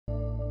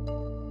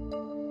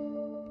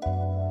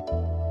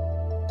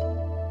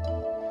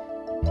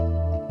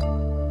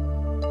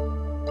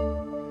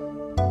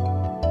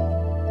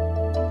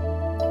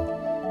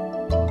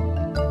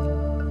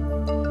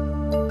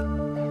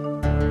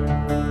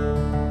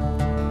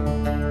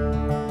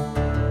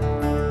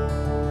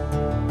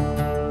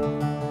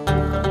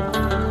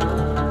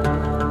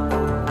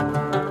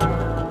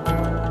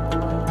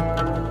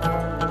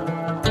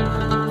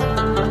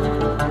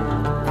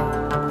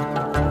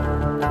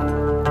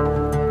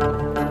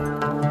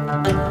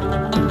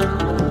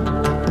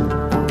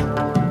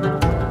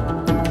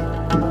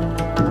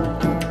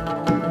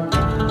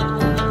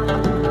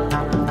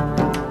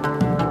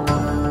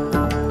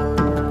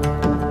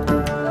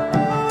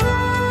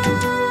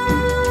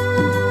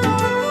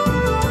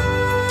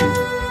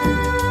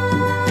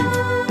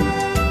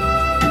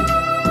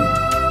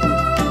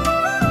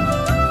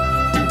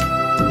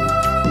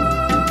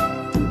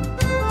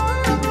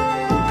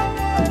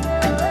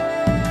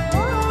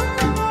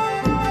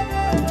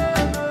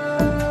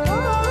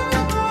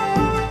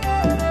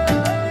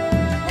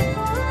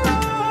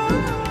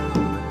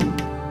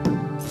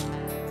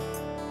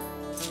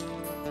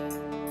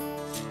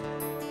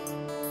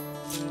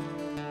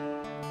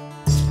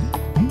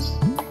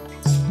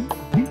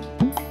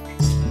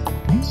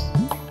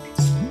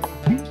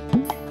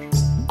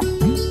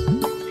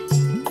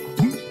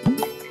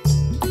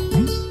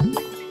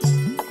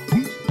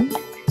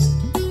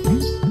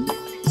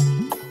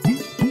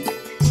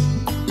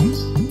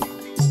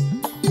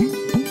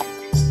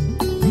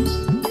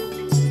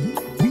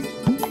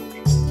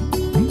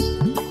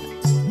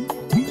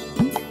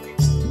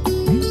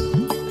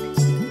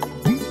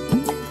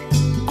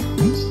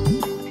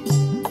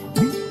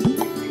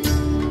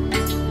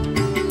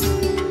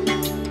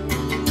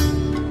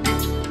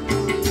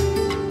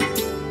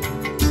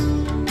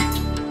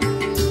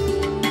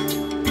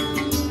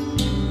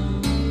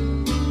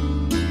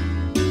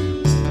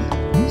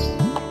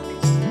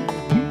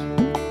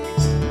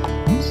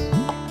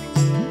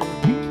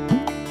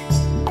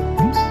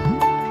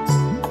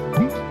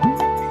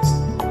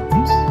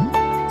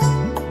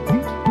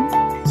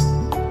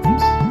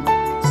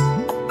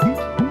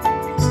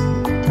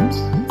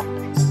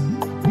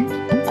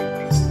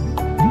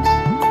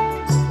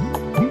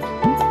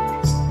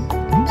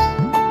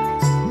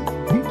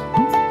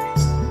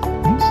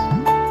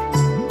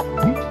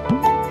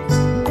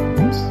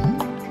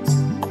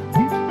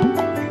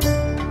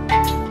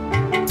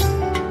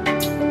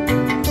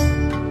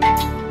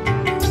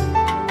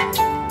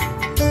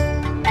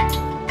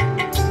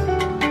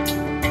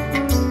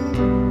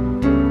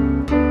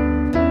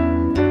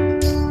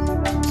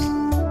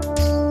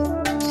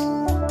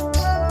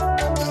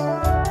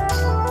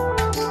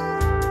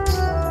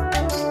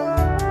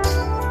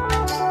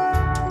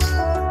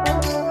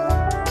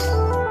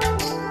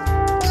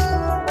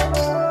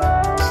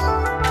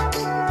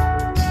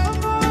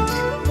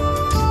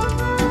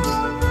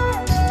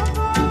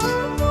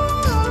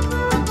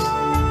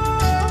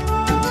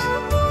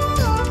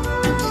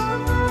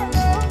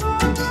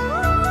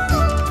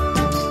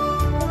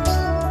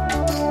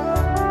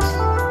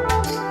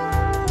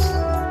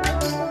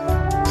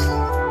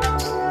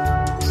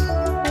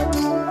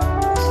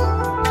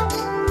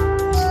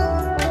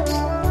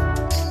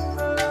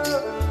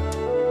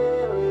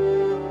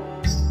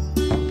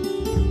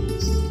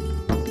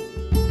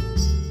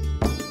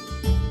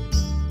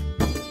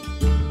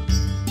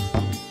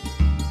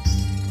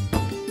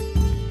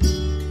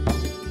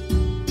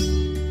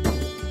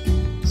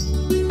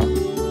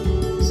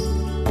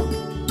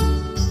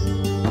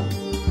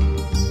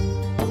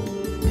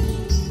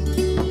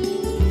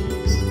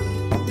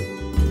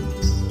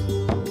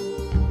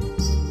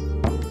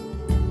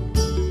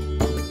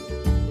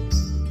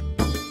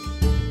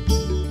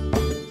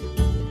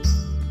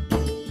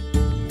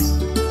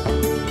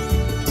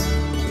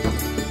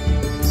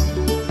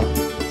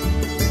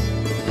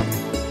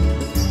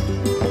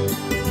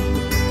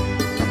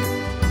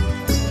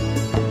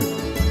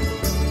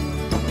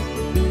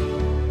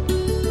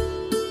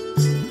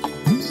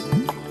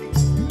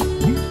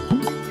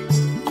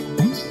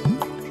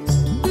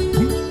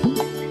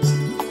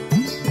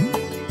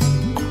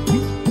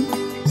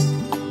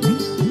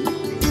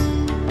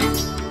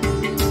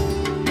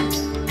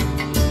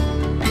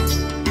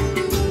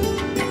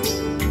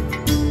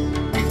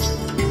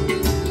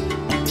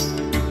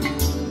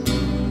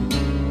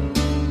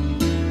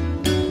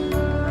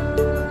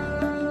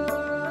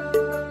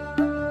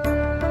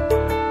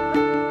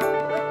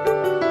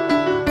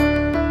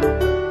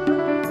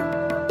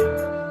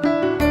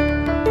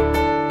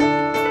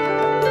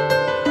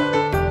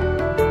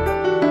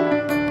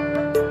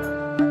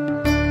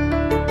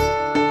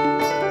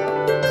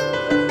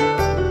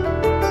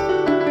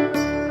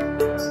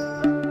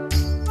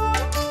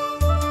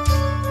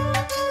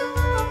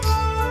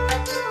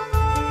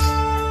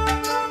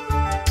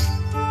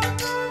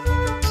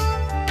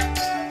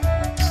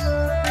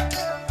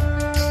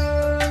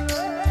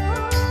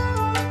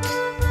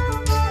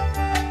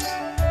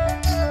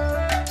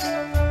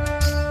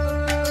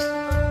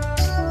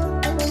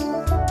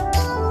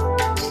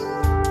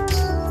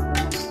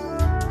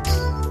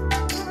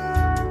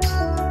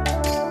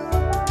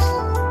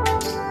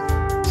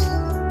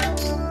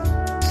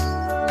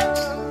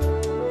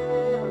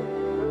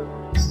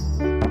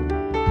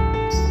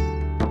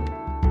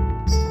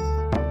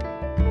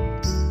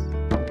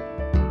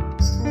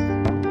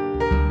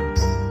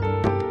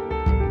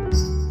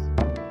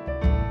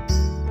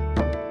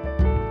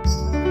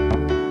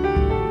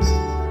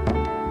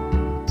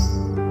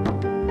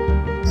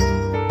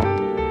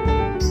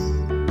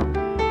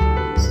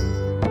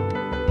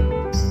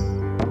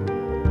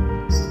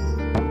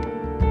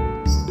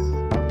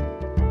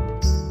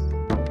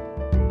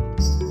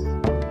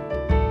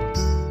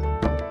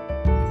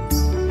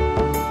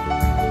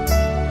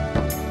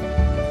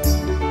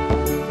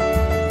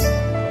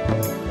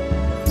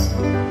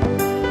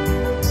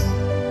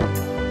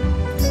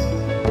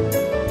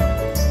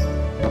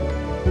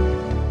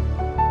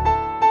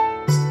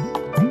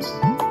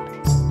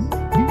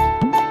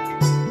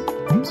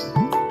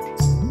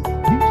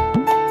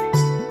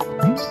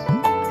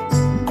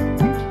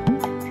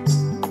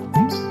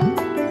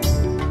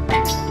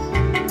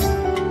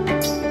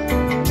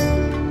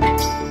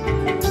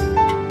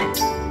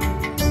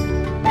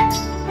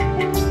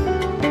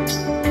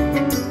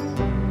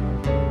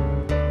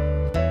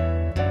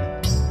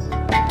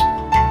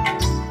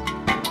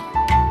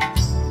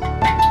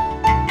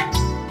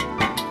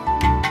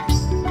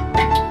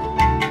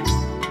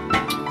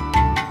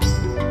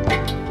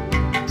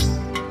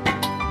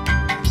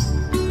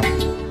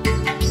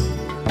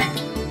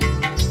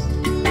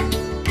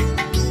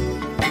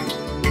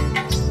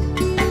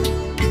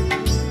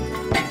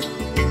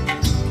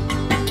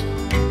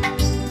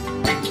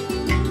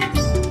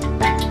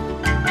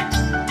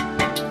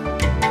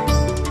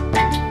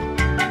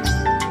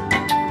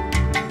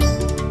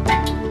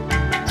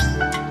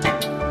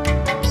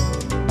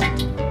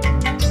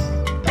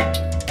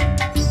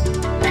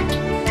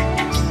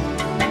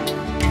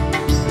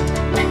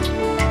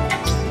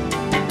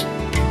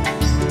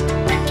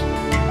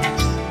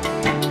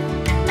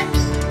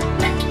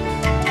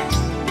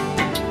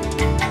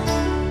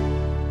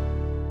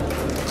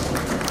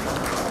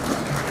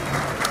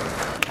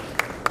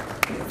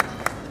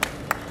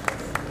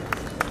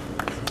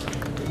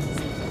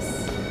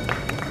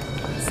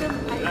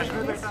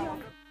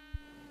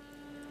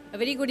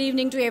good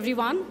evening to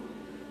everyone,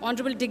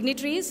 honorable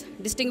dignitaries,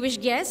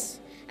 distinguished guests,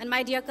 and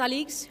my dear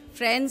colleagues,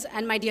 friends,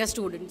 and my dear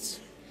students.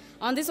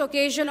 On this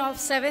occasion of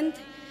 7th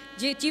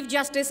Chief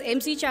Justice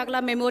MC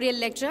Chagla Memorial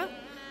Lecture,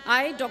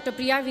 I, Dr.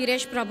 Priya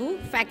Viresh Prabhu,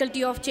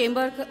 Faculty of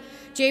Chembur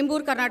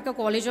Karnataka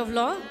College of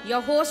Law, your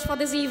host for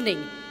this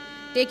evening,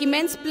 take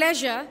immense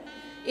pleasure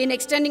in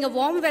extending a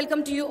warm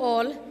welcome to you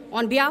all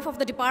on behalf of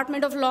the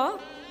Department of Law,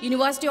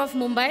 University of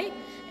Mumbai,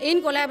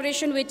 in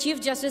collaboration with Chief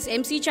Justice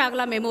MC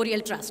Chagla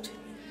Memorial Trust.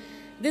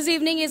 This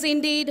evening is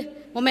indeed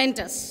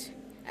momentous,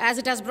 as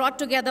it has brought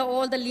together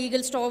all the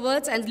legal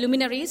stalwarts and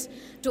luminaries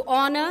to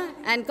honor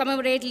and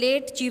commemorate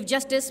late Chief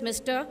Justice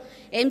Mr.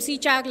 MC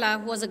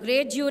Chagla, who was a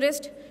great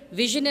jurist,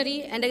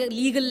 visionary, and a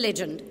legal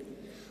legend,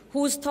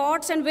 whose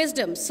thoughts and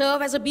wisdom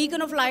serve as a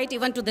beacon of light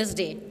even to this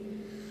day.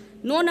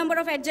 No number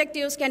of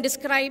adjectives can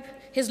describe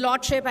his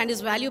lordship and his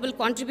valuable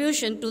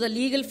contribution to the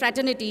legal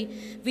fraternity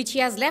which he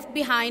has left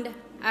behind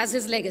as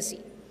his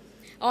legacy.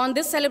 On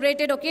this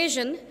celebrated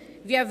occasion,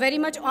 we are very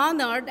much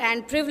honored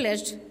and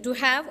privileged to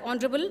have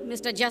Honorable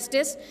Mr.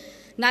 Justice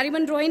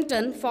Nariman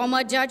Rohinton,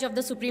 former Judge of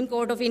the Supreme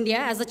Court of India,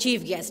 as the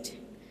chief guest.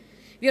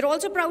 We are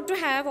also proud to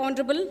have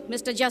Honorable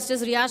Mr.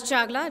 Justice Riyaz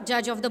Chagla,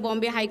 Judge of the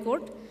Bombay High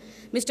Court,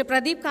 Mr.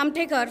 Pradeep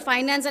Kamtekar,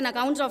 Finance and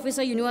Accounts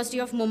Officer, University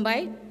of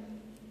Mumbai,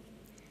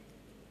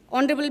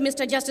 Honorable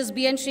Mr. Justice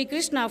B.N. Sri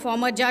Krishna,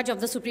 former Judge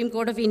of the Supreme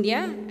Court of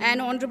India,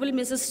 and Honorable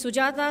Mrs.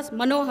 Sujata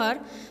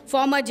Manohar,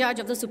 former Judge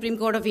of the Supreme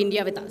Court of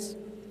India with us.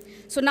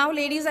 So now,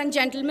 ladies and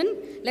gentlemen,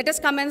 let us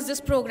commence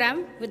this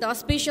program with the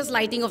auspicious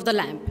lighting of the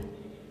lamp.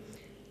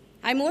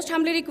 I most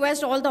humbly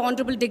request all the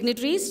honorable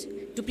dignitaries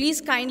to please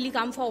kindly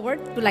come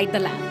forward to light the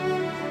lamp.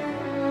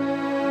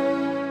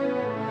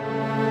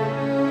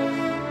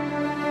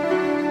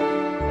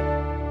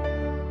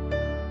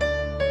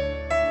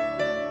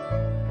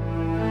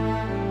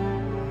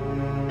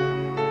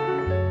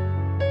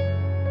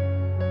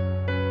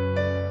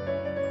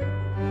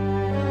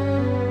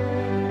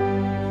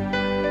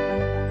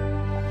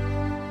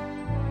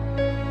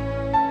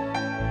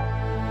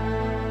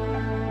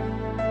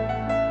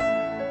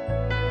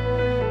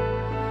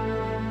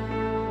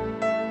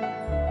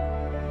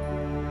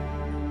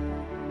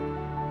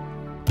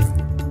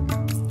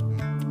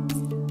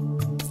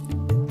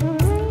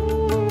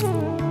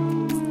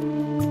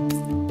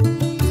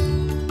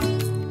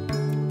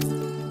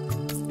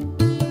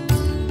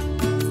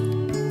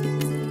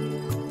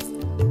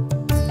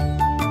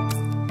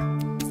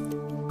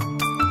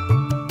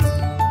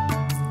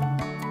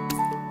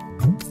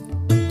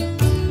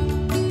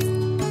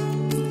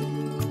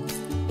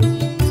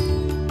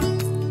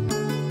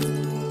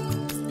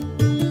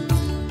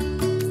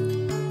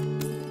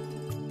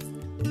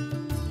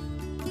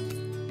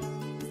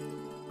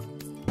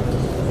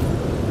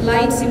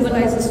 Light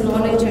symbolizes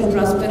knowledge and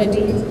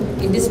prosperity.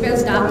 It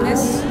dispels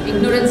darkness,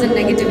 ignorance, and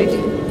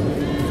negativity.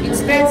 It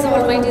spreads the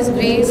Almighty's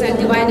grace and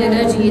divine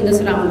energy in the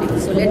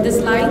surroundings. So let this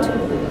light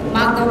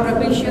mark the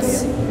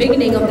propitious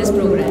beginning of this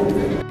program.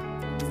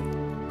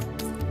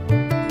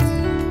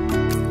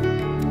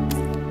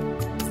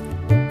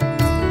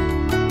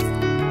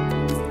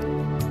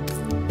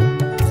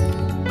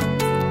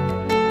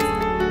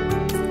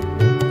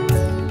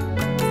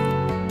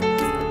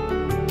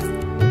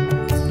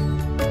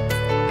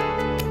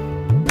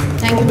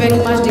 Thank you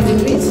very much,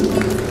 dignitaries.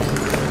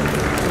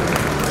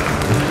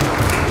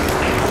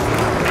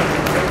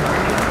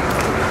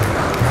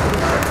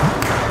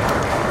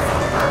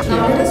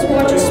 Now let us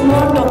watch a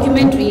small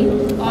documentary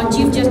on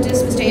Chief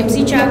Justice Mr.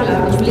 MC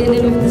Chagla, which will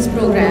end with this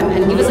program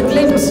and give us a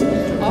glimpse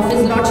of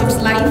his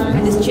Lordship's life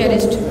and his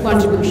cherished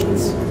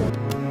contributions.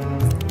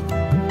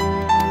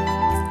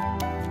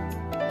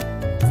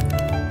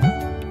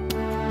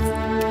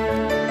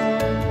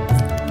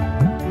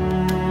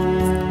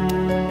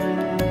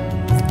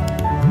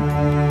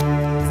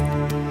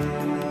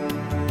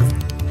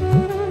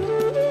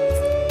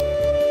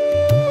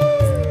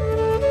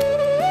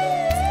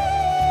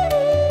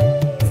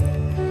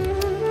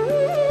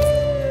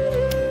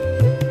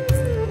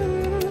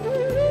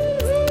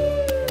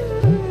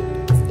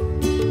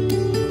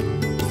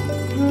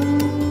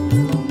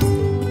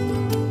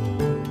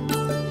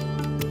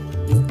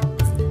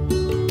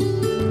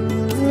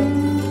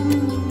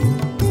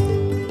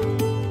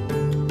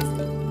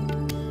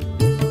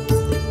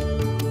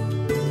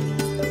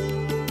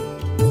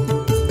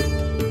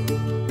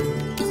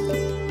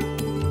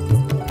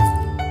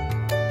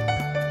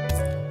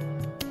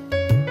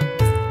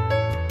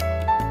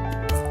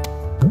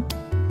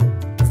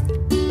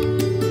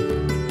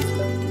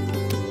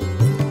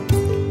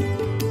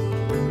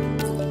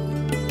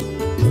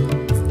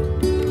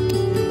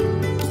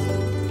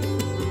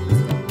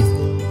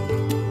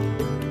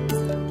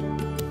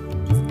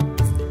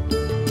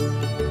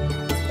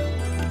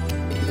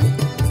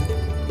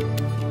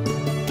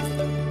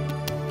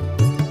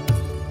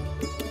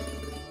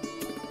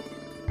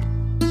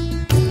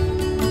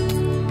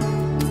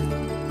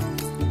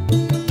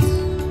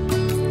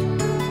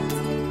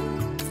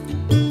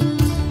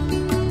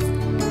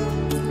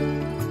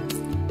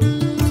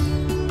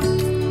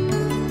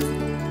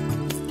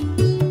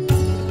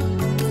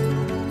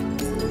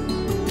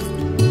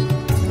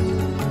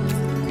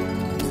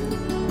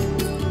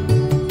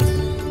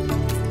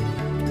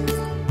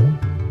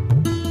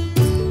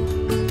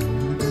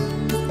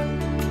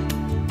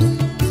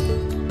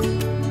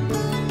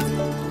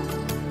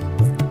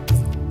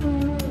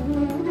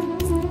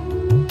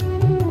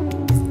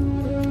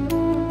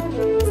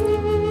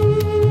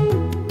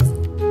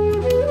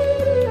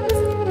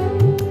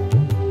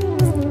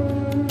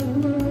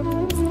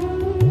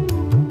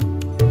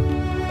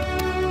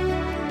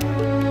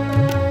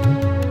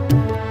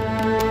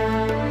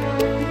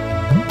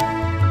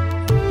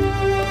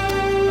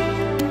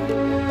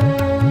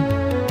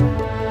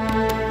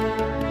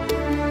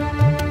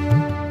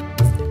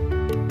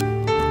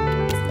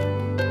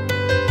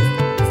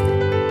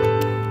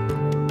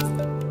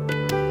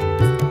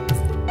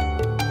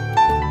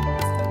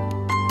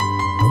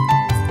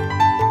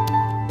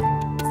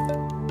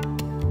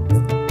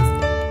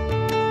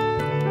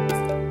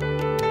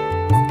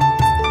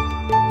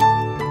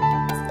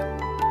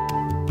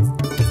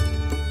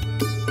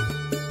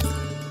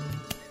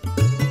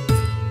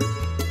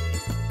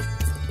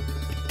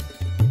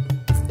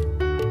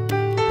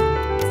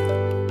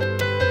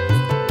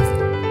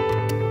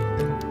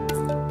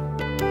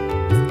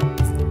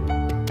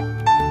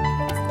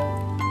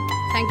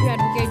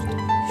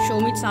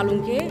 Shomit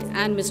Salunke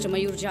and Mr.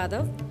 Mayur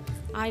Jadhav,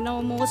 I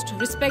now most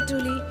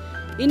respectfully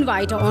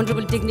invite our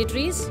honorable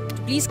dignitaries to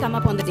please come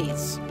up on the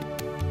dais.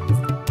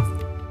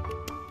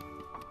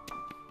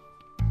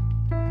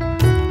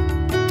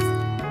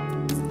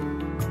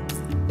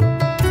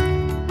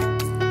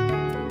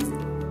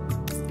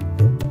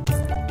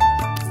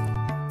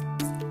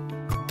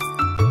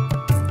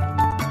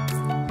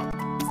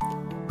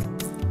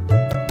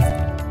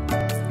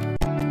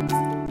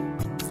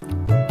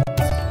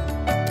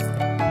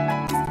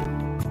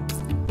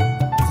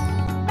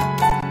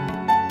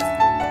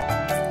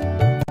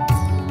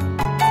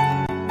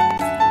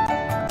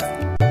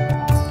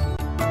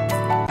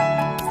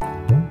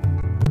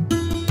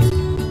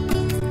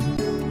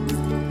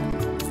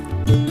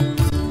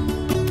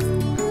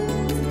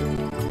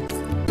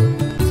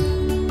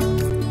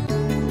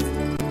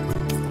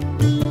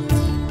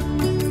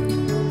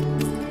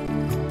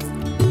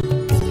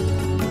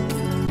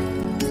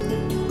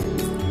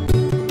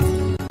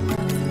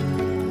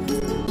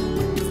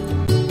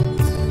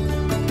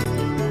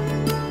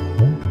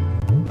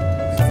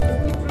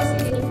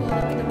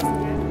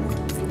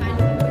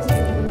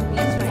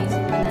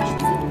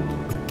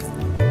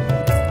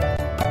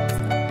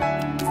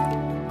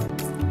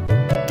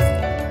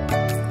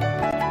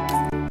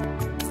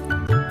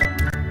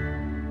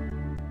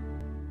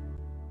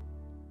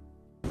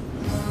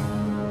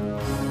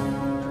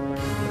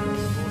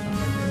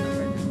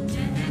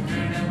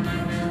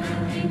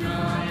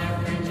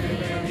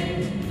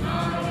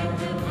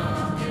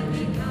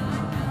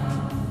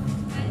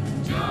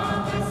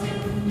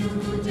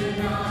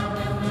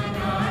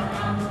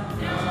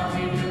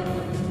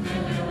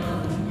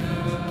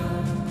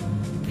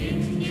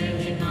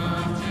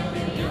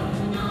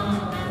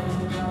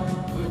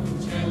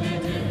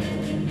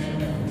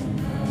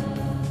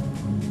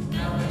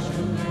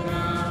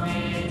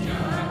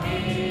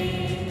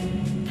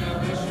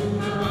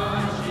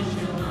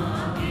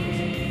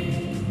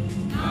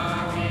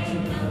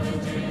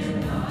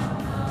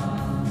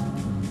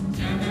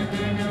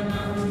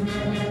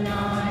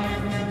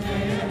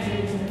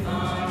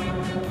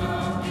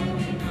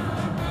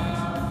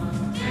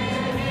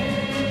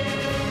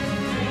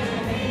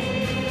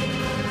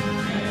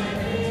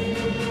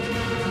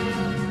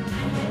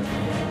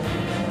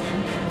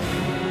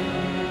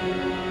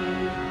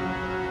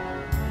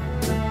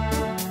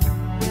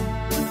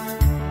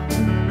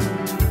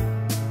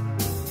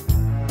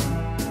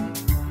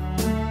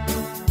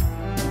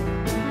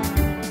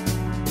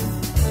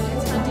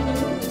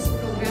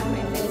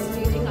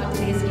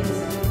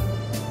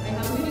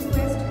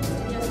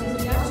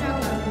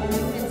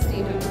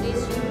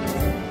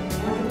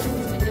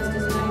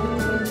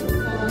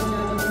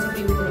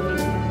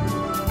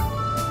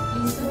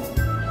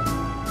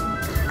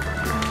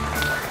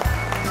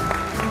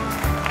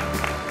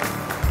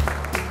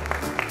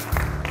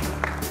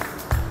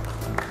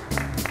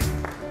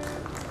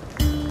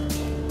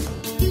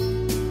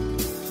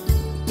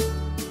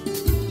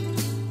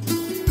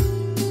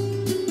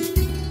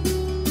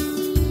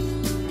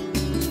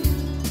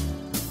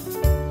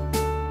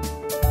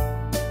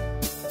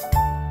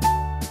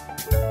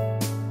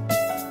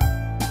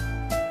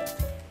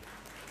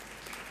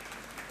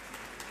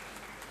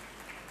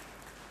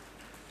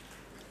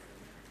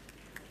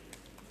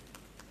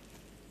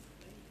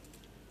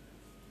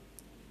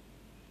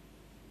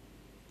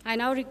 I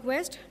now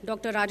request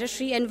Dr.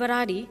 Rajashri N.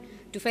 Varari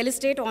to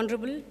felicitate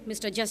Honorable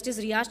Mr. Justice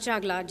Riyaz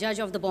Chagla, Judge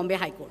of the Bombay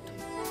High Court.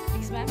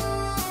 Please, ma'am.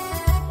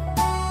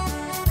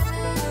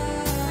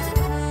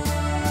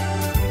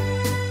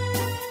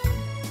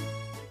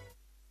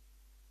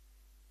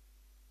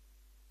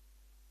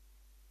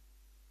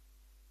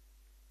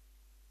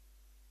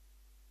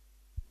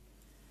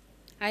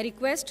 I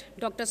request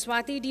Dr.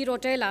 Swati D.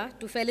 Rotela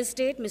to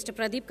felicitate Mr.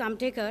 Pradeep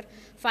Kamtekar,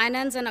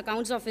 Finance and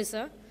Accounts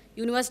Officer,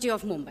 University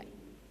of Mumbai.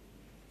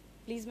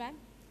 Please, ma'am.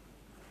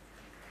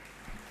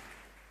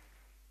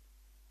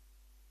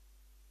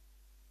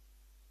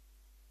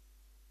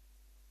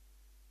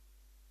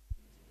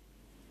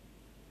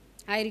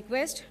 I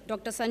request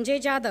Dr. Sanjay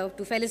Jadhav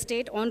to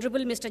felicitate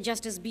Honorable Mr.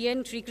 Justice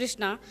B.N. Sri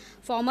Krishna,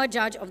 former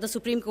Judge of the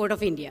Supreme Court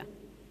of India.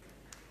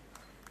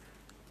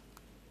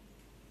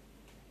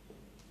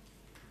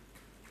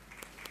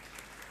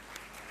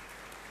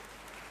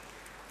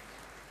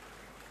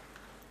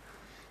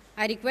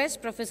 I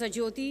request Professor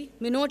Jyoti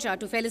Minocha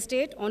to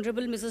felicitate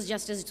Honorable Mrs.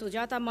 Justice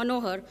Sujata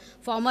Manohar,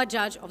 former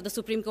Judge of the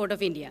Supreme Court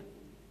of India.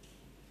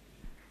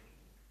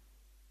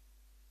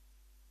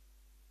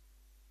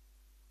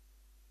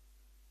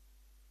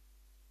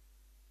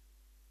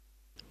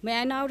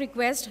 May I now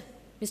request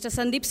Mr.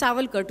 Sandeep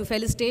Savalkar to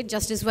felicitate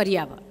Justice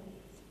Varyava.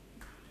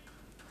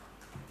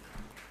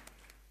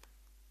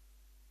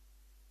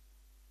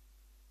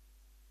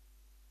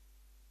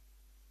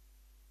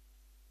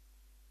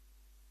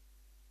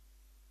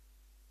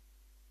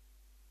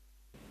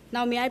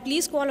 Now, may I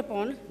please call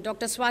upon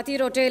Dr. Swati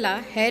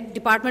Rotela, Head,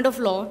 Department of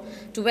Law,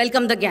 to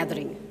welcome the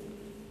gathering.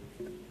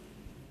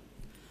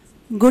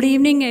 Good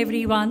evening,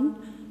 everyone.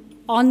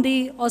 on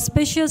the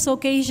auspicious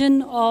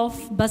occasion of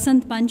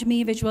Basant Panchami,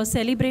 which was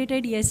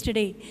celebrated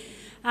yesterday,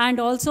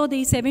 and also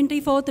the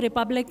 74th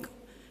Republic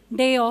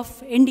Day of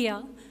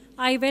India,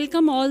 I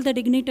welcome all the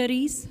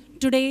dignitaries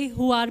today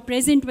who are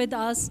present with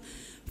us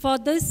for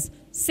this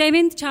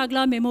 7th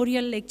Chagla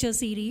Memorial Lecture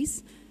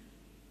Series.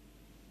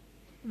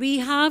 We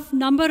have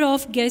number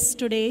of guests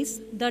today,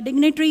 the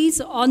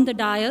dignitaries on the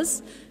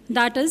dais,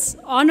 that is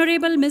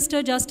Honorable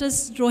Mr.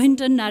 Justice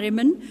Rohinton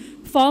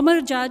Nariman,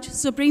 former Judge,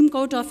 Supreme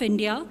Court of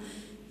India,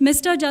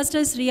 Mr.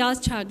 Justice Riaz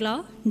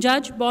Chagla,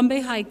 Judge,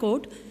 Bombay High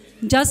Court,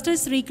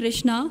 Justice Sri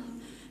Krishna,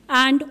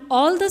 and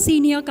all the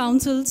senior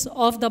counsels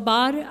of the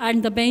bar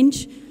and the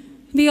bench.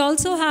 We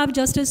also have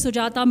Justice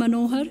Sujata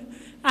Manohar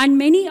and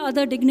many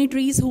other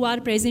dignitaries who are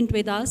present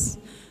with us,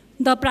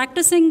 the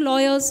practicing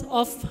lawyers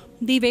of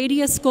the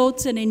various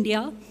courts in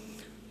India,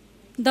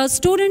 the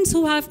students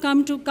who have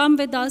come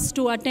with us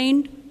to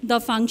attend the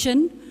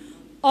function,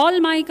 all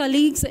my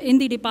colleagues in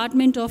the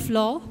Department of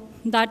Law,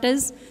 that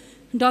is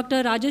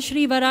Dr.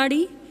 Rajashri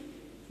Varadi,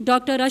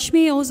 Dr.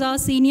 Rashmi Oza,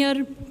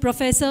 Senior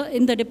Professor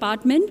in the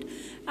department,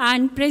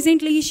 and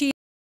presently she is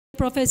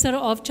Professor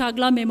of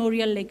Chagla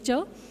Memorial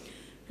Lecture.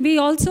 We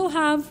also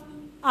have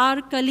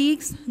our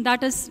colleagues,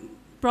 that is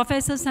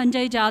Professor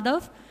Sanjay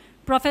Jadhav,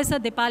 Professor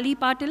Dipali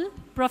Patil,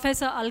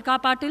 Professor Alka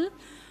Patil,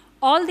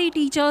 all the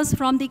teachers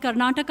from the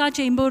Karnataka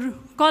Chamber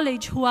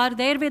College who are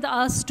there with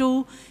us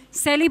to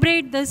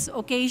celebrate this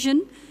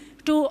occasion,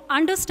 to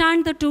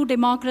understand the two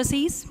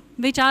democracies,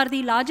 which are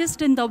the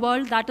largest in the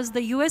world, that is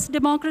the US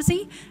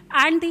democracy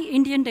and the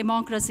Indian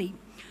democracy.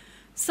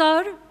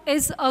 Sir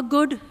is a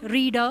good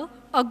reader,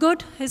 a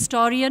good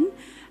historian,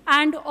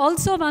 and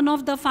also one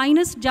of the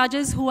finest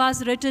judges who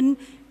has written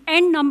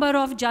n number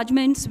of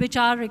judgments which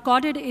are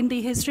recorded in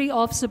the history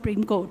of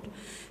Supreme Court.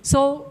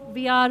 So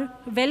we are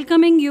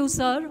welcoming you,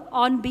 sir,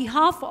 on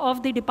behalf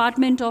of the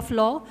Department of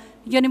Law,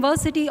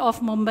 University of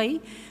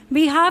Mumbai.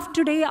 We have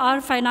today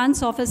our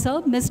finance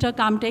officer, Mr.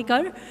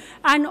 Kamtekar,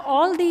 and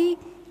all the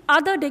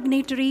other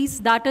dignitaries,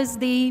 that is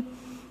the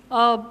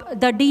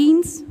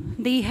deans,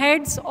 the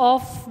heads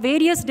of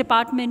various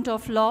departments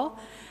of law.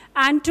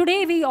 And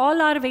today we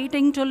all are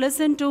waiting to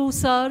listen to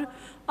sir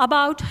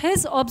about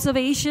his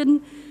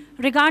observation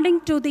regarding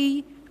to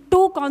the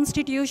two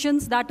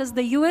constitutions, that is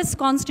the US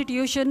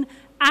Constitution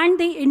and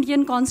the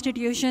Indian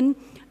Constitution,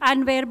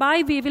 and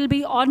whereby we will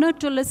be honored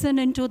to listen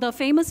into the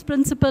famous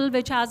principle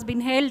which has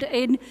been held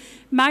in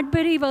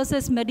Madbury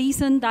versus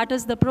Madison, that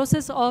is the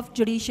process of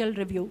judicial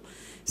review.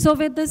 So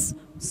with this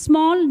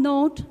small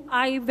note,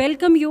 I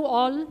welcome you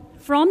all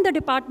from the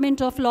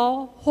Department of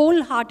Law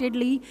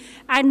wholeheartedly,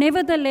 and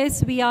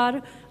nevertheless we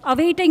are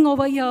awaiting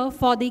over here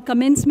for the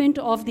commencement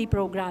of the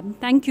program.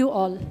 Thank you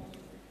all.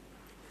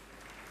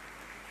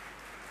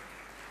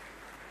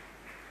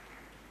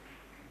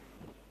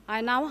 I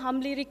now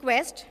humbly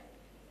request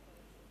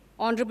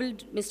Honorable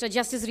Mr.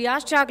 Justice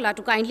Riaz Chagla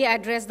to kindly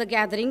address the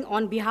gathering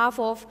on behalf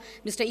of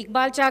Mr.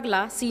 Iqbal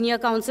Chagla, Senior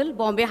Counsel,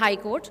 Bombay High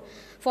Court.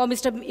 For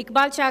Mr.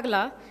 Iqbal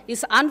Chagla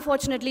is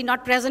unfortunately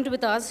not present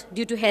with us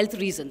due to health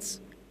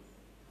reasons.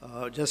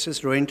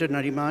 Justice Rohinton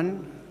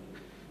Nariman,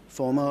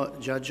 former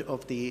Judge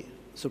of the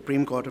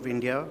Supreme Court of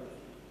India,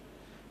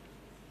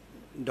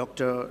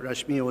 Dr.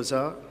 Rashmi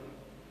Oza,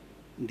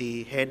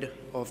 the head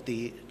of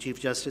the Chief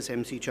Justice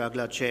MC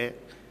Chagla Chair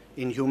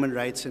in Human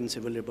Rights and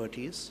Civil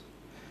Liberties,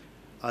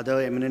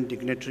 other eminent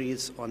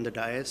dignitaries on the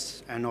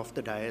dais and off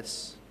the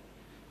dais,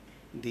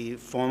 the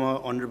former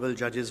honorable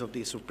judges of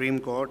the Supreme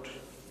Court,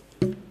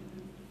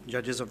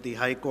 judges of the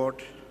High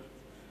Court,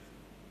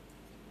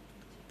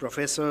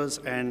 professors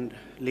and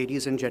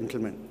ladies and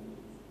gentlemen.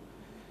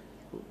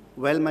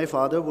 Well, my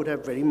father would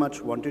have very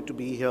much wanted to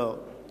be here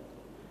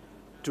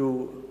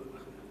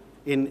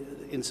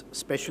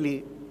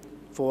especially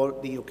for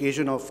the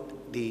occasion of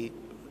the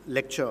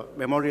lecture,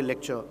 memorial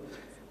lecture,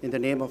 in the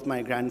name of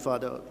my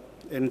grandfather,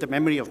 in the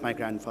memory of my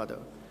grandfather,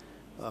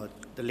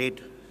 the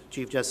late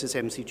Chief Justice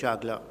MC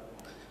Chagla.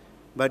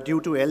 But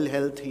due to ill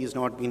health, he has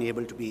not been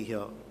able to be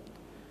here.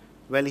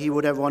 Well, he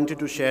would have wanted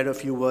to share a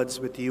few words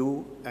with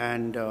you,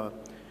 and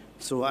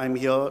so I'm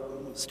here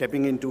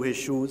stepping into his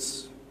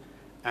shoes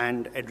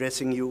and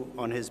addressing you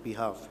on his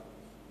behalf.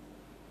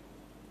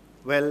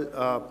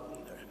 Well,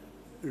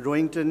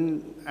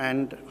 Rohinton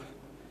and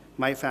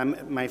my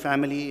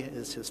family,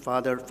 his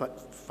father,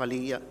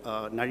 Fali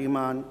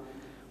Nariman,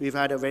 we've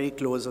had a very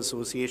close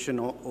association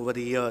over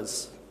the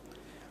years.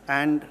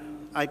 And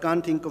I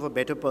can't think of a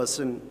better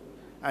person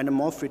and a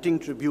more fitting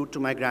tribute to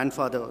my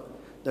grandfather,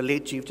 the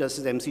late Chief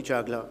Justice MC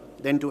Chagla,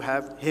 than to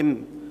have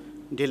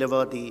him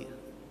deliver the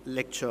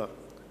lecture,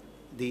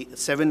 the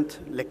 7th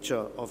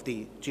lecture of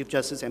the Chief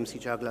Justice MC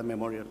Chagla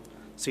Memorial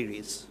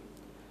Series.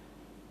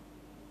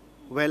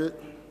 Well,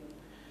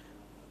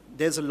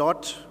 there's a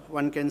lot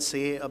one can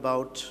say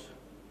about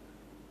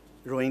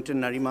Rohinton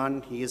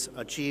Nariman. He has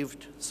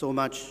achieved so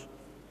much,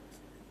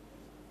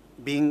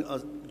 being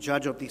a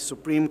judge of the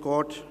Supreme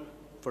Court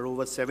for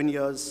over 7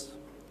 years.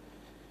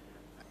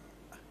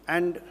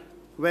 And,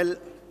 well,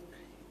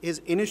 his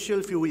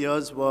initial few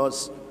years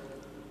was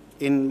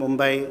in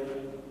Mumbai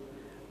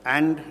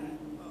and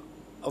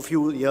a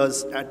few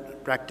years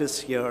at practice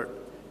here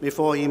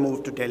before he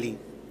moved to Delhi.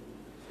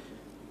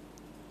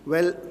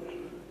 Well,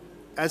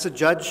 as a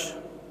judge,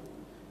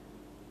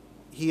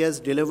 he has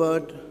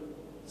delivered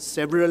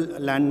several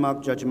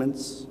landmark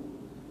judgments,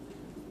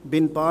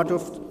 been part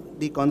of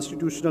the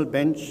constitutional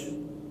bench,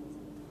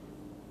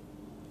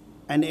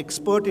 an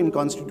expert in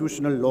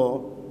constitutional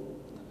law,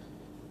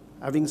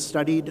 having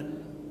studied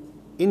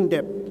in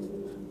depth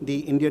the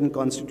Indian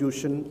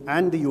Constitution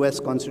and the US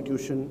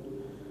Constitution,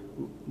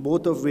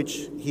 both of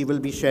which he will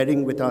be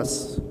sharing with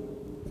us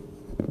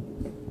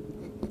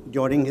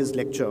during his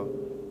lecture.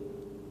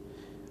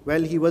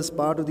 Well, he was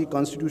part of the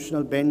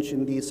constitutional bench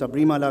in the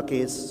Sabrimala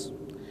case.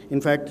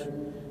 In fact,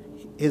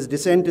 his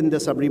dissent in the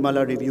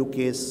Sabrimala review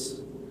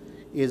case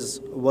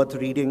is worth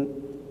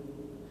reading.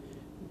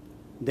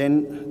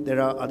 Then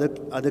there are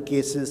other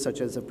cases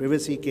such as the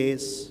privacy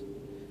case,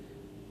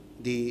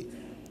 the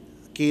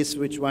case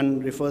which one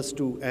refers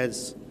to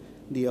as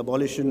the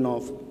abolition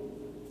of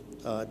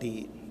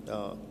the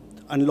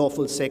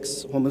unlawful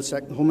sex,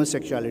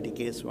 homosexuality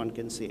case, one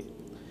can say,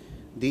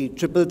 the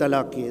triple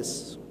talaq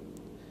case,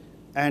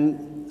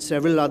 and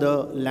several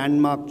other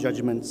landmark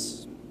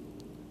judgments.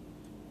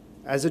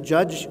 As a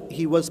judge,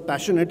 he was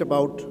passionate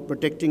about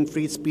protecting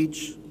free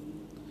speech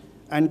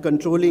and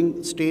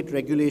controlling state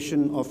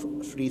regulation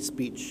of free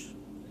speech.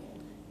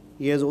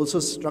 He has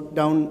also struck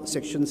down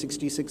Section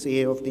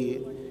 66A of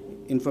the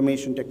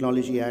Information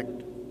Technology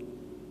Act.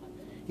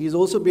 He's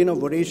also been a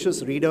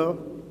voracious reader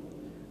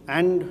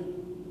and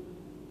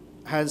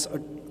has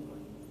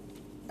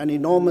an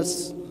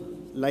enormous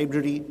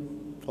library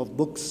of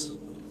books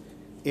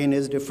in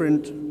his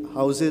different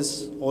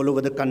houses all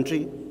over the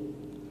country,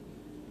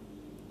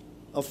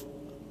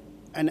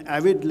 an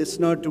avid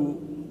listener to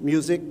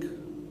music,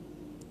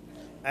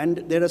 and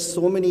there are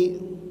so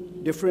many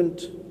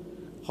different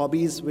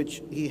hobbies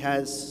which he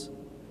has,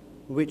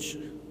 which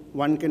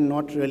one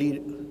cannot really,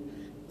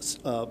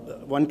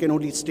 one can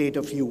only state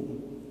a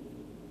few.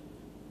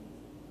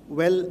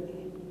 Well,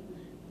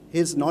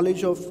 his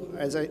knowledge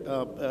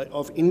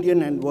of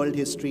Indian and world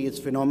history is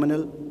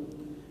phenomenal,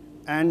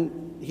 and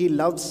he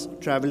loves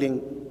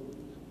traveling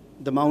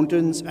the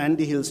mountains and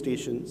the hill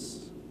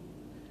stations.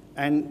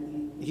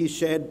 And he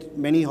shared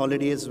many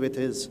holidays with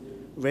his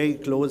very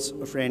close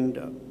friend,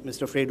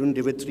 Mr. Fredun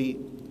Divitri,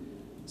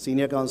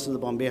 Senior Counsel of the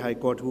Bombay High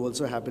Court, who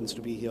also happens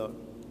to be here.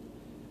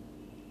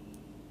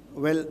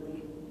 Well,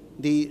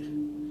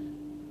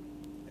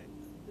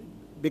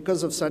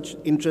 because of such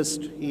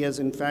interest, he has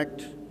in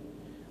fact,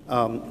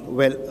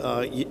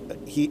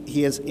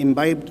 he has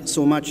imbibed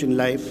so much in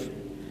life,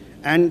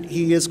 and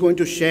he is going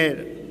to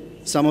share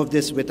some of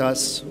this with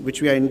us,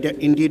 which we are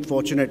indeed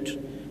fortunate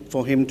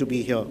for him to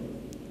be here.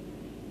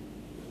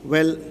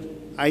 Well,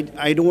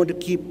 I don't want to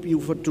keep you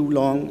for too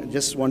long. I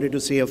just wanted to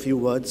say a few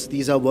words.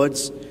 These are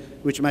words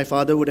which my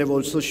father would have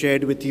also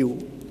shared with you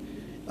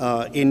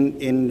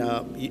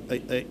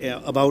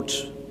about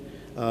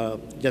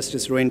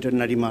Justice Rohinton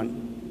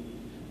Nariman.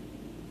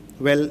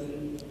 Well,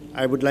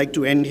 I would like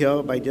to end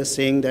here by just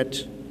saying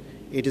that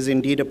it is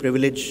indeed a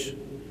privilege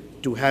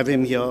to have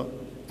him here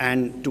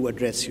and to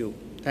address you.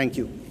 Thank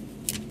you.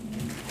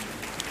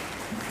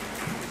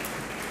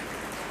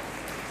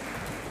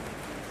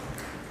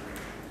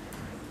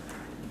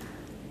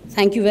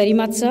 Thank you very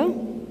much, sir.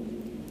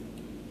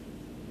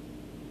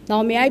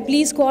 Now, may I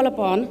please call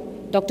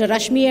upon Dr.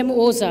 Rashmi M.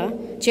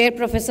 Oza, Chair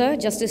Professor,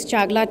 Justice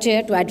Chagla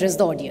Chair, to address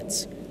the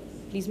audience.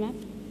 Please, ma'am.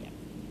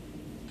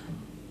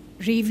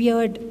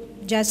 Revered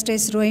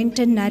Justice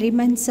Rohinton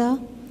Nariman, sir.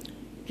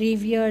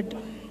 Revered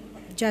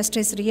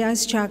Justice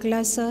Riaz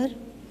Chagla, sir.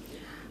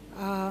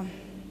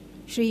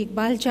 Shri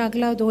Iqbal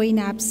Chagla, though in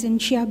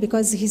absentia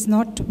because he's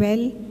not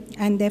well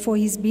and therefore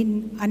he's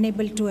been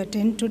unable to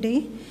attend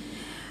today.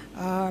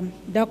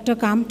 Dr.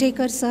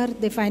 Kamtekar, sir,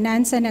 the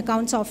Finance and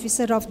Accounts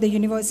Officer of the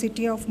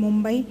University of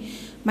Mumbai,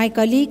 my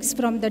colleagues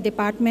from the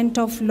Department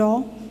of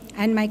Law,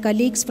 and my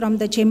colleagues from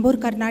the Chembur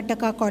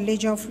Karnataka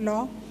College of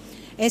Law,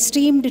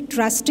 esteemed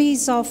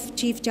trustees of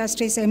Chief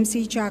Justice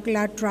M.C.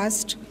 Chagla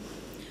Trust,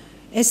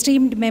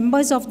 esteemed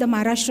members of the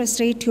Maharashtra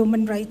State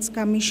Human Rights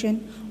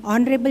Commission,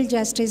 Honorable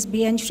Justice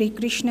B.N. Sri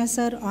Krishna,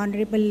 sir,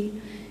 Honorable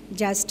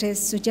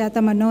Justice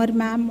Sujata Manohar,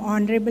 ma'am,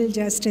 Honorable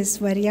Justice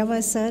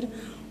Varyava, sir,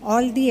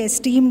 all the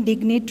esteemed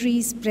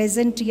dignitaries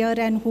present here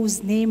and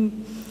whose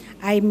name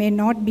I may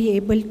not be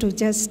able to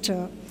just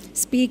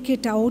speak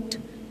it out.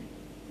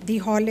 The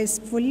hall is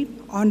full.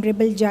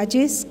 Honorable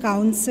judges,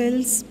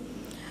 councils,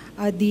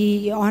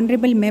 the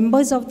honorable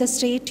members of the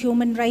State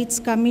Human Rights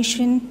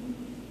Commission,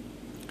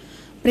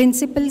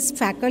 principals,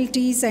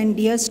 faculties, and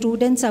dear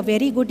students, a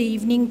very good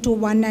evening to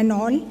one and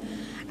all,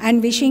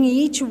 and wishing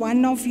each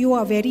one of you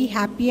a very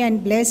happy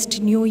and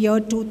blessed New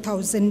Year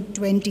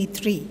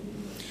 2023.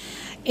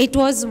 It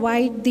was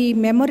by the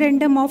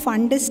Memorandum of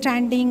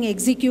Understanding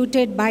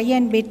executed by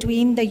and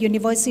between the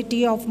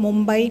University of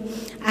Mumbai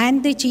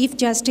and the Chief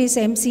Justice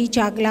M.C.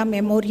 Chagla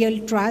Memorial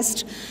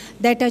Trust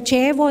that a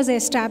chair was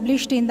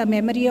established in the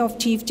memory of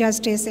Chief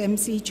Justice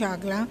M.C.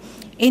 Chagla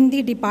in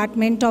the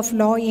Department of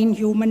Law in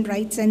Human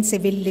Rights and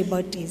Civil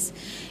Liberties.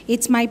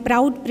 It's my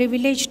proud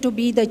privilege to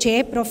be the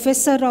Chair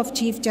Professor of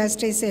Chief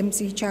Justice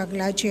M.C.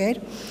 Chagla Chair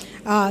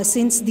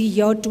since the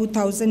year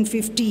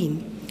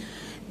 2015.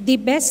 The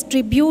best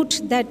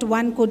tribute that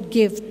one could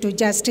give to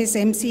Justice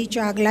M.C.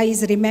 Chagla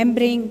is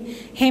remembering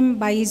him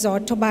by his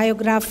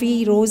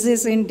autobiography,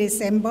 Roses in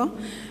December,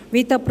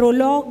 with a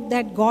prologue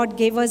that God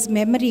gave us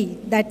memory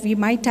that we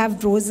might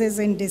have roses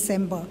in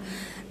December.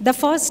 The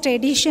first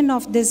edition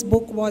of this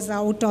book was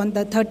out on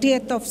the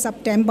 30th of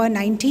September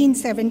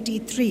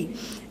 1973.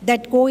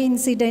 That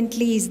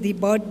coincidentally is the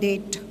birth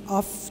date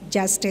of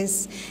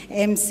Justice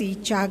M.C.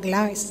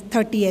 Chagla's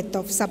 30th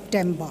of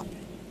September.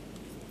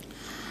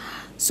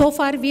 So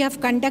far, we have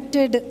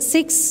conducted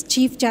 6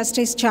 Chief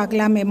Justice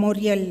Chagla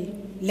Memorial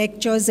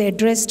lectures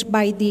addressed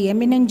by the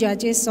eminent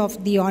judges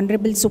of the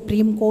Honorable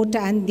Supreme Court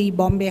and the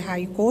Bombay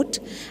High Court.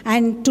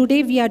 And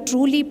today, we are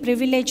truly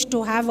privileged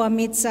to have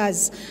amidst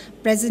us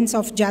presence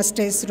of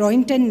Justice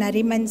Rohinton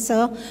Nariman,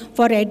 sir,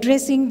 for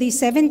addressing the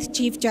 7th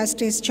Chief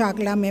Justice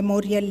Chagla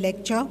Memorial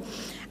Lecture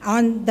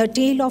on the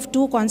tale of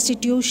 2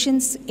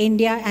 constitutions,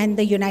 India and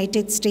the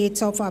United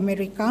States of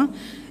America,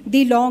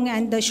 the long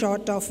and the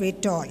short of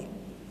it all.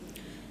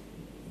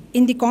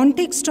 In the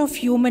context of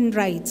human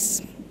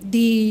rights,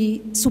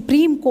 the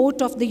Supreme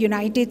Court of the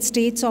United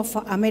States of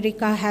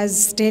America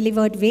has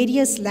delivered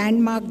various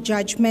landmark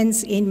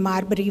judgments in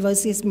Marbury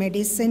versus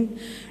Madison,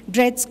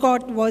 Dred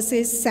Scott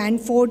versus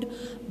Sanford,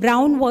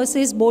 Brown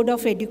versus Board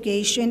of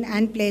Education,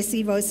 and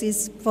Plessy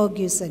versus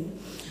Ferguson.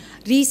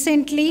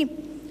 Recently,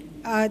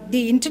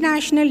 the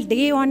International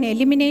Day on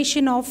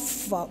Elimination of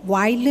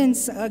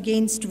Violence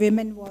Against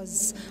Women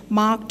was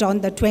marked on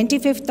the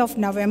 25th of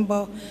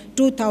November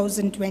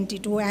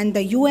 2022, and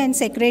the UN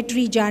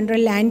Secretary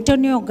General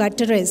Antonio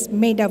Guterres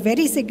made a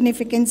very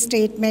significant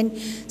statement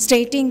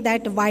stating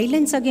that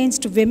violence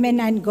against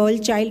women and girl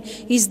child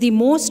is the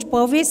most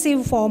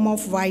pervasive form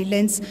of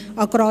violence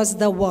across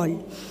the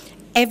world.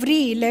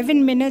 Every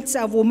 11 minutes,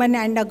 a woman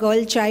and a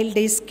girl child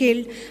is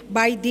killed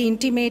by the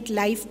intimate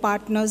life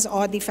partners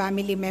or the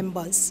family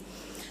members.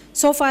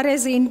 So far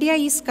as India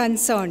is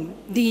concerned,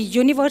 the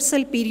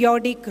Universal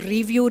Periodic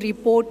Review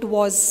report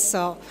was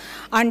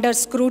under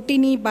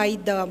scrutiny by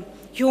the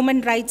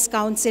Human Rights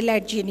Council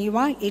at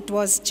Geneva. It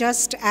was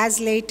just as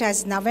late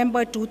as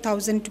November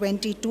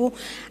 2022,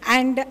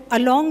 and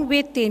along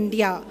with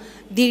India,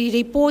 the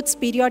reports,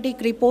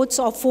 periodic reports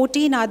of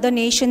 14 other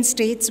nation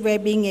states were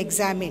being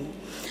examined.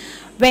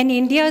 When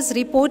India's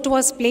report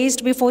was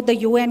placed before the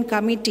UN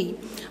committee,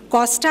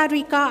 Costa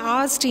Rica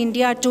asked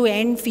India to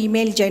end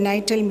female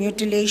genital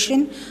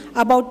mutilation.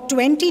 About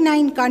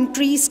 29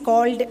 countries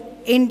called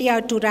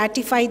India to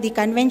ratify the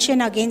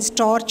Convention Against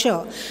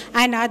Torture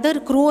and other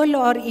cruel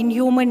or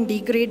inhuman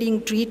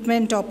degrading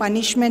treatment or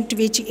punishment,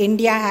 which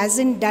India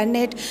hasn't done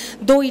it,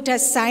 though it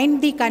has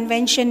signed the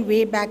convention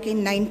way back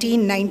in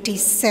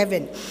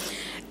 1997.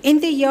 In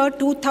the year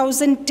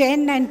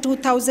 2010 and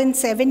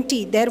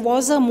 2070, there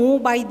was a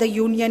move by the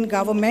Union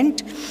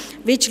government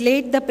which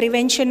laid the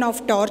Prevention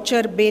of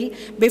Torture Bill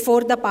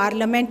before the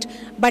Parliament,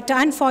 but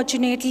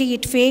unfortunately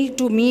it failed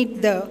to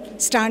meet the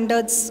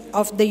standards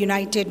of the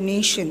United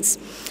Nations.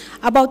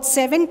 About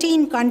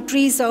 17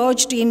 countries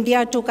urged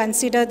India to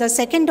consider the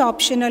second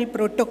optional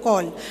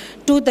protocol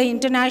to the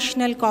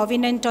International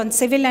Covenant on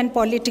Civil and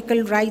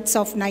Political Rights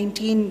of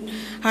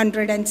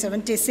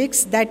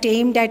 1976 that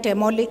aimed at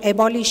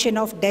abolition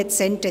of death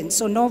sentence.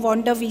 So no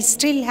wonder we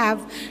still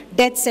have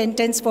death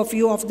sentence for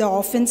few of the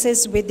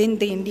offenses within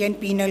the Indian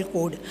Penal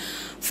Code.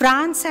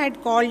 France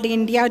had called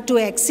India to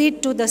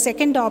accede to the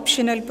second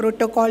optional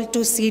protocol to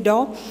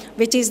CEDAW,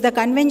 which is the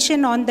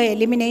Convention on the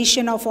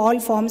Elimination of All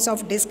Forms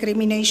of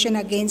Discrimination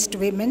Against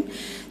Women,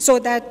 so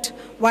that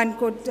one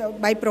could,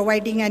 by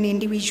providing an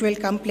individual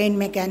complaint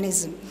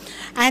mechanism.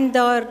 And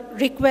the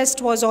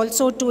request was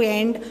also to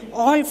end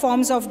all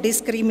forms of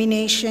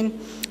discrimination,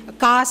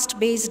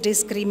 caste-based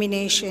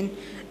discrimination,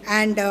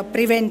 and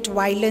prevent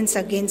violence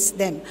against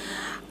them.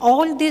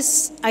 All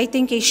this, I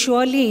think, is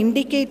surely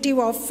indicative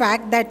of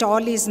fact that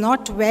all is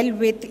not well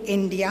with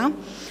India.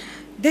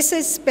 This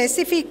is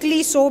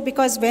specifically so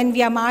because when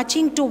we are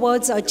marching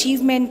towards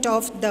achievement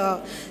of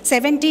the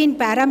 17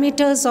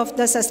 parameters of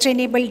the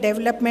Sustainable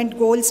Development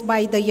Goals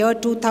by the year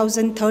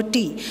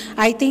 2030,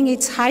 I think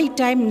it's high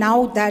time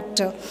now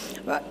that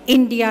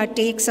India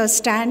takes a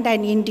stand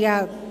and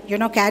India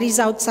carries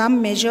out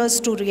some measures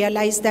to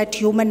realize that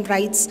human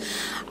rights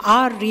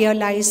are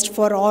realized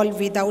for all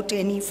without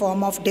any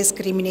form of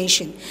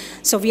discrimination.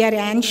 So we are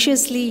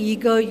anxiously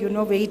eager,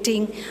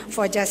 waiting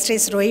for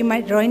Justice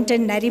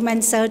Rohinton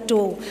Nariman, sir,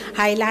 to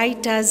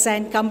highlight us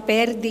and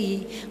compare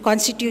the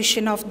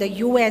Constitution of the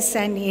US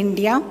and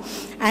India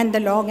and the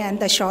long and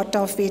the short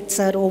of it,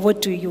 sir. Over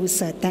to you,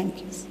 sir.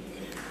 Thank you.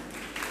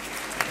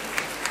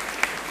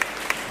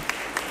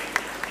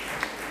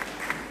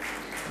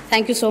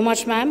 Thank you so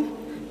much, ma'am.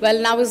 Well,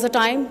 now is the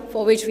time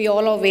for which we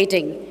all are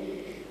waiting.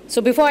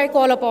 So before I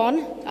call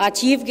upon our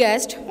chief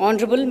guest,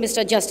 Honorable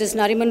Mr. Justice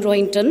Nariman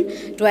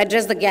Rohinton, to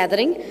address the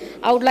gathering,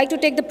 I would like to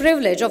take the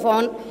privilege of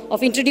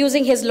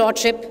introducing His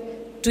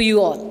Lordship, to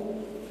you all.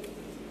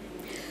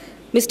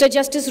 Mr.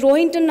 Justice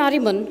Rohinton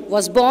Nariman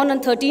was born on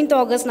 13th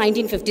August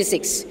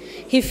 1956.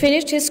 He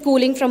finished his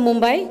schooling from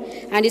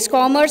Mumbai and his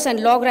commerce and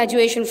law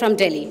graduation from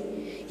Delhi.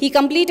 He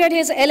completed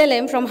his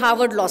LLM from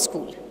Harvard Law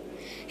School.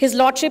 His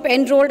lordship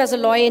enrolled as a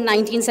lawyer in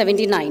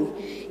 1979.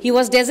 He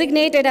was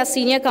designated as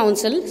senior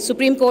counsel,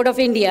 Supreme Court of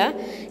India,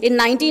 in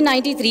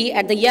 1993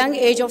 at the young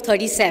age of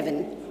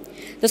 37.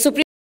 The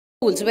Supreme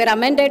Court rules were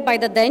amended by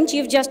the then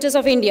Chief Justice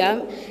of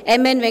India,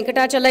 M.N.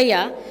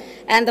 Venkatachalaya,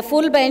 and the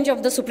full bench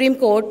of the Supreme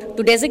Court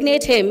to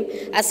designate him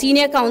as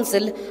senior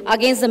counsel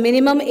against the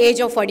minimum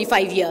age of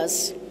 45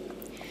 years.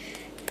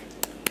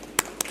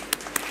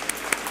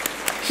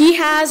 He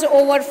has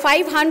over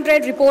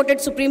 500 reported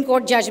Supreme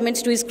Court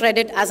judgments to his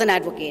credit as an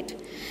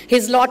advocate.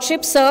 His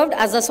lordship served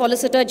as the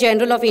Solicitor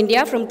General of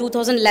India from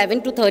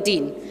 2011 to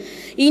 13.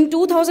 In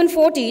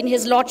 2014,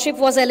 his lordship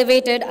was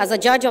elevated as a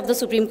judge of the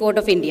Supreme Court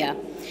of India.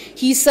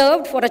 He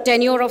served for a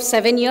tenure of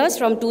 7 years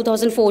from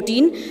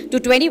 2014 to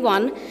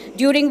 21,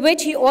 during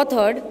which he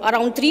authored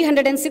around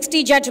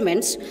 360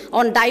 judgments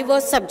on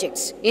diverse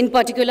subjects, in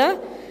particular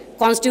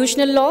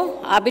constitutional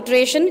law,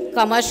 arbitration,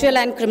 commercial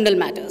and criminal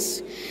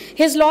matters.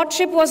 His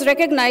lordship was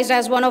recognized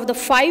as one of the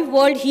 5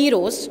 world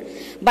heroes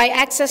by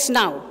Access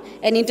Now,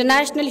 an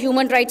international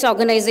human rights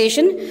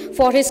organization,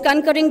 for his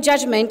concurring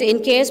judgment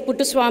in case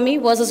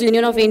Puttaswamy versus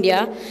Union of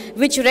India,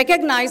 which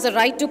recognized the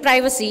right to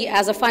privacy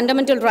as a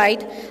fundamental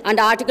right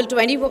under Article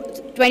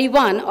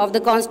 21 of the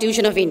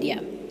Constitution of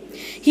India.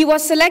 He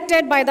was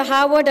selected by the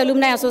Harvard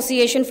Alumni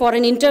Association for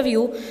an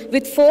interview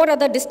with 4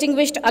 other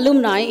distinguished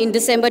alumni in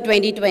December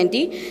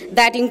 2020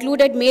 that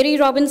included Mary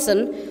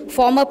Robinson,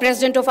 former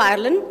President of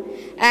Ireland,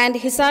 and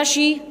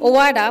Hisashi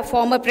Owada,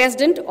 former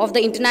President of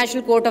the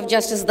International Court of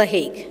Justice, The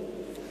Hague.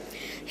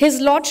 His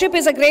lordship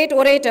is a great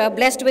orator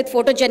blessed with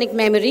photogenic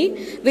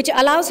memory, which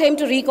allows him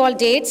to recall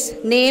dates,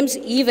 names,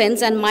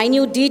 events, and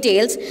minute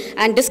details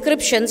and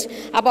descriptions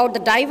about the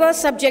diverse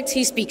subjects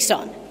he speaks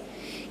on.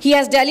 He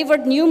has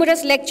delivered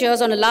numerous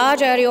lectures on a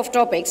large array of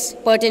topics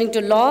pertaining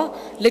to law,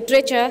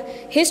 literature,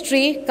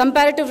 history,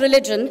 comparative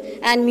religion,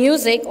 and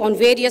music on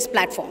various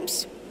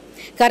platforms.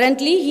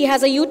 Currently, he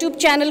has a YouTube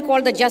channel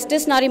called the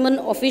Justice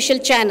Nariman Official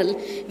Channel,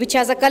 which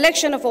has a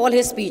collection of all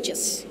his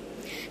speeches.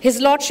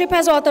 His lordship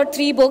has authored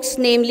 3 books,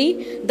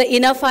 namely The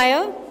Inner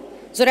Fire,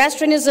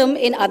 Zoroastrianism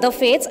in Other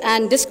Faiths,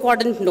 and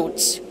Discordant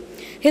Notes.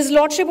 His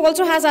lordship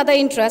also has other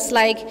interests,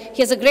 like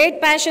he has a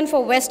great passion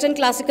for Western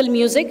classical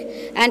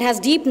music and has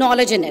deep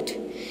knowledge in it.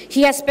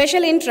 He has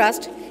special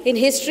interest in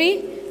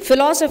history,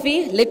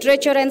 philosophy,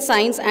 literature, and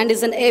science, and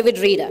is an avid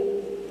reader.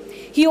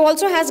 He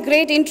also has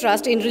great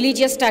interest in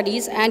religious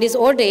studies and is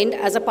ordained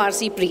as a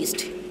Parsi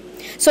priest.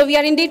 So we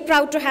are indeed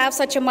proud to have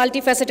such a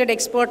multifaceted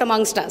expert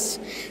amongst us.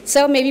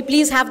 Sir, may we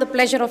please have the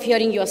pleasure of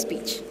hearing your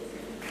speech.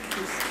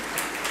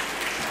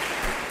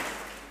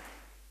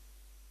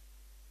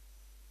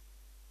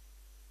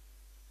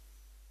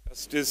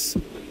 Justice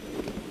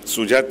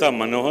Sujata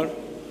Manohar,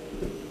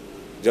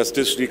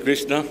 Justice Sri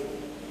Krishna,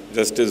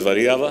 Justice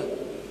Variava,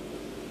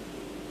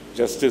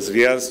 Justice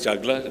Riaz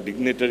Chagla,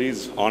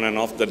 dignitaries on and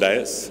off the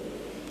dais,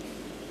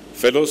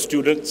 fellow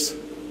students,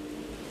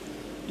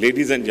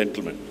 ladies and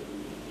gentlemen.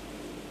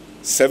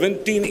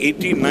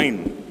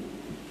 1789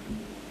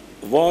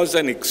 was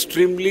an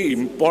extremely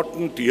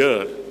important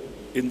year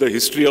in the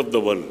history of the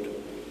world.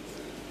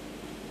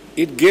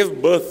 It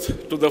gave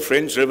birth to the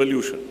French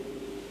Revolution.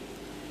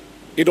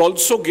 It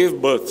also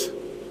gave birth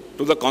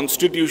to the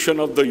Constitution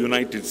of the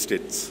United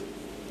States.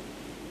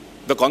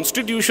 The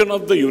Constitution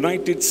of the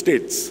United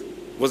States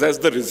was as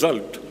the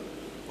result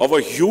of a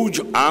huge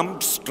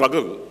armed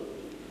struggle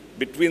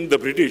between the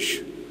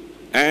British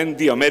and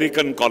the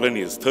American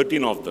colonies,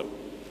 13 of them.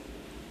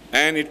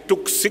 And it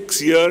took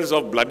 6 years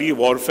of bloody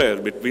warfare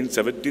between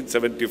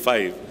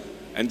 1775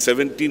 and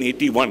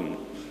 1781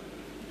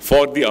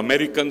 for the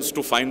Americans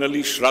to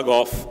finally shrug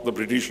off the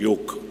British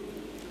yoke.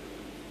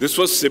 This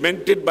was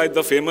cemented by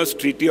the famous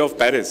Treaty of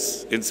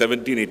Paris in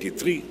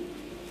 1783.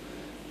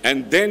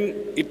 And then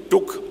it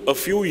took a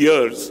few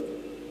years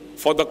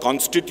for the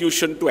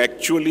Constitution to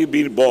actually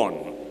be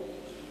born.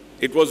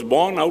 It was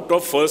born out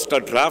of first a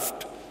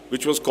draft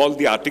which was called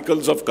the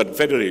Articles of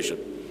Confederation.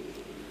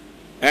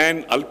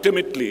 And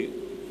ultimately,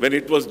 when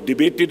it was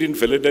debated in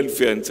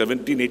Philadelphia in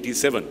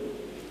 1787,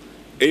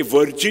 a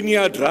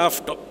Virginia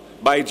draft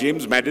by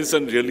James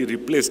Madison really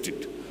replaced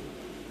it.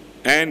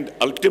 And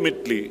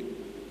ultimately,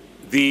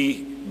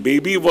 the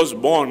baby was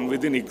born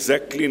within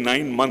exactly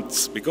 9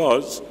 months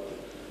because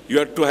you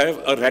had to have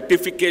a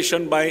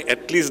ratification by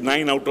at least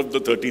 9 out of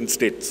the 13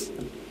 states.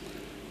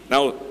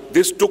 Now,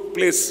 this took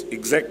place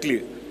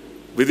exactly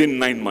within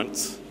 9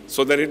 months,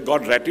 so that it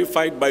got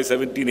ratified by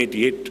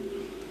 1788.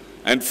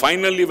 And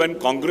finally, when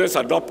Congress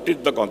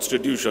adopted the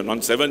Constitution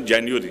on 7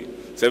 January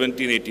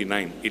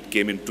 1789, it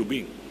came into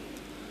being.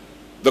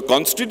 The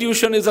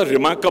Constitution is a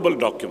remarkable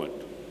document.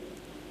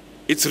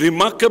 It's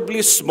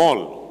remarkably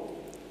small.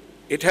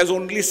 It has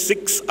only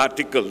 6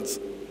 articles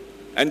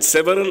and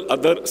several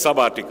other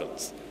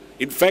sub-articles.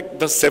 In fact,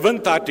 the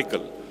 7th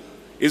article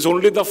is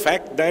only the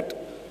fact that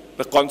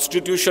the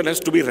Constitution has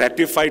to be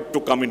ratified to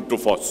come into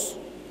force.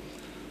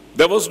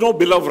 There was no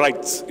Bill of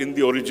Rights in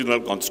the original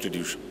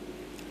Constitution.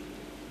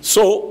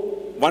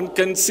 So one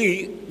can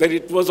see that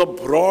it was a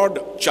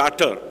broad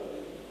charter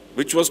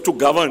which was to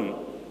govern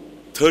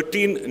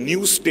 13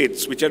 new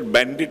states which had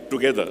banded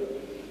together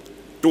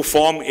to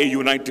form a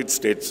United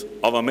States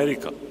of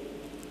America.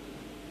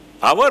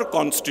 Our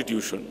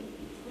Constitution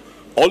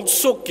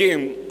also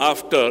came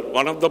after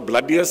one of the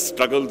bloodiest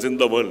struggles in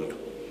the world,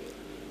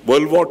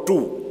 World War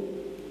II,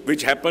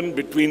 which happened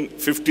between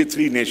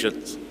 53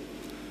 nations.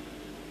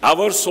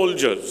 Our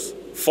soldiers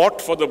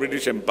fought for the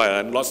British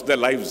Empire and lost their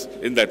lives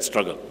in that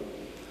struggle.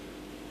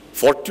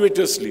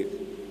 Fortuitously,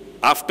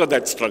 after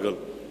that struggle,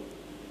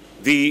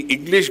 the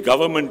English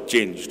government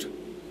changed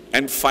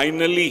and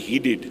finally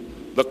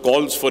heeded the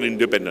calls for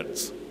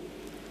independence.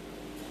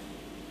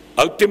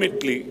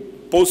 Ultimately,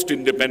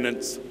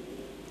 post-independence,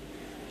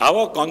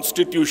 our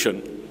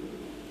Constitution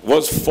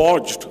was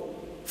forged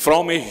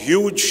from a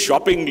huge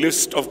shopping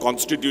list of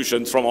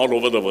constitutions from all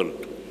over the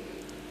world.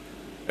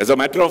 As a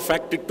matter of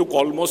fact, it took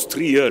almost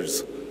 3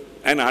 years,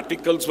 and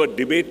articles were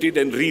debated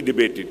and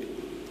redebated.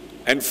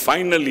 And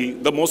finally,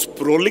 the most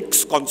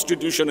prolix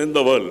constitution in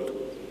the world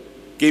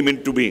came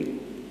into being.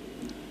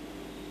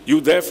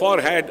 You therefore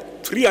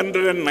had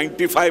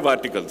 395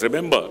 articles.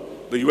 Remember,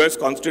 the US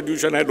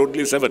Constitution had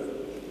only 7.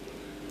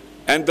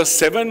 And the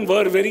 7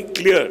 were very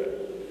clear.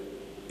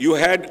 You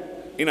had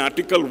in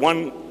Article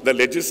 1 the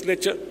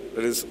legislature,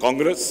 that is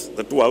Congress,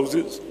 the 2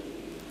 houses.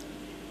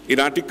 In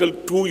Article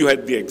 2 you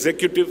had the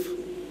executive,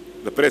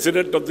 the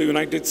President of the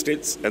United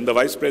States and the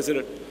Vice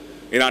President.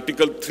 In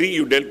Article 3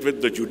 you dealt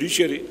with the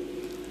judiciary.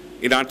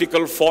 In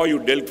Article 4 you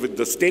dealt with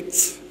the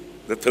states,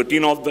 the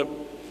 13 of them.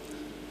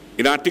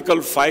 In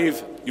Article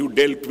 5 you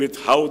dealt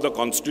with how the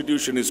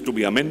Constitution is to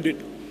be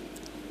amended.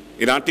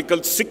 In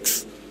Article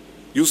 6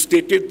 you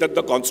stated that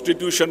the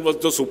Constitution was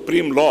the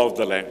supreme law of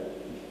the land.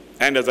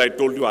 And as I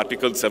told you,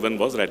 Article 7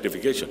 was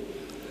ratification.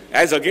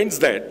 As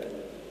against that,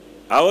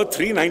 our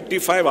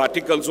 395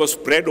 articles were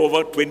spread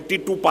over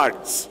 22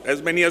 parts,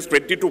 as many as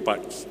 22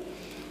 parts.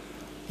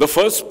 The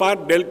first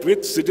part dealt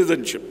with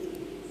citizenship.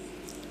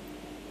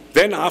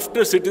 Then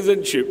after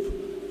citizenship,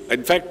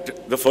 in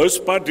fact, the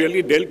first part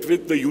really dealt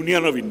with the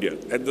Union of India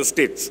and the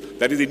states.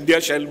 That is, India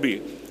shall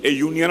be a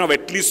union of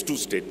at least 2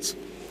 states.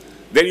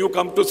 Then you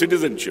come to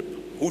citizenship.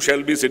 Who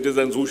shall be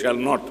citizens, who shall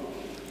not?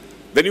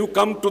 Then you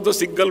come to the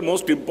single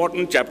most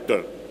important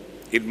chapter,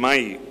 in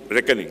my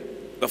reckoning,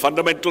 the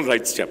Fundamental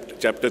Rights chapter,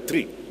 chapter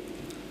 3.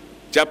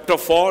 Chapter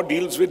 4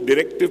 deals with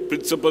directive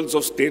principles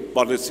of state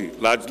policy,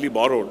 largely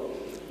borrowed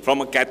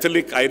from a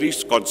Catholic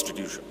Irish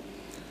constitution.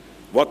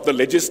 What the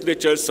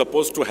legislature is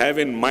supposed to have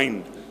in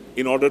mind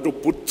in order to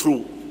put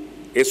through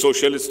a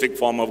socialistic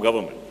form of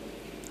government.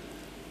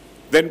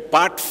 Then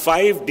Part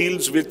 5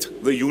 deals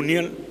with the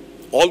union,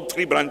 all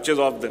 3 branches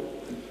of them.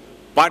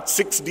 Part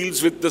 6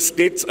 deals with the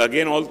states,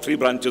 again all 3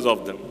 branches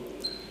of them.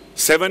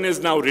 7 is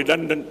now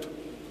redundant.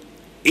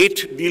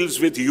 8 deals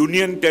with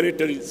union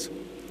territories.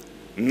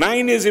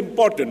 9 is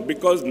important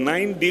because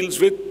 9 deals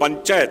with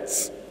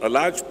panchayats. A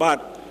large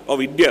part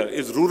of India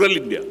is rural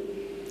India.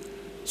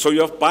 So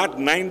you have Part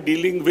 9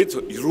 dealing with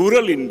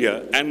rural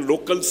India and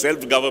local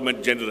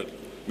self-government general,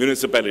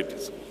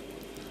 municipalities.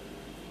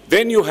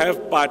 Then you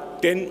have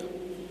Part 10,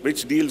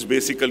 which deals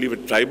basically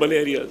with tribal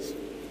areas.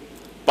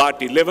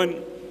 Part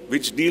 11,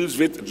 which deals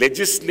with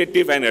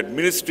legislative and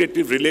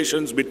administrative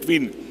relations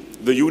between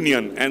the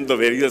union and the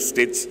various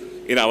states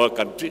in our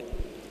country.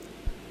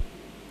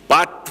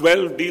 Part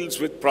 12 deals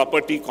with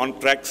property,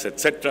 contracts,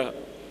 etc.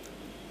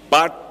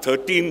 Part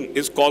 13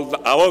 is called the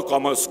Our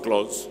Commerce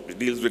Clause, which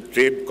deals with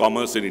trade,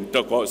 commerce, and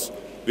intercourse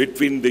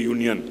between the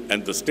union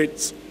and the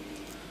states.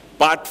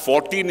 Part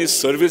 14 is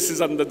services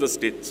under the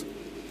states.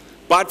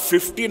 Part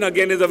 15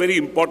 again is a very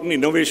important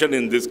innovation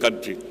in this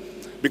country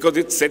because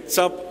it sets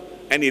up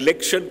an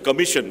election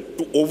commission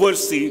to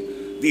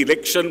oversee the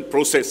election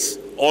process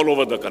all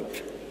over the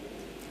country.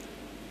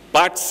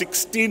 Part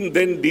 16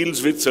 then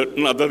deals with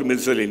certain other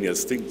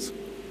miscellaneous things.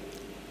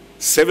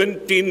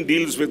 17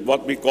 deals with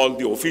what we call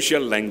the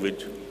official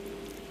language.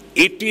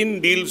 18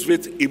 deals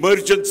with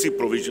emergency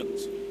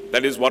provisions.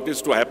 That is what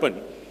is to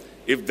happen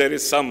if there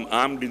is some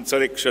armed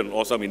insurrection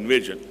or some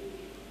invasion.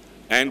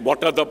 And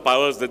what are the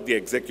powers that the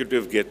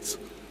executive gets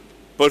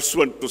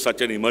pursuant to such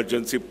an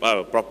emergency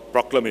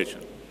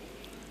proclamation.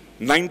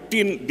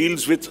 19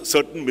 deals with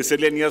certain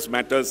miscellaneous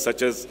matters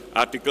such as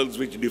articles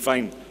which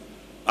define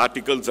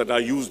articles that are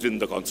used in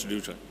the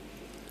Constitution.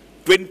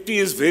 20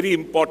 is very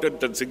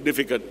important and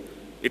significant.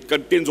 It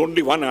contains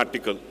only 1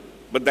 article,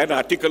 but that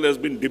article has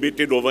been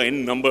debated over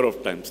n number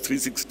of times,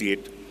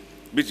 368,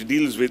 which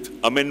deals with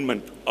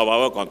amendment of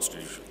our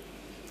Constitution.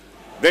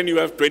 Then you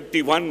have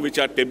 21, which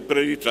are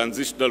temporary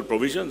transitional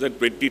provisions, and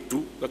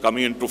 22, the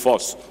coming into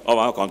force of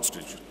our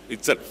Constitution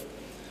itself.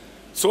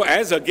 So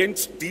as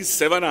against these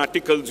 7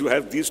 articles, you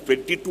have these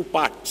 22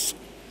 parts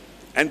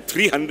and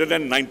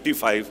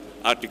 395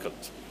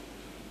 articles.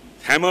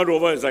 Hammered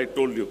over, as I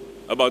told you,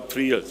 about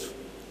 3 years.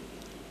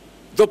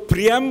 The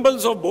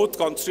preambles of both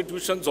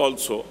constitutions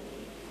also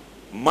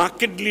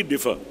markedly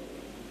differ.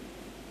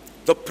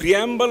 The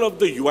preamble of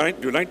the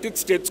United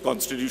States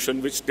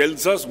Constitution, which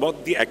tells us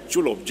what the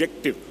actual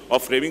objective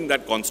of framing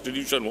that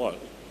Constitution was,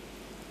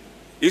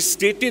 is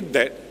stated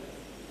that,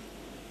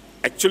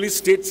 actually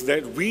states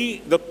that we,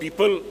 the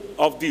people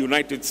of the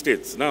United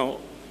States, now,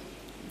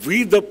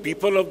 we, the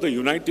people of the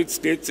United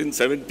States in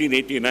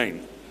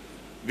 1789,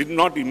 did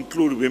not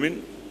include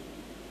women,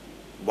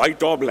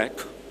 white or black,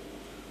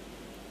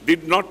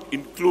 did not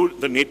include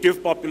the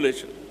native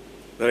population,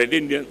 the Red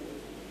Indian,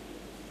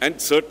 and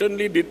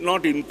certainly did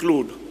not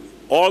include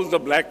all the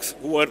blacks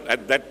who were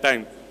at that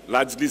time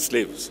largely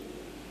slaves.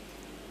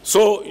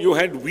 So you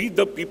had we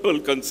the people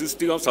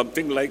consisting of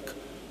something like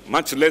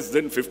much less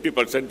than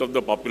 50% of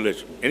the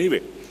population.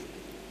 Anyway,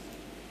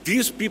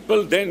 these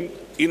people then,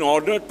 in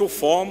order to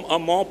form a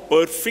more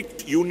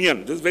perfect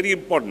union, this is very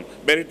important,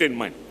 bear it in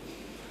mind,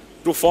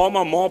 to form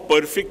a more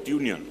perfect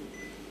union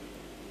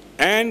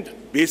and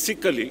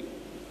basically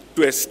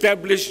to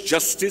establish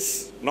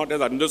justice, not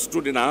as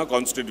understood in our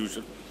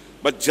constitution,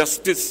 but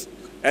justice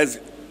as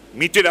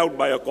meted out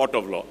by a court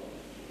of law.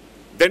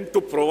 Then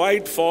to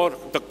provide for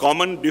the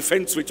common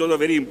defense, which was a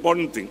very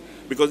important thing,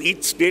 because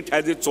each state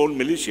has its own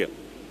militia.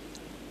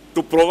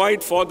 To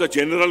provide for the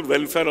general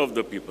welfare of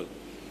the people.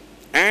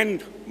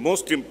 And,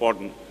 most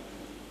important,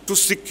 to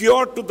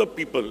secure to the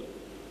people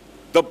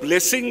the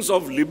blessings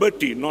of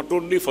liberty, not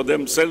only for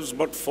themselves,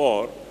 but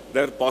for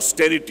their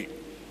posterity.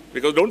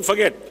 Because don't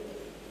forget,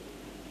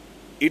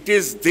 it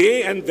is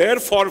they and their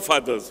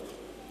forefathers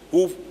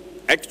who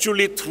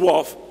actually threw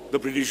off the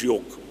British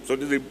yoke. So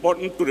it is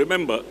important to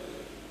remember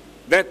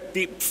that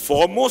the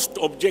foremost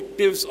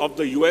objectives of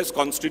the US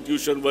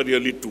Constitution were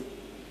really two.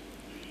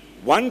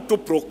 One, to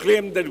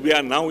proclaim that we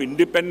are now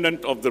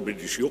independent of the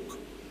British yoke.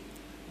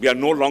 We are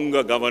no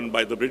longer governed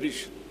by the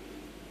British.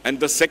 And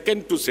the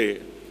second, to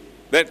say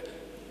that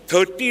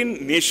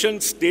 13 nation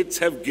states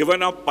have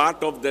given up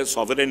part of their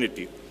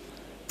sovereignty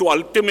to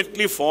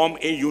ultimately form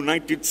a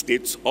United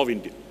States of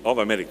India, of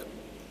America.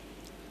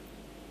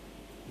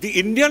 The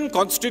Indian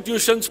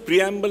Constitution's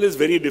preamble is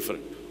very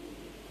different.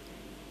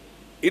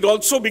 It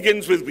also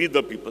begins with we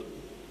the people.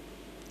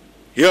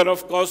 Here,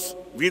 of course,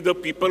 we the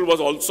people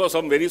was also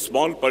some very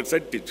small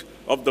percentage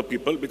of the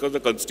people because the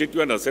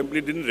Constituent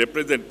Assembly didn't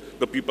represent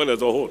the people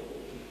as a whole.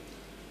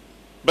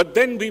 But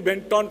then we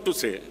went on to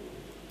say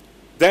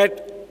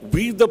that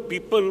we the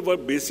people were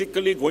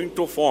basically going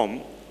to form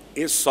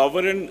a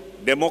sovereign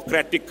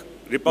democratic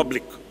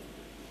republic.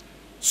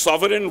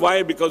 Sovereign,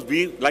 why? Because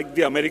we, like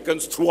the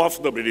Americans, threw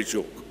off the British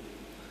yoke.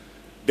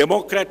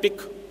 Democratic,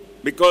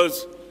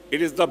 because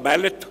it is the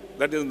ballot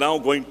that is now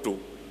going to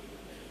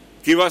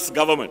give us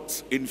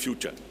governments in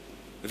future.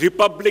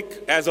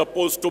 Republic as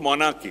opposed to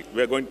monarchy.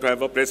 We are going to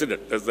have a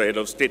president as the head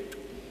of state.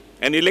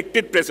 An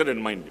elected president,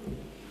 mind you.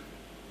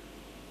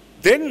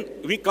 Then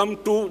we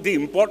come to the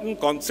important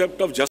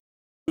concept of justice.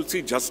 You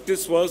see,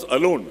 justice was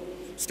alone,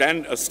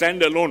 a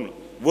standalone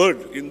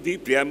word in the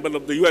preamble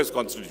of the US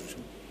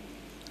Constitution.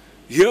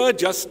 Here,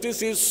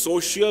 justice is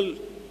social,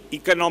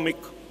 economic,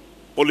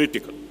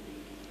 political.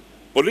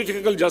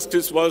 Political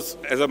justice was,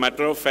 as a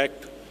matter of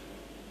fact,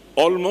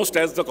 almost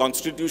as the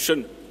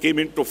Constitution came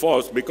into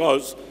force,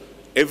 because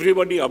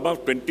everybody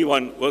above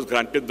 21 was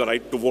granted the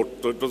right to vote.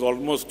 So it was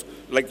almost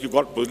like you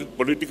got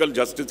political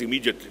justice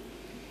immediately.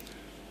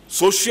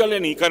 Social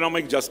and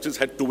economic justice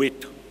had to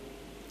wait.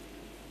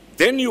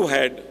 Then you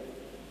had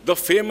the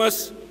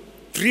famous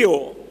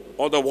trio,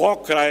 or the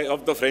war cry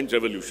of the French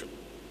Revolution.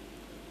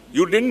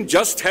 You didn't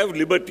just have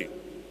liberty,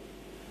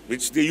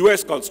 which the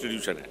US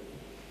Constitution had.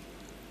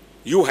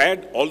 You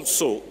had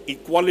also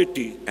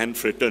equality and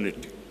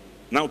fraternity.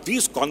 Now,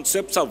 these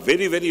concepts are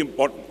very, very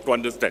important to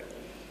understand.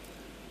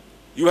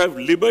 You have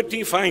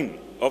liberty, fine,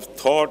 of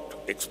thought,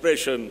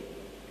 expression,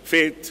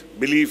 faith,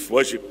 belief,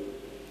 worship.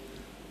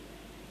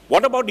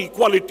 What about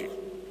equality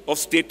of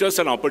status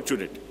and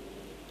opportunity?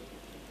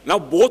 Now,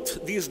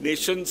 both these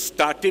nations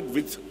started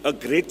with a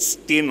great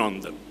stain on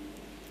them.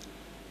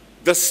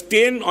 The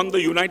stain on the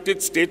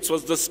United States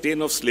was the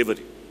stain of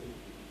slavery.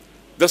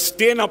 The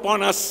stain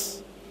upon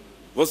us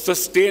was the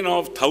stain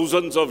of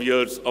thousands of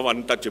years of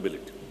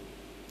untouchability.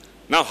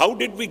 Now, how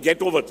did we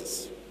get over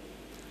this?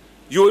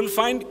 You will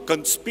find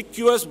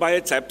conspicuous by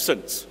its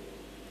absence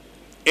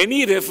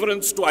any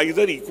reference to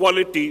either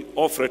equality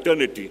or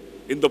fraternity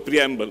in the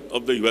preamble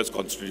of the US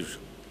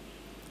Constitution.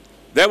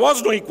 There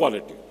was no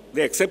equality.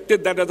 They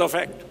accepted that as a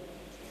fact.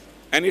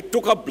 And it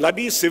took a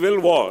bloody civil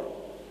war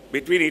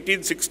between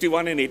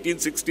 1861 and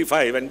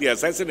 1865 and the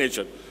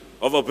assassination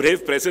of a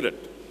brave president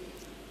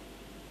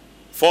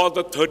for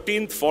the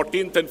 13th,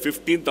 14th, and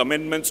 15th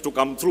Amendments to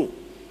come through,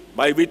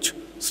 by which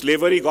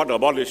slavery got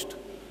abolished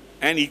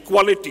and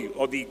equality,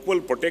 or the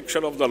equal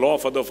protection of the law,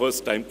 for the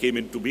first time came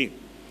into being.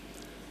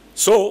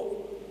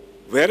 So,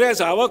 whereas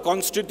our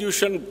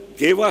Constitution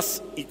gave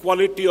us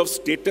equality of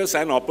status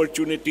and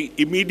opportunity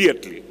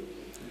immediately,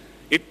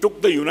 it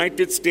took the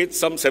United States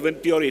some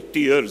 70 or 80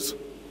 years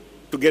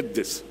to get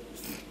this.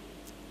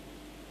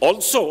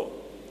 Also,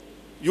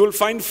 you will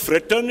find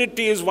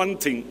fraternity is one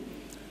thing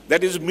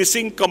that is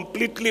missing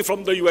completely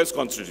from the US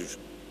Constitution.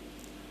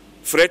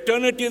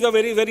 Fraternity is a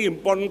very, very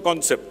important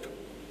concept.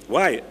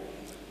 Why?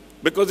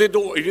 Because it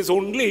is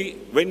only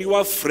when you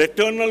are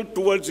fraternal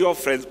towards your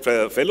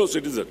fellow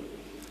citizen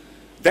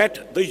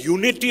that the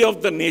unity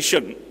of the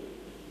nation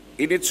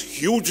in its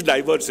huge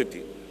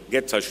diversity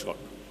gets assured.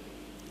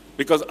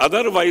 Because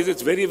otherwise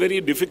it's very,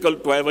 very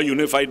difficult to have a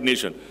unified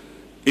nation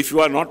if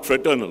you are not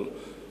fraternal,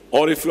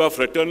 or if you are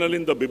fraternal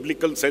in the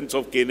biblical sense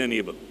of Cain and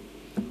Abel.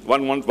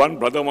 One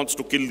brother wants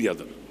to kill the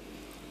other.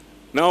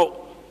 Now,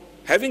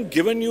 having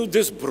given you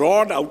this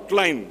broad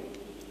outline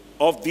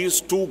of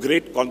these two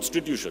great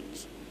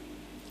constitutions,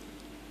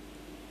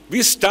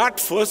 we start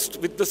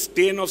first with the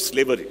stain of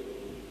slavery.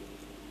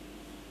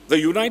 The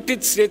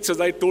United States,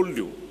 as I told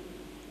you,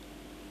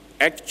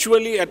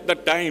 actually at the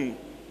time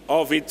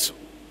of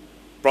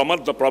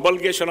the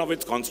promulgation of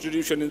its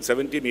constitution in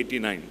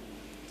 1789,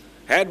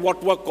 had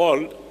what were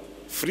called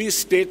free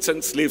states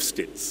and slave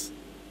states.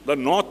 The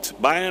North,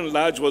 by and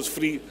large, was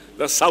free.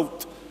 The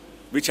South,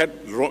 which had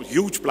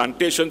huge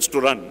plantations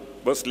to run,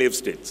 were slave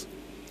states.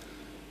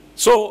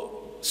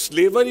 So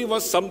slavery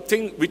was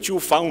something which you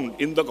found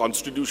in the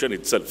Constitution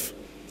itself.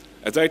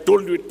 As I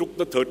told you, it took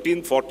the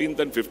 13th, 14th,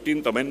 and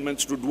 15th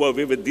Amendments to do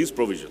away with these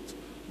provisions.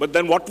 But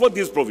then what were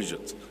these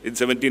provisions in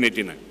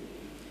 1789?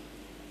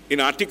 In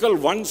Article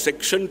 1,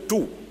 Section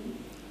 2,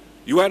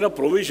 you had a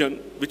provision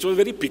which was a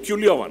very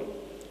peculiar one,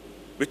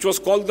 which was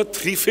called the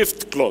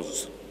 3/5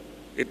 clause.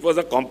 It was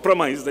a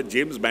compromise that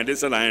James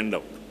Madison ironed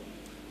out.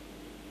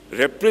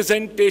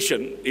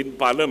 Representation in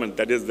Parliament,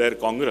 that is their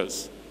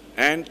Congress,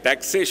 and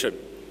taxation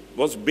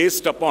was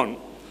based upon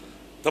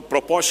the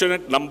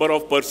proportionate number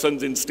of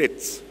persons in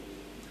states.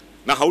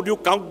 Now, how do you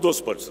count those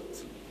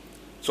persons?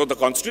 So the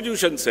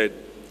Constitution said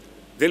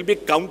they'll be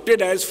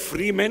counted as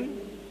free men,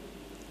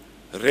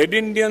 Red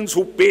Indians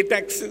who pay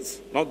taxes,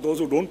 not those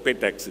who don't pay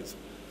taxes,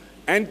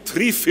 and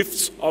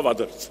 3/5 of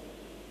others.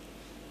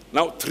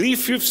 Now,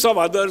 3/5 of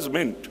others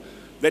meant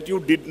that you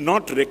did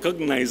not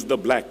recognize the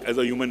black as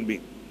a human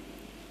being.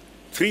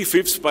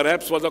 3/5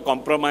 perhaps was a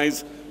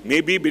compromise,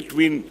 maybe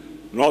between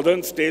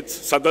northern states,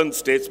 southern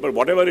states, but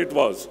whatever it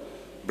was,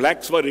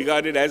 blacks were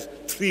regarded as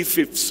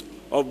 3/5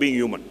 of being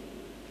human.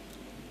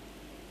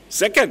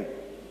 Second,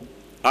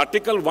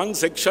 Article 1,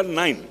 Section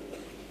 9,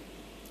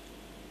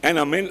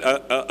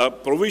 a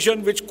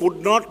provision which could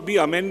not be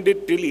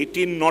amended till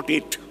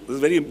 1808. This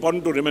is very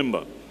important to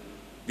remember.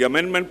 The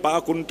amendment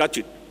power couldn't touch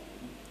it.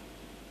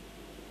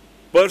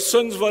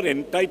 Persons were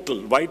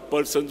entitled, white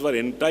persons were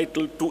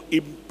entitled to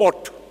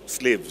import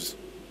slaves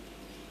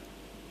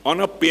on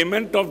a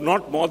payment of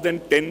not more than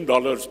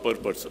 $10 per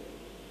person.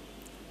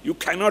 You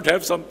cannot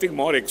have something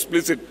more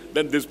explicit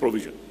than this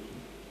provision.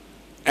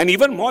 And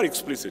even more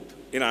explicit,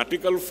 in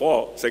Article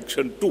 4,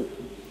 Section 2,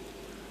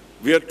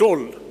 we are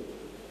told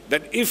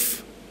that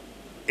if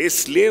a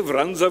slave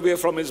runs away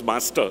from his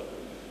master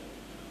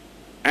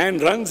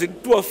and runs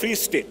into a free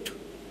state,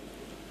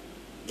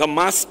 the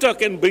master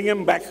can bring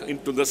him back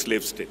into the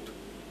slave state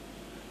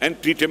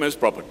and treat him as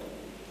property.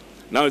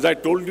 Now, as I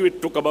told you,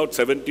 it took about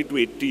 70 to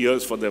 80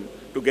 years for them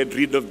to get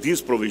rid of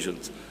these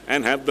provisions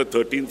and have the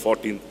 13th,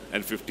 14th,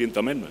 and 15th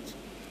Amendments.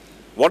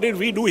 What did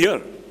we do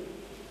here?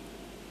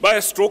 By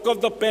a stroke of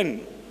the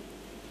pen,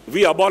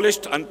 we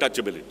abolished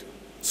untouchability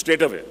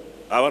straight away,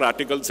 our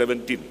Article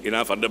 17 in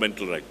our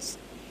fundamental rights.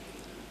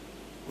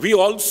 We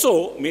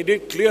also made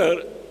it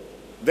clear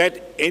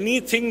that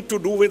anything to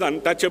do with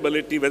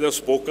untouchability, whether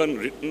spoken,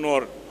 written,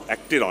 or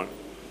acted on,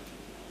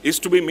 is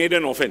to be made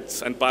an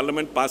offense, and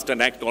Parliament passed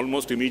an act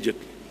almost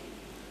immediately,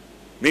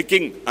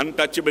 making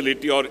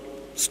untouchability or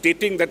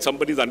stating that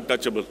somebody is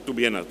untouchable to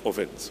be an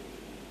offense.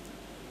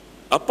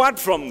 Apart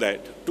from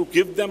that, to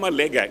give them a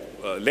leg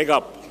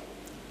up,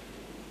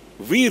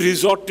 we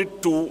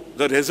resorted to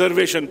the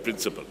reservation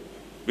principle,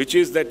 which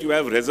is that you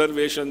have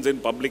reservations in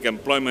public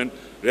employment,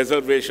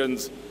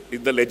 reservations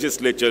in the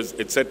legislatures,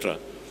 etc.,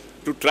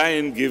 to try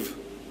and give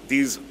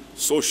these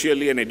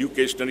socially and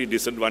educationally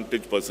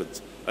disadvantaged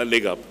persons a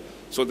leg up,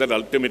 so that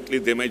ultimately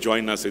they may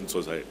join us in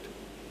society.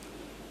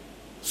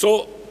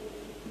 So,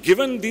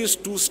 given these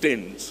two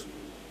stains,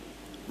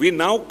 we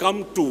now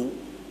come to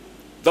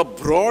the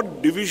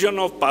broad division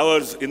of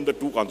powers in the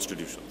two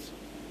constitutions.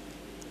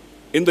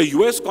 In the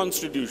US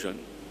Constitution,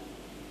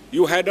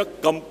 you had a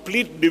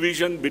complete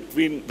division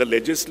between the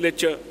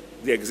legislature,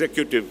 the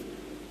executive,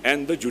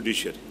 and the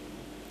judiciary.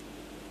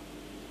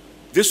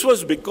 This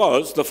was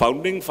because the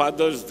founding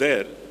fathers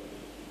there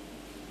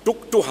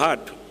took to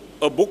heart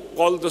a book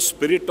called The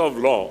Spirit of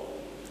Law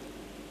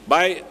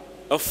by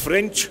a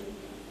French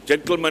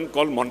gentleman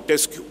called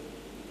Montesquieu.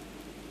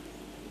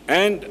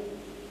 And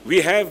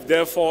we have,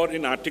 therefore,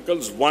 in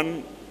Articles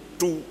 1,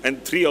 2,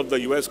 and 3 of the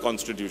US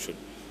Constitution,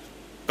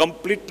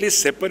 completely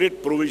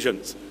separate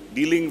provisions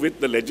dealing with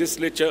the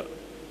legislature,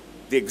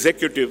 the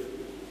executive,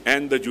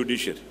 and the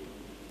judiciary.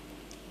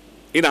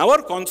 In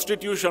our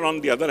Constitution,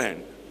 on the other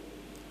hand,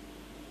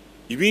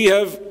 we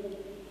have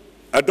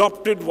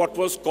adopted what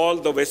was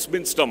called the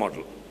Westminster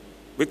model,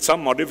 with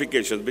some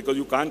modifications, because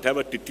you can't have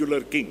a titular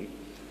king,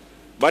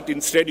 but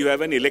instead you have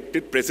an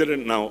elected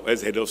president now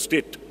as head of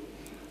state.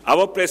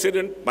 Our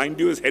president, mind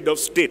you, is head of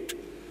state.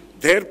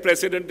 Their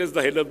president is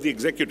the head of the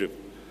executive.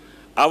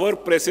 Our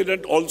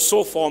president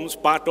also forms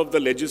part of the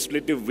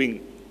legislative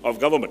wing of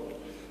government.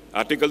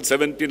 Article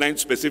 79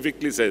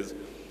 specifically says,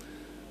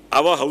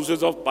 our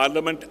houses of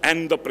parliament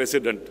and the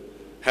president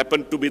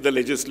happen to be the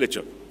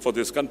legislature for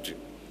this country.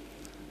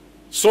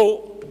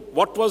 So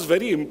what was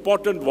very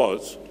important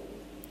was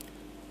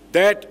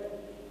that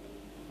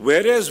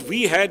whereas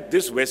we had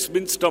this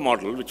Westminster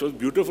model, which was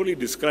beautifully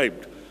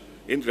described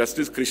in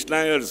Justice Krishna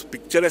Iyer's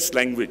picturesque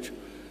language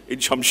in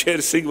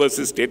Shamsher Singh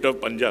versus State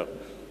of Punjab,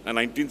 a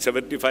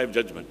 1975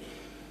 judgment.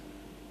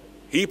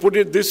 He put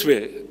it this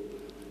way.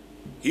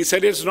 He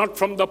said it's not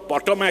from the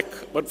Potomac,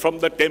 but from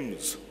the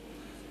Thames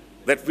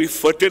that we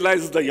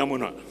fertilize the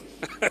Yamuna.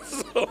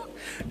 So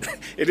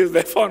it is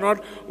therefore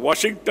not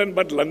Washington,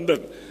 but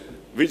London,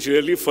 which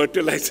really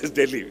fertilizes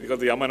Delhi, because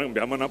the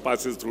Yamuna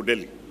passes through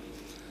Delhi.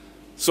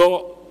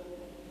 So,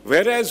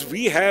 whereas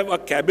we have a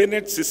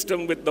cabinet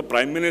system with the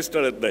Prime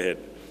Minister at the head,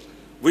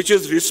 which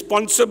is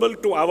responsible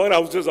to our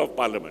houses of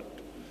parliament,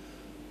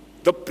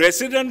 the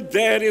president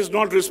there is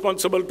not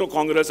responsible to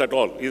Congress at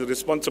all. He is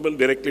responsible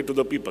directly to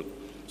the people.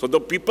 So the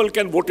people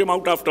can vote him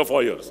out after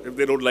 4 years if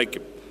they don't like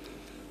him.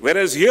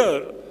 Whereas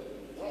here,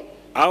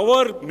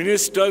 our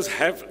ministers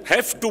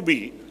have to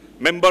be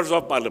members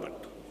of parliament.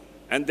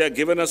 And they are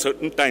given a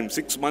certain time,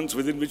 6 months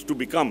within which to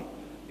become,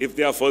 if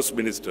they are first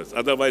ministers.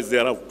 Otherwise, they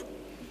are out.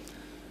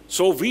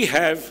 So we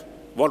have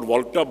what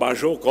Walter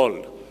Bajot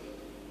called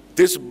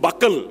this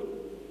buckle,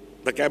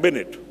 the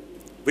cabinet,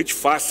 which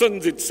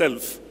fastens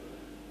itself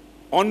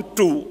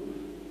onto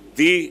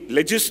the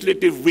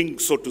legislative wing,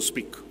 so to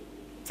speak,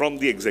 from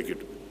the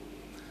executive.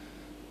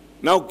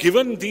 Now,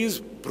 given these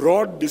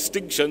broad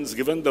distinctions,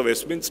 given the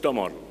Westminster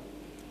model,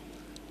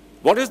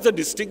 what is the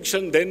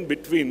distinction then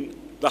between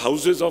the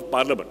houses of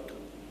parliament?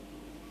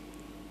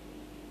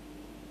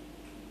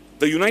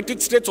 The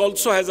United States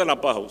also has an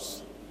upper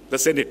house, the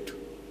Senate,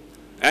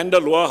 and a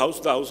lower house,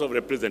 the House of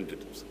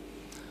Representatives.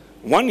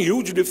 One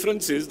huge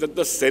difference is that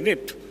the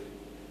Senate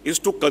is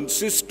to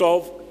consist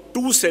of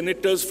 2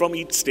 senators from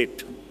each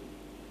state.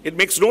 It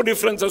makes no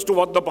difference as to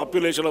what the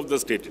population of the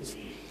state is.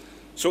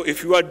 So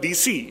if you are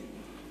DC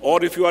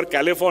or if you are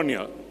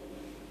California,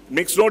 it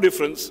makes no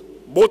difference.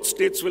 Both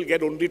states will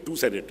get only 2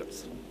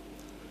 senators.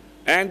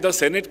 And the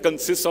Senate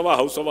consists of a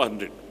House of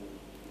 100.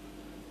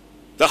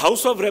 The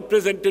House of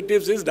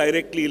Representatives is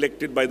directly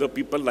elected by the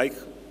people like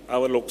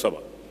our Lok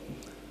Sabha.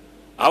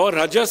 Our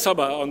Rajya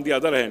Sabha, on the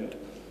other hand,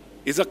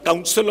 is a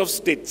council of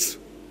states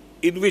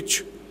in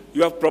which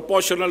you have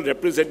proportional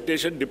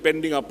representation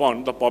depending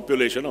upon the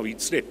population of each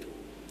state.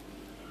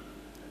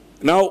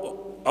 Now,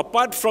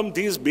 apart from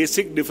these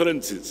basic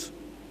differences,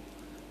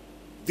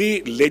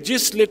 the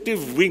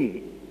legislative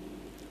wing,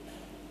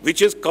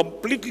 which is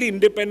completely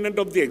independent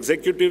of the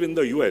executive in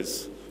the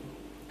US,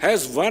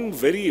 has one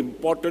very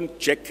important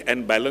check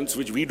and balance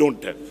which we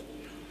don't have.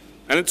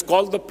 And it's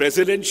called the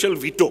presidential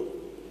veto.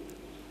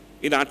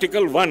 In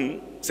Article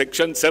 1,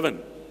 Section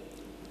 7,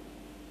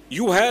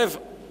 you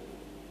have,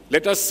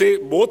 let us say,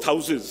 both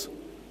houses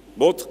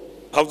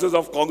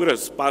of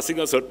Congress passing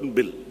a certain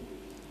bill.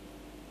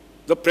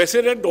 The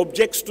president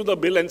objects to the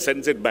bill and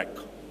sends it back.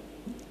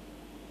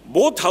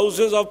 Both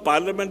houses of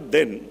parliament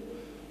then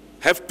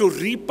have to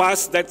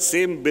repass that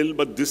same bill,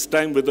 but this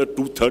time with a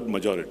 2/3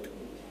 majority.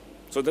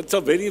 So that's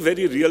a very,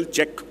 very real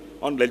check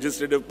on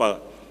legislative power,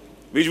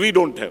 which we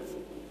don't have,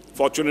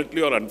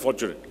 fortunately or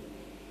unfortunately.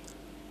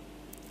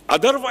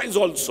 Otherwise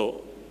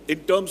also, in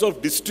terms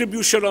of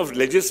distribution of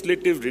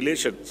legislative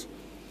relations,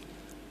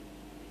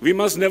 we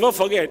must never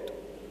forget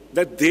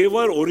that they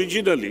were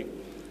originally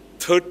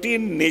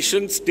 13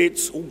 nation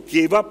states who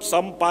gave up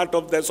some part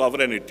of their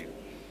sovereignty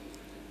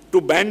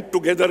to band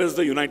together as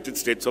the United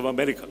States of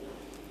America.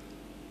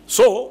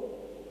 So,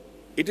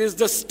 it is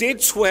the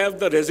states who have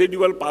the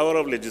residual power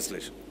of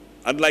legislation,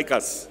 unlike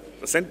us,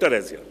 the center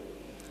has here.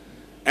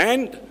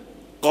 And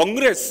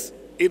Congress,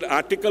 in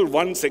Article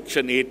 1,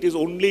 Section 8, is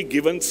only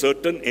given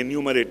certain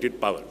enumerated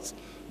powers,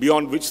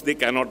 beyond which they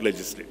cannot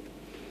legislate.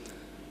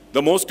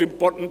 The most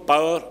important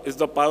power is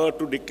the power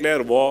to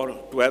declare war,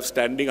 to have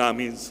standing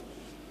armies,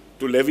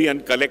 to levy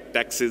and collect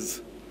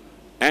taxes,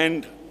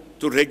 and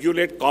to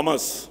regulate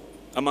commerce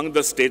among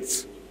the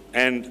states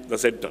and the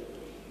center.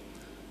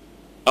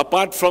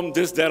 Apart from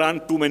this, there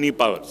aren't too many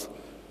powers.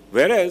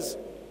 Whereas,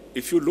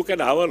 if you look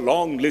at our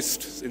long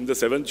lists in the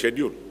 7th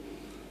schedule,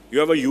 you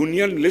have a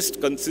union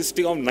list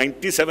consisting of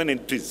 97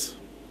 entries,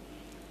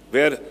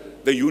 where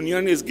the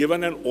union is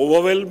given an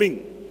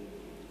overwhelming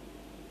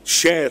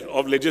share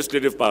of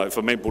legislative power, if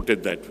I may put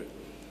it that way.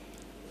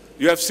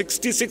 You have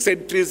 66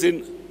 entries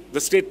in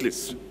the state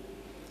list,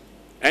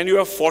 and you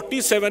have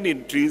 47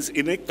 entries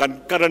in a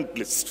concurrent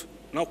list.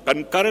 Now,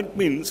 concurrent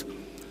means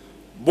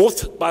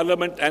both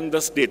parliament and the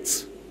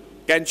states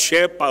can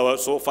share power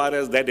so far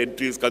as that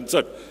entry is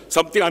concerned,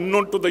 something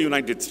unknown to the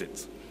United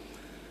States.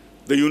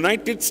 The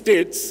United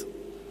States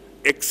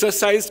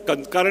exercised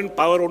concurrent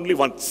power only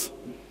once.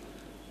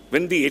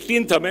 When the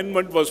 18th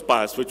Amendment was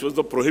passed, which was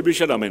the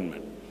Prohibition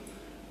Amendment,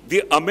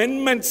 the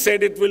amendment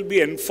said it will be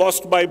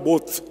enforced by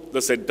both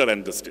the center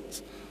and the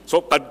states. So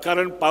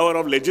concurrent power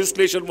of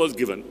legislation was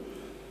given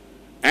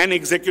and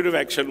executive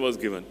action was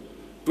given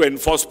to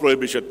enforce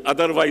prohibition.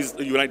 Otherwise,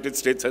 the United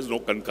States has no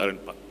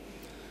concurrent power.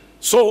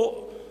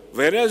 So,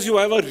 whereas you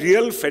have a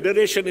real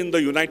federation in the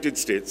United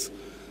States,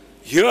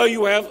 here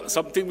you have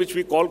something which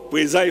we call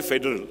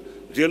quasi-federal,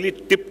 really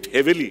tipped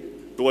heavily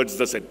towards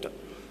the center.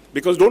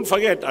 Because don't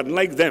forget,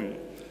 unlike them,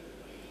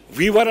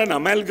 we were an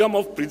amalgam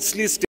of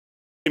princely states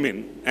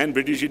and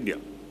British India.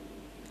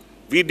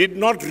 We did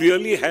not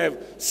really have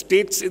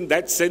states in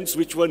that sense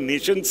which were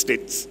nation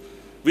states,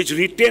 which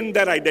retained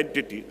their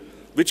identity,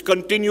 which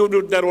continued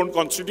with their own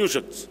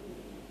constitutions.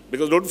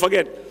 Because don't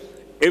forget,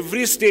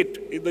 every state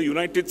in the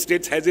United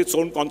States has its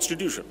own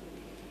constitution.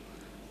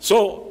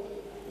 So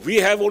we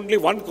have only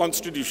one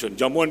constitution,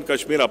 Jammu and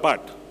Kashmir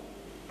apart,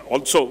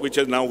 also which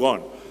has now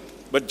gone.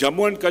 But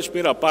Jammu and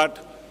Kashmir apart,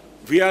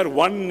 we are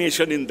one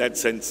nation in that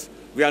sense.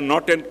 We are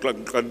not a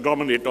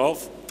conglomerate of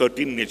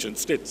 13 nation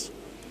states.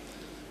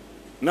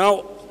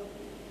 Now,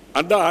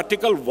 under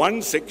Article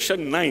 1,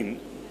 Section 9,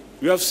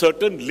 you have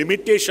certain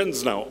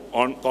limitations now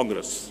on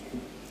Congress.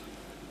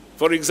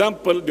 For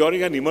example,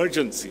 during an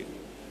emergency,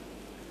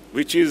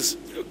 which is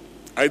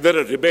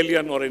either a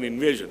rebellion or an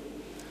invasion,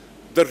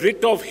 the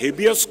writ of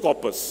habeas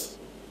corpus,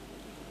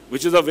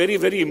 which is a very,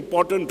 very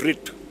important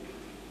writ,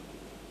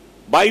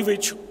 by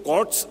which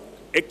courts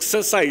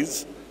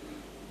exercise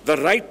the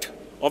right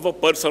of a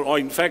person, or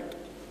in fact,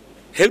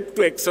 help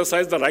to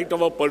exercise the right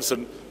of a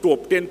person to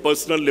obtain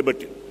personal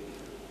liberty.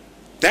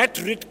 That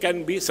writ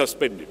can be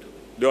suspended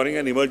during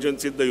an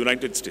emergency in the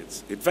United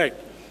States. In fact,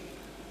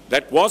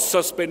 that was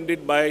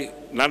suspended by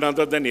none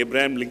other than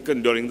Abraham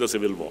Lincoln during the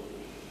Civil War.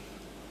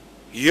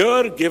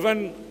 Here,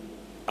 given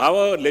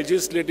our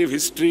legislative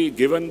history,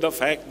 given the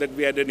fact that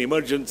we had an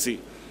emergency,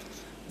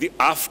 the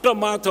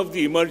aftermath of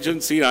the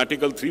emergency in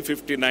Article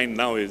 359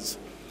 now is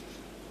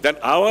that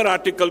our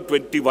Article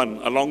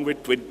 21, along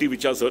with 20,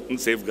 which are certain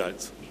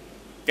safeguards,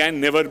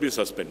 can never be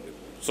suspended.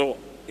 So,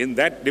 in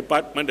that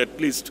department, at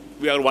least,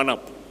 we are one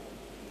up.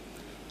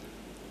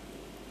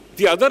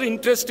 The other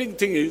interesting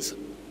thing is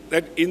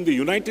that in the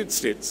United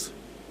States,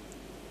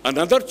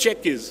 another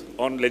check is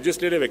on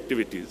legislative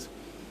activities.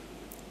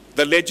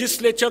 The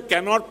legislature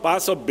cannot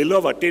pass a bill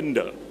of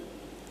attainder,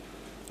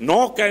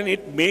 nor can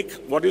it make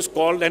what is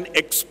called an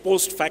ex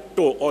post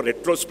facto or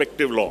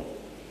retrospective law.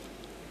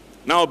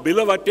 Now, a bill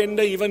of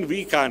attainder even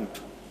we can't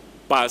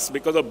pass,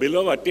 because a bill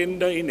of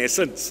attainder in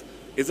essence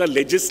is a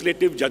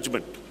legislative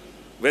judgment,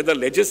 where the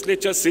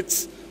legislature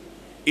sits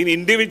in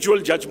individual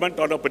judgment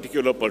on a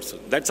particular person.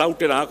 That's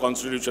out in our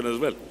constitution as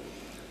well.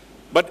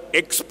 But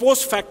ex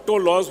post facto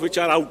laws which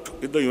are out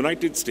in the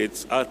United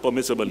States are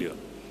permissible here,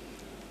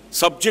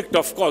 subject,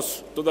 of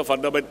course, to the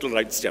Fundamental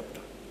Rights chapter.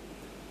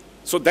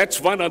 So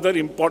that's one other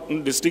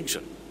important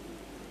distinction.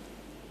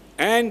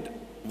 And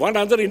one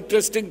other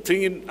interesting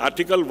thing in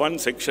Article 1,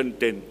 Section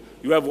 10,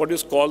 you have what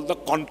is called the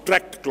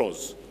contract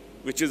clause,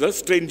 which is a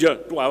stranger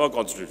to our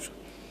constitution.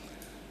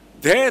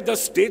 There the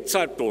states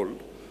are told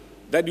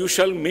that you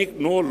shall make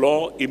no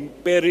law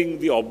impairing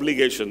the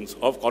obligations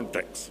of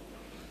contracts.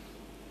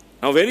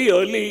 Now, very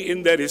early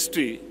in their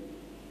history,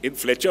 in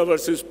Fletcher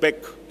versus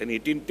Peck, an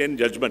 1810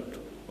 judgment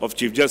of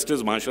Chief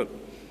Justice Marshall,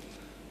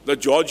 the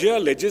Georgia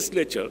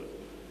legislature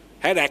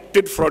had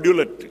acted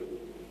fraudulently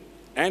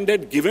and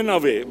had given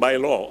away by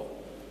law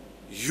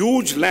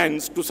huge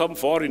lands to some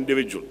 4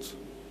 individuals.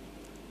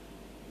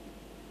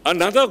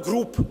 Another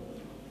group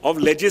of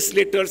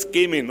legislators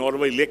came in or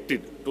were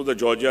elected to the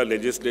Georgia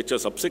legislature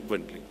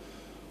subsequently,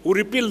 who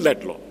repealed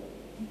that law.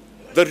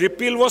 The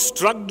repeal was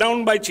struck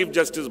down by Chief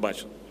Justice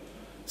Marshall,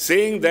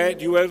 saying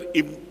that you have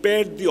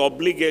impaired the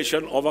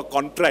obligation of a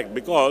contract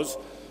because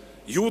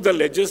you, the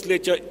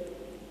legislature,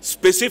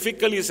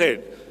 specifically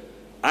said,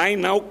 I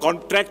now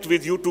contract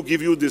with you to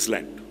give you this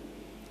land.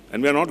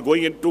 And we are not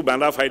going into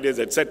bona fides,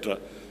 etc.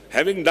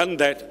 Having done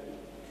that,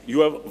 you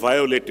have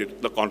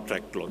violated the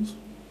contract clause.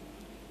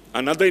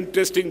 Another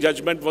interesting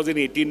judgment was in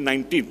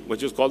 1819,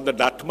 which is called the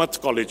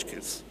Dartmouth College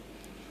case,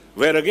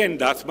 where again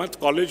Dartmouth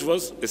College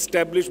was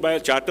established by a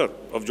charter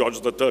of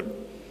George III.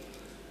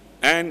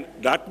 And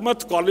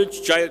Dartmouth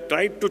College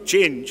tried to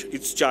change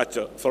its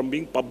charter from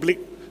being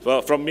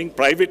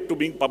private to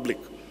being public.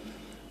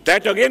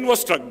 That again was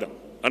struck down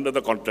under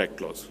the contract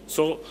clause.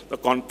 So the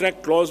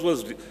contract clause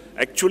was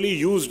actually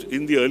used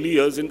in the early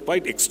years in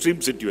quite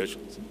extreme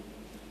situations.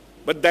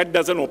 But that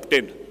doesn't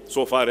obtain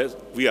so far as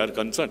we are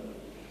concerned.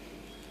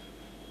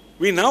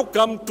 We now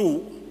come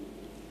to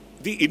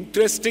the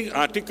interesting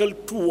Article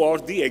 2, or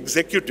the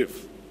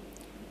executive.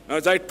 Now,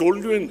 as I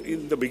told you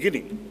in the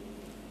beginning,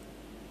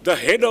 the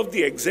head of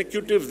the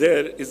executive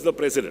there is the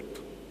president.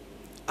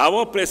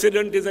 Our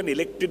president is an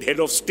elected head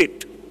of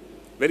state,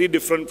 very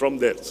different from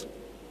theirs.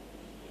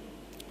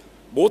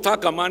 Both are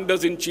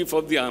commanders-in-chief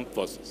of the armed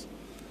forces.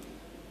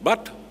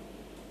 But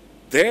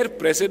their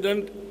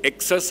president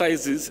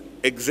exercises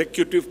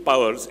executive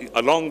powers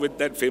along with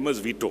that famous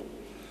veto.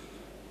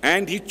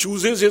 And he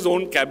chooses his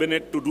own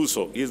cabinet to do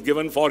so. He is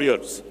given 4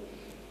 years.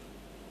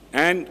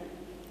 And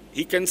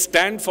he can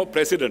stand for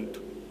president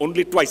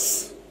only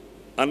twice.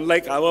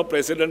 unlike our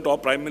president or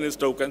prime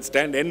minister who can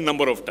stand n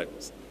number of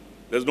times.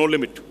 There's no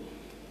limit.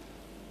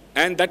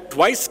 And that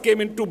twice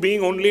came into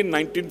being only in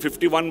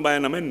 1951 by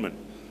an amendment,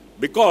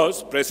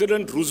 because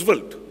President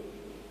Roosevelt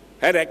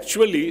had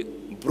actually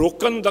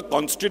broken the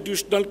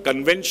constitutional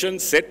convention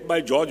set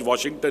by George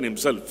Washington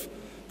himself,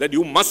 that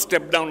you must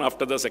step down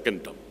after the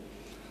second term.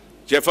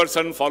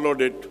 Jefferson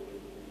followed it,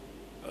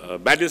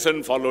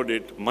 Madison followed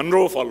it,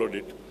 Monroe followed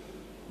it,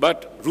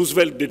 but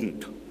Roosevelt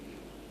didn't.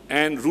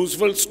 And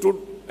Roosevelt stood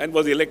and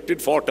was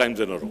elected 4 times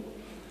in a row.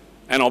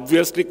 And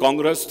obviously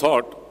Congress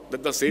thought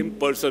that the same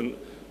person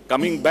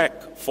coming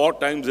back 4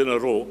 times in a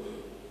row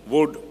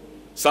would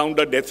sound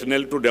a death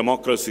knell to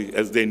democracy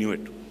as they knew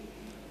it.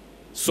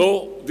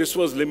 So this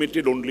was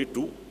limited only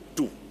to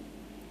 2.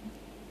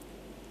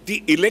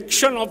 The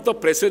election of the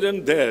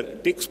president there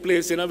takes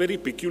place in a very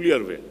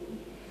peculiar way.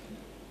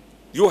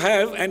 You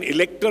have an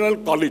electoral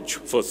college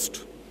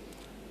first.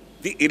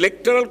 The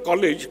electoral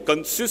college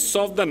consists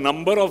of the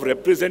number of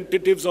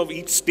representatives of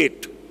each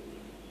state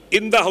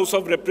in the House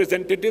of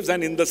Representatives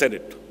and in the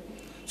Senate.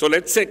 So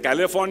let's say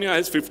California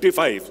has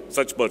 55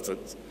 such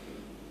persons.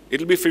 It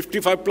will be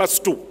 55 plus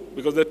 2,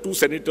 because there are 2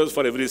 senators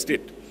for every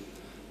state.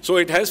 So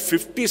it has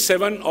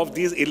 57 of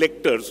these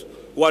electors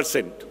who are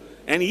sent.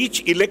 And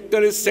each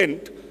elector is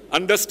sent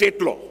under state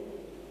law.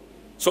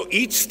 So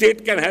each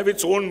state can have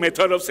its own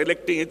method of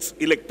selecting its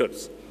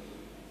electors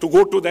to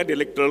go to that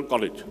electoral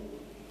college.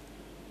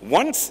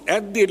 Once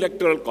at the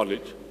electoral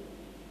college,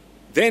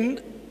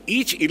 then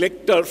each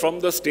elector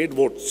from the state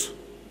votes.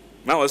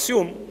 Now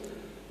assume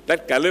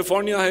that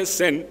California has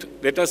sent,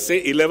 let us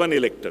say, 11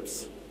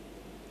 electors.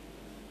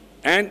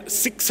 And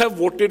 6 have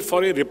voted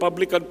for a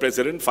Republican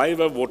president, 5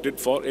 have voted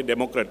for a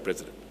Democrat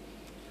president.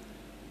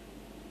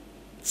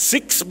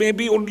 6 may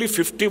be only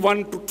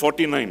 51 to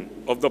 49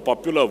 of the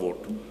popular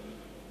vote,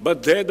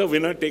 but there the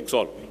winner takes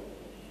all.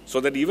 So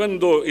that even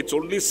though it's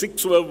only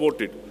 6 who have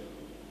voted,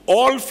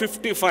 all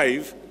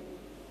 55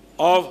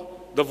 of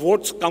the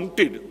votes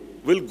counted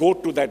will go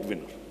to that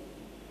winner.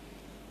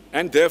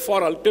 And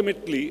therefore,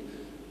 ultimately,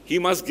 he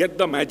must get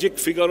the magic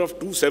figure of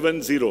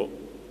 270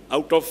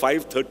 out of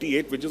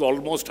 538, which is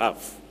almost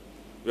half.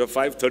 We have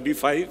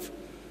 535,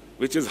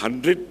 which is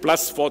 100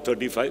 plus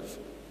 435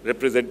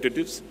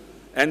 representatives,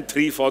 and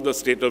 3 for the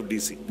state of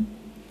DC.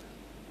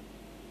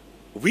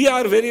 We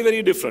are very,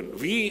 very different.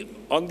 We,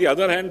 on the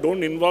other hand,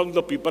 don't involve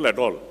the people at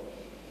all.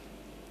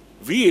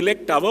 We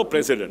elect our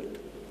president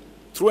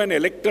through an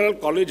electoral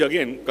college,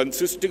 again,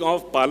 consisting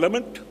of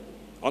parliament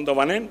on the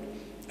one end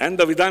and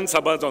the Vidhan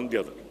Sabhas on the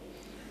other.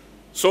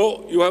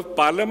 So you have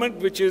parliament,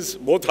 which is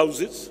both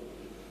houses.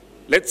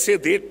 Let's say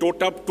they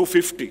tote up to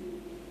 50.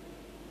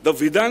 The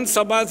Vidhan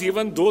Sabhas,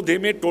 even though they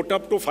may tote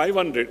up to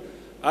 500,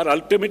 are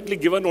ultimately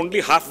given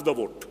only half the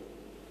vote.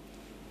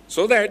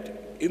 So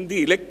that in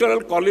the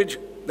electoral college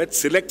that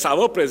selects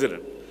our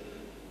president,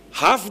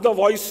 half the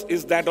voice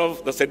is that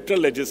of the central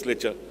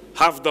legislature,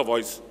 half the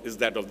voice is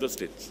that of the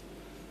states.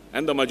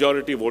 And the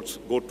majority votes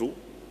go to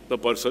the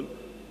person,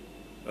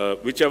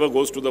 whichever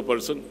goes to the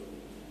person,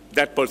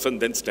 that person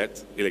then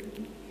stands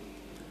elected.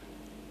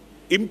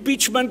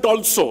 Impeachment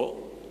also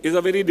is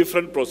a very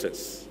different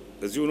process.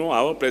 As you know,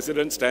 our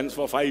president stands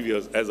for 5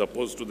 years as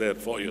opposed to their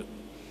 4 years.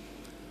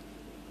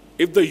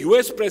 If the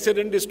US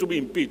president is to be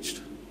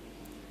impeached,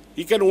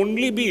 he can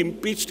only be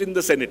impeached in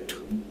the Senate,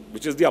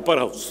 which is the upper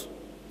house.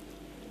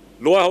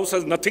 Lower house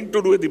has nothing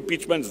to do with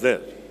impeachments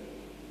there.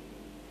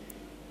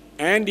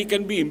 And he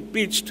can be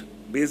impeached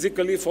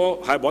basically for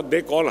what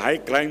they call high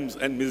crimes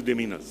and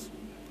misdemeanors.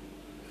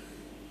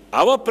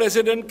 Our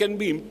president can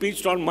be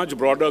impeached on much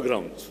broader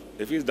grounds.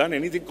 If he's done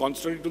anything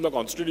contrary to the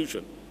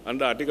Constitution,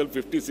 under Article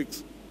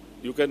 56,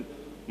 you can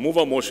move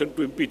a motion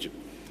to impeach him.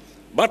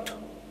 But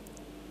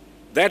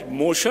that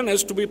motion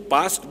has to be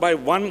passed by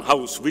one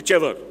house,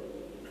 whichever.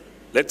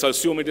 Let's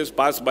assume it is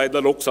passed by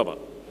the Lok Sabha.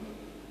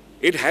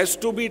 It has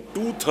to be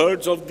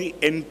 2/3 of the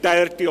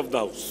entirety of the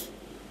house,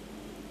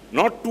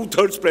 not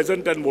 2/3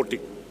 present and voting,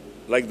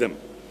 like them.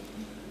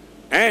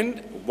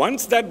 And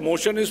once that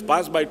motion is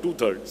passed by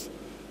 2/3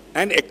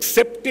 and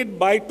accepted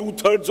by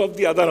 2/3 of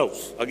the other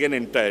house, again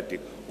entirety,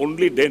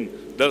 only then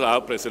does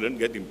our president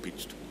get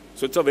impeached.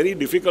 So it's a very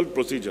difficult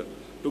procedure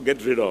to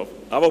get rid of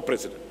our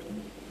president.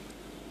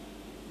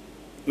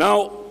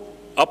 Now,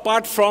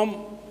 apart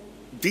from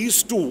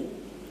these two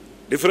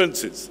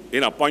differences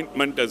in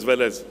appointment as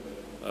well as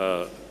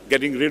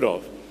getting rid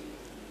of,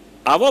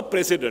 our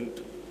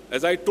president,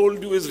 as I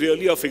told you, is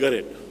really a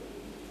figurehead.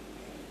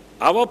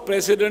 Our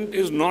president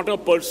is not a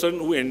person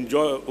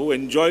who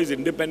enjoys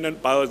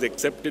independent powers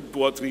except in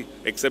 2 or 3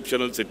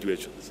 exceptional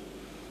situations,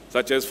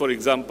 such as, for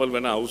example,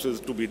 when a house is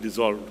to be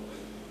dissolved,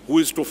 who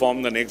is to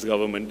form the next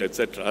government,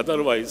 etc.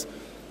 Otherwise,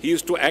 he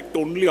is to act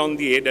only on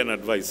the aid and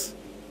advice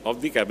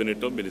of the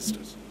cabinet of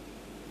ministers.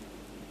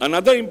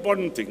 Another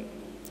important thing,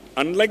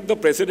 unlike the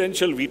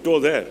presidential veto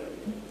there,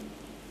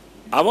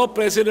 our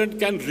president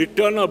can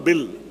return a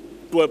bill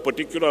to a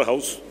particular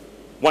house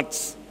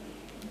once.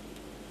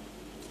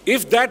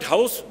 If that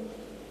house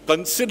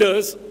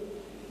considers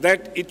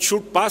that it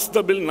should pass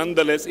the bill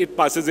nonetheless, it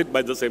passes it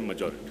by the same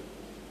majority.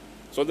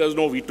 So there's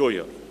no veto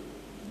here.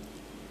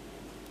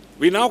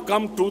 We now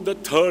come to the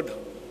third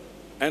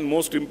and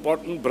most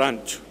important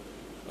branch,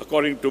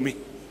 according to me,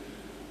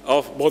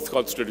 of both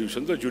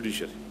constitutions, the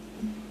judiciary.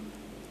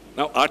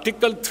 Now,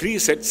 Article 3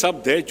 sets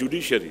up their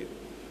judiciary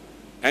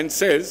and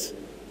says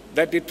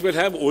that it will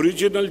have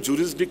original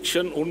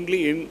jurisdiction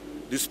only in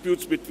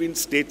disputes between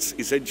states,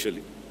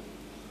 essentially,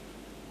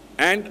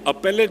 and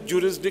appellate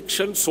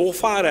jurisdiction so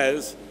far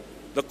as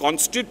the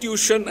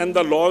Constitution and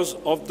the laws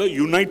of the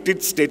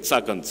United States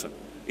are concerned.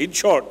 In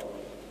short,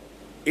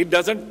 it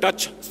doesn't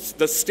touch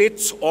the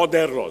states or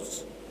their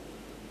laws.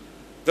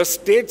 The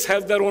states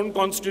have their own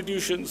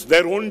constitutions,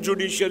 their own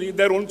judiciary,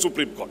 their own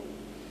Supreme Court.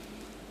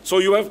 So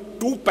you have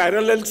two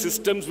parallel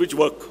systems which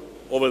work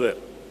over there.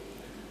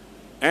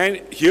 And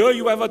here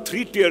you have a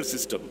three-tier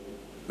system,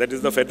 that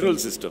is the federal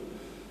system.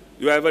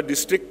 You have a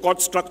district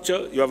court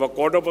structure, you have a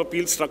court of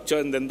appeal structure,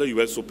 and then the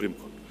US Supreme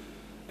Court.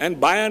 And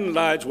by and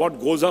large, what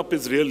goes up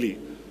is really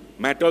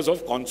matters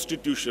of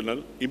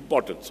constitutional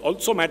importance.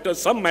 Also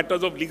some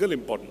matters of legal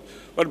importance,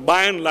 but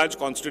by and large,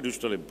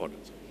 constitutional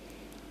importance.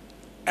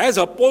 As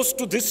opposed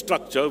to this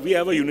structure, we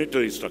have a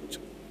unitary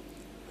structure.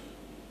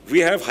 We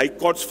have high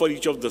courts for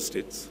each of the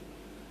states,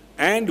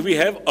 and we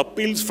have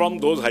appeals from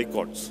those high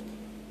courts.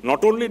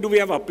 Not only do we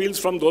have appeals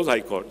from those high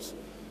courts,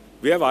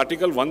 we have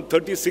Article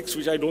 136,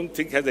 which I don't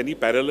think has any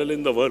parallel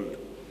in the world,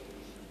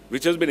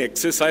 which has been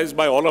exercised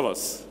by all of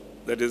us,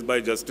 that is by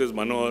Justice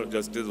Manohar,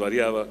 Justice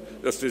Variava,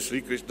 Justice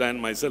Sri Krishna,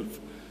 and myself,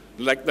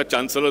 like the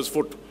Chancellor's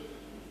foot.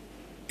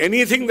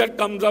 Anything that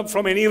comes up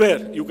from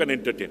anywhere, you can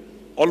entertain,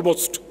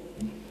 almost.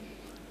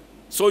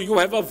 So you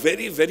have a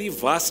very, very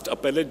vast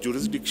appellate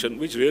jurisdiction,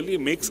 which really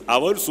makes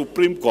our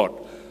Supreme Court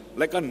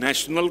like a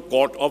national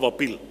court of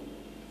appeal.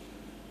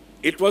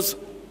 It was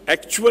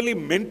actually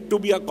meant to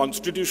be a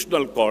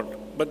constitutional court,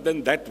 but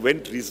then that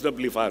went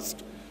reasonably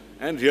fast.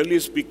 And really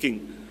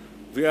speaking,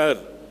 we are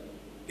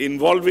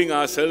involving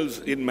ourselves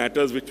in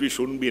matters which we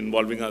shouldn't be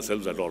involving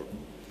ourselves at all.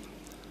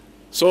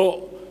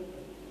 So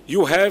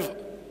you have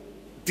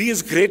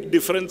these great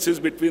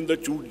differences between the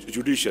two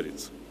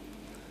judiciaries.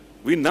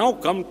 We now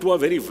come to a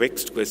very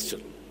vexed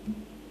question,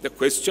 the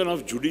question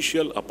of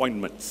judicial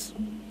appointments.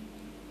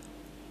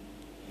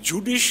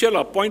 Judicial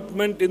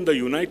appointment in the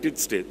United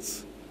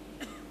States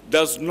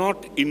does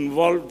not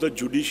involve the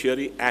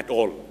judiciary at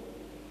all.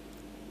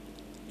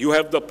 You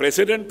have the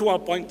president who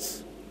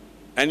appoints,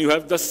 and you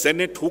have the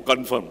Senate who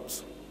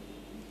confirms.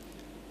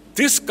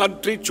 This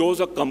country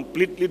chose a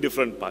completely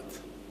different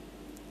path,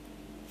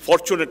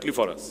 fortunately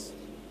for us.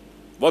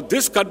 What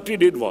this country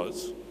did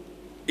was,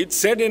 it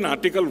said in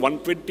Article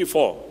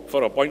 124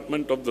 for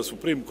appointment of the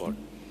Supreme Court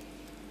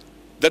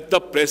that the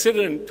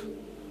president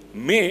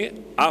may,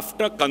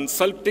 after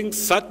consulting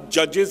such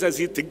judges as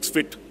he thinks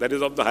fit, that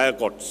is of the higher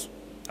courts,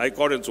 High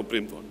Court and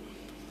Supreme Court,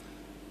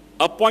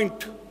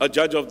 appoint a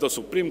judge of the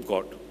Supreme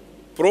Court,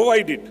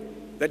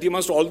 provided that he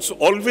must also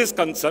always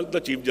consult the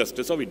Chief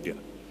Justice of India.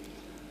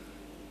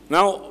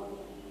 Now,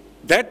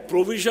 that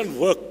provision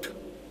worked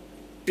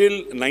till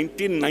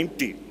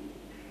 1990.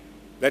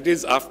 That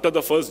is after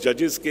the first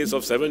judge's case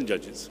of 7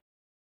 judges,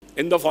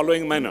 in the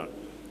following manner.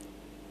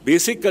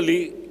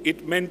 Basically,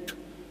 it meant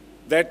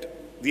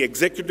that the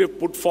executive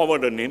put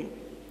forward a name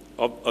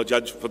of a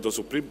judge for the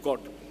Supreme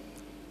Court.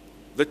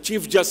 The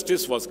Chief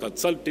Justice was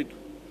consulted,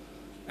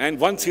 and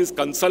once he is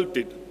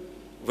consulted,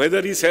 whether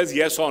he says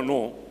yes or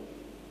no,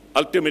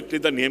 ultimately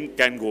the name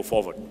can go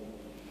forward.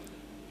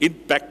 In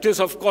practice,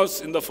 of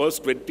course, in the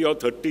first 20 or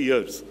 30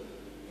 years,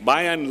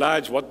 by and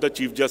large, what the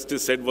Chief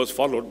Justice said was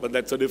followed, but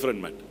that's a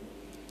different matter.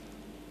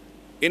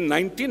 In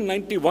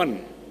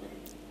 1991,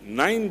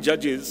 9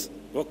 judges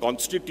were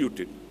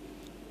constituted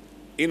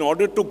in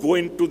order to go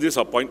into this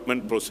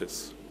appointment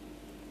process.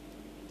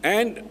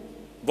 And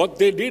what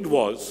they did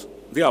was,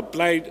 they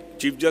applied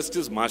Chief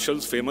Justice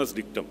Marshall's famous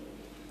dictum.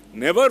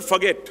 Never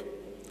forget,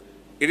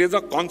 it is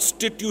a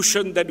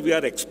constitution that we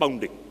are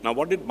expounding. Now,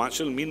 what did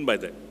Marshall mean by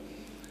that?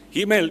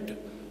 He meant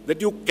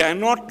that you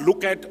cannot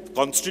look at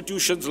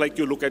constitutions like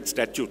you look at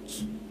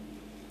statutes.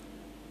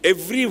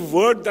 Every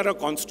word that a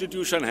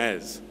constitution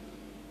has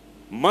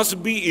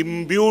must be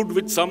imbued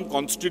with some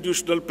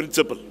constitutional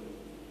principle.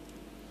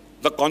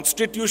 The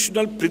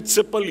constitutional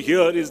principle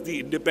here is the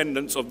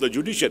independence of the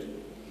judiciary.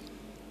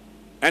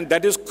 And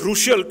that is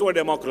crucial to a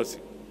democracy.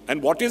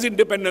 And what is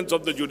independence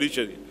of the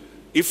judiciary?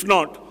 If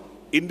not,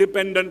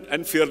 independent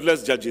and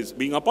fearless judges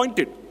being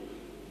appointed.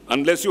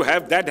 Unless you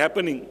have that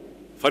happening,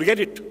 forget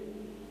it.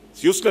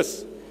 It's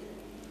useless.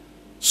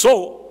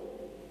 So,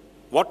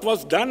 what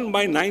was done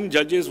by 9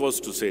 judges was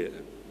to say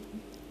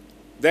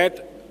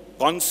that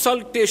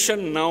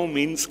consultation now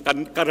means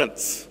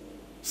concurrence,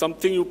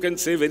 something you can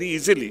say very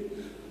easily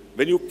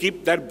when you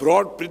keep that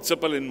broad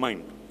principle in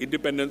mind,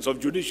 independence of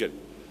judiciary.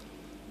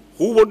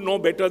 Who would know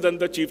better than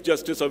the Chief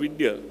Justice of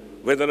India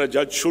whether a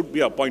judge should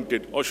be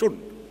appointed or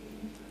shouldn't?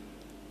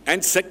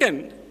 And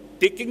second,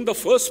 taking the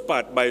first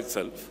part by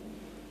itself,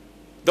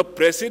 the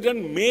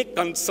President may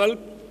consult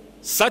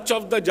such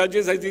of the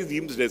judges as he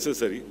deems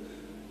necessary,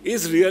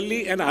 is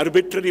really an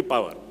arbitrary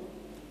power.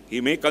 He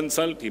may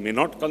consult, he may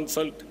not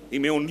consult, he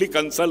may only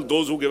consult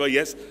those who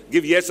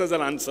give yes as an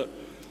answer.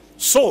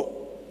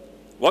 So,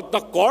 what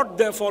the court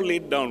therefore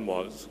laid down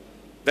was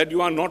that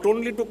you are not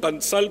only to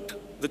consult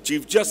the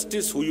Chief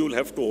Justice who you will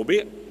have to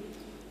obey,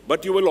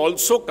 but you will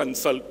also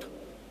consult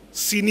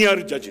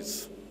senior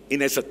judges,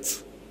 in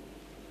essence.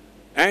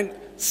 And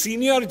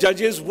senior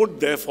judges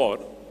would therefore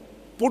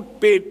put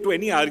paid to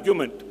any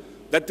argument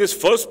that this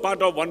first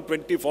part of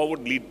 124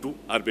 would lead to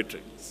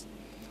arbitrariness.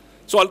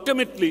 So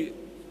ultimately,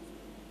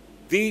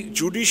 the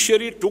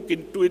judiciary took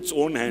into its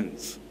own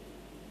hands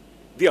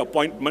the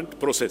appointment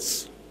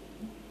process.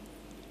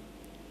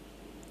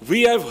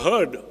 We have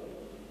heard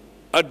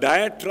a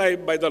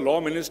diatribe by the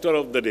law minister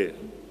of the day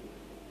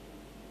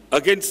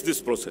against this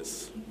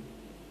process.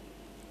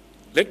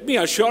 Let me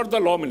assure the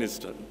law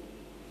minister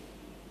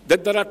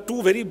that there are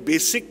two very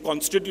basic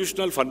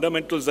constitutional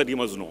fundamentals that he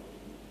must know.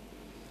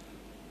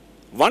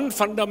 One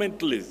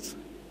fundamental is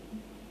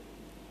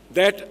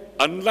that,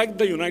 unlike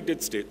the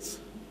United States,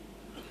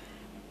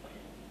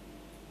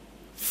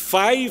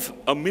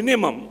 a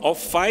minimum of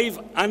 5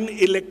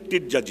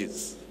 unelected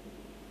judges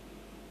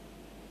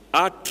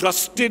are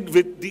trusted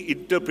with the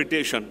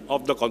interpretation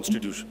of the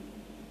Constitution.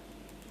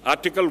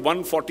 Article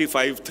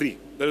 145(3).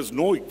 There is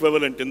no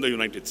equivalent in the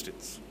United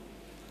States.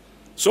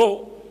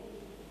 So,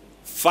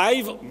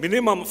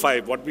 minimum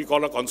 5, what we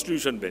call a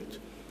Constitution bench,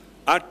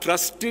 are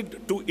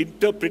trusted to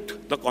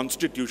interpret the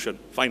Constitution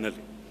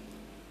finally.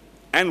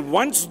 And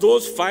once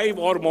those 5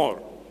 or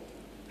more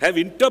have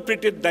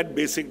interpreted that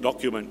basic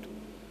document,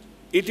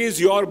 it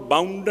is your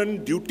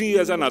bounden duty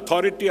as an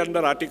authority under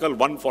Article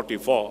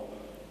 144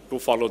 to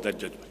follow that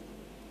judgment.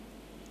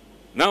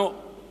 Now,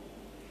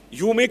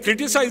 you may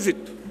criticize it.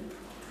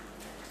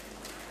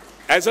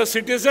 As a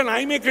citizen,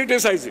 I may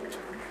criticize it.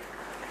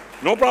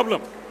 No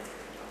problem.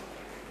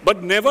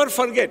 But never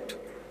forget,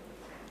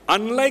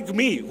 unlike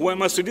me, who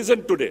am a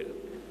citizen today,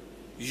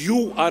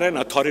 you are an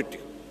authority.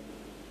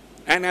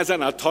 And as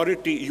an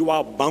authority, you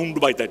are bound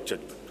by that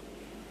judgment.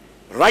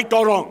 Right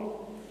or wrong.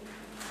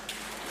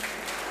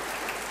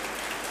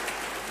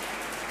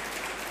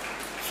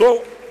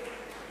 So,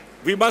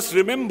 we must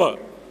remember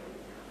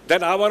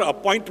that our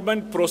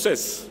appointment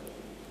process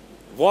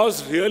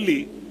was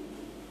really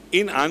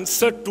in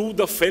answer to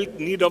the felt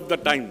need of the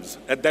times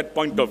at that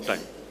point of time,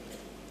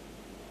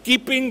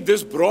 keeping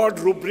this broad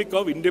rubric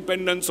of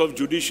independence of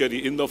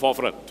judiciary in the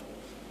forefront.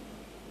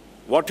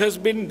 What has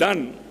been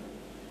done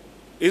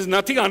is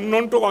nothing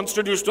unknown to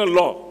constitutional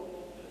law,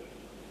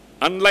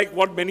 unlike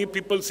what many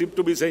people seem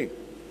to be saying.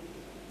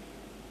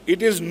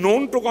 It is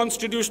known to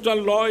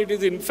constitutional law. It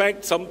is in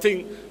fact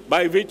something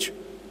by which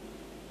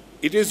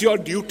it is your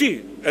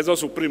duty as a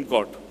Supreme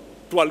Court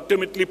to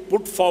ultimately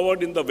put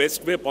forward in the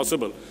best way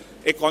possible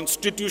a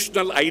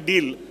constitutional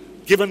ideal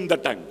given the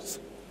times.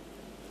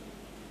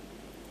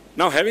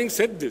 Now, having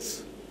said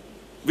this,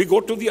 we go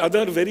to the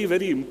other very,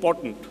 very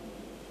important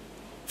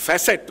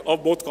facet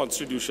of both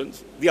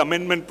constitutions, the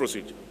amendment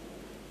procedure.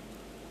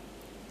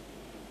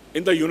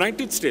 In the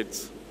United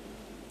States,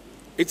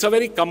 it's a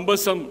very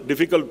cumbersome,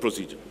 difficult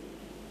procedure.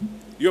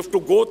 You have to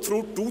go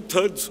through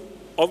 2/3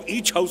 of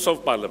each House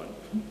of Parliament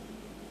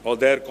or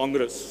their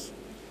Congress,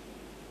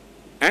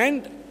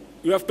 and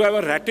you have to have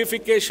a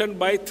ratification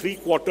by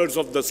 3/4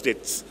 of the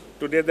states.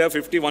 Today there are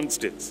 51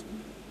 states.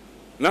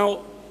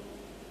 Now,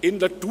 in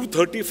the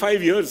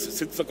 235 years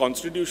since the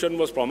Constitution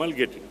was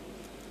promulgated,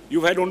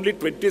 you've had only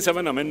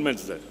 27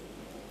 amendments there.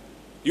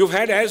 You've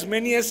had as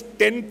many as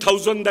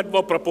 10,000 that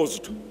were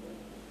proposed.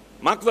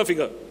 Mark the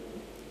figure.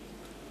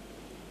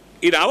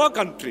 In our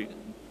country,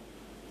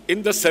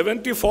 in the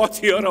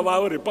 74th year of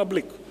our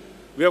republic,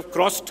 we have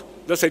crossed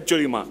the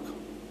century mark.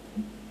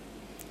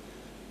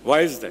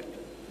 Why is that?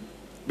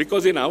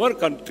 Because in our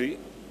country,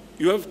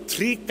 you have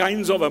 3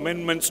 kinds of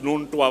amendments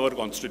known to our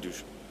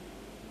Constitution.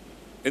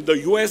 In the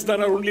US, there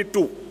are only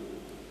 2.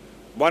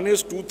 One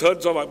is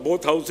 2/3 of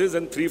both houses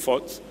and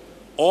 3/4,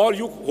 or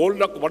you hold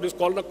what is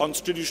called a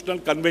constitutional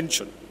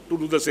convention to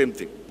do the same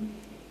thing.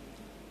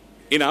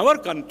 In our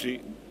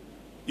country,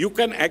 you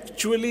can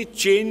actually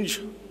change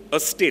a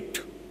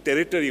state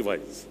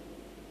territory-wise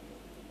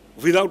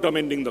without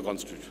amending the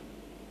Constitution.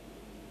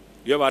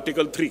 You have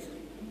Article 3,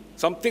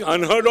 something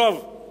unheard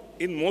of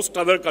in most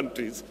other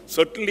countries,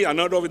 certainly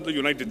unheard of in the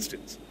United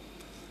States.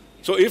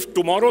 So if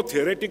tomorrow,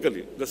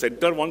 theoretically, the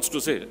center wants to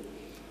say,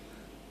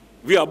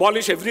 we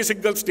abolish every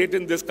single state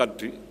in this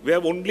country, we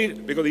have only,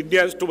 because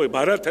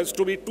Bharat has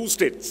to be 2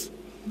 states.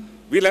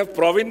 We'll have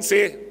province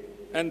A,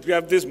 and we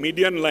have this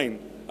median line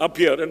up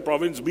here and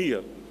province B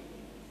here.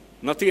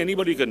 Nothing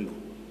anybody can do.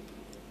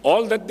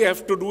 All that they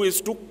have to do is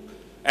to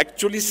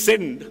actually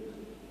send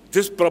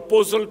this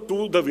proposal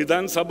to the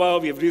Vidhan Sabha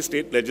of every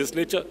state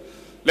legislature.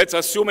 Let's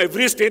assume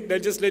every state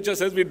legislature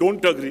says we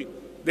don't agree,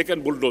 they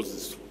can bulldoze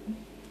this.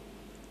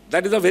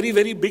 That is a very,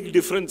 very big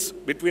difference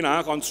between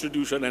our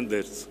constitution and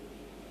theirs.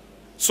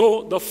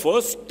 So the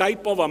first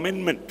type of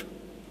amendment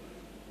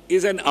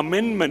is an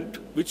amendment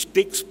which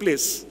takes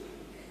place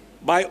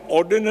by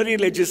ordinary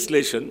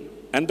legislation,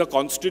 and the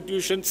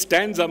Constitution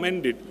stands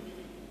amended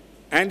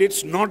and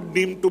it's not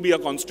deemed to be a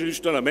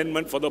constitutional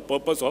amendment for the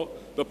purpose of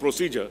the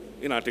procedure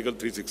in Article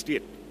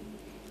 368.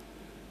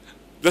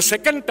 The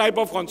second type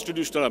of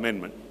constitutional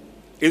amendment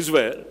is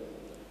where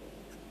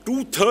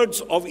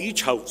 2/3 of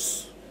each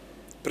house,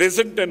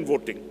 present and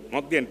voting,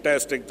 not the entire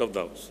strength of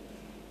the house,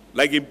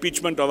 like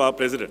impeachment of our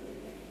president,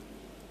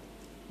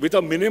 with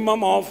a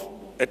minimum of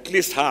at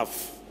least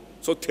half.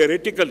 So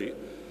theoretically,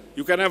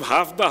 you can have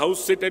half the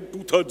house sit and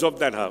 2/3 of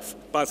that half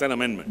pass an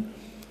amendment.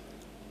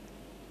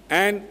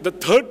 And the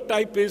third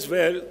type is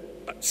where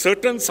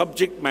certain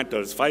subject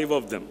matters, 5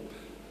 of them,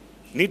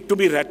 need to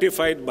be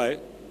ratified by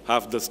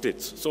half the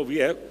states. So we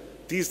have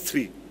these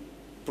 3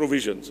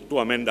 provisions to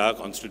amend our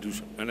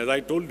constitution. And as I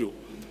told you,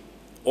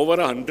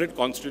 over 100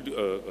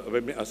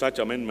 such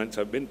amendments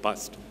have been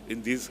passed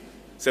in these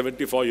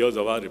 74 years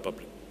of our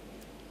republic.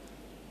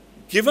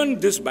 Given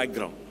this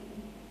background,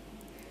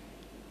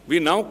 we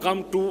now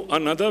come to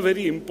another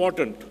very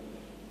important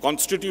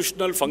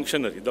constitutional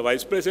functionary, the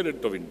Vice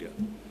President of India,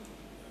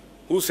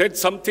 who said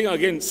something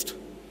against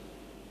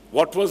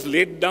what was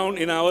laid down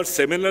in our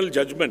seminal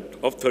judgment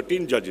of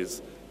 13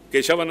 judges,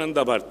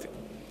 Keshavananda Bharti,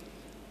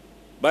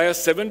 by a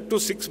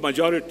 7-6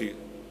 majority.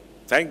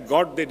 Thank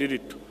God they did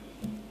it.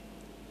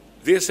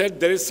 They said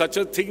there is such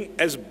a thing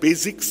as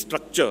basic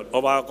structure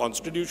of our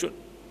constitution,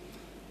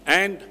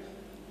 and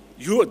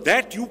you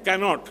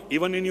cannot,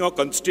 even in your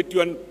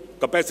constituent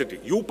capacity,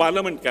 you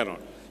parliament cannot,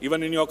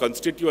 even in your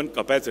constituent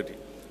capacity,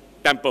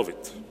 tamper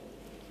with.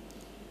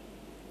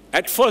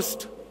 At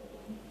first,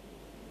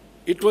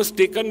 it was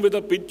taken with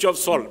a pinch of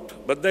salt,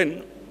 but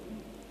then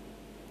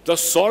the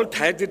salt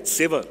had its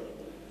savor,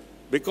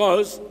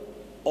 because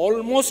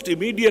almost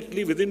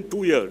immediately within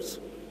 2 years,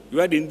 you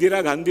had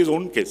Indira Gandhi's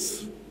own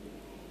case.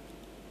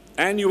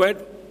 And you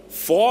had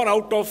 4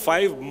 out of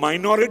 5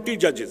 minority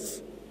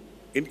judges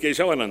in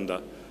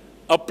Keshavananda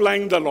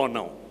applying the law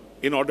now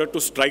in order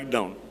to strike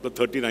down the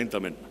 39th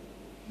Amendment.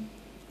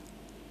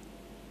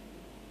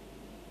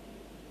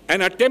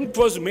 An attempt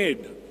was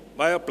made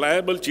by a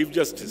pliable Chief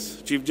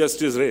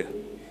Justice Ray,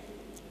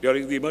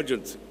 during the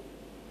emergency.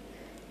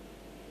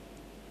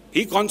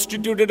 He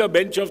constituted a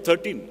bench of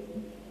 13.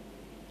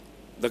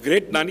 The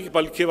great Nani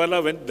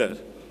Palkhiwala went there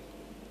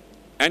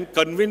and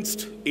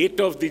convinced 8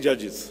 of the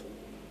judges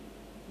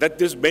that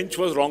this bench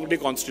was wrongly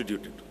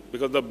constituted,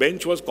 because the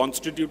bench was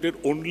constituted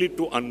only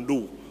to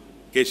undo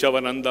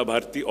Keshavananda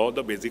Bharti or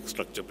the basic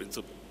structure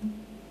principle.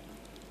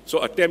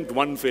 So attempt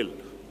 1 failed.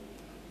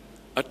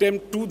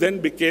 Attempt 2 then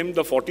became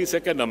the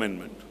 42nd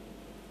Amendment,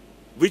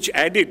 which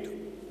added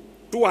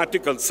 2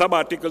 articles,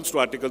 sub-articles to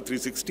Article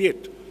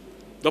 368.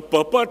 The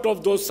purport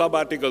of those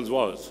sub-articles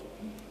was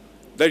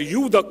that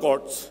you, the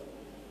courts,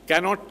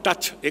 cannot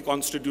touch a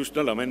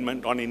constitutional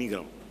amendment on any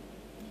ground.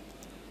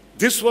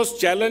 This was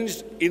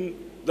challenged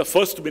in the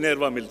first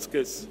Minerva Mills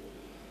case,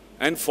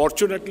 and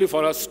fortunately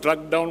for us,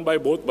 struck down by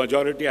both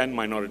majority and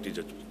minority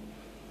judges.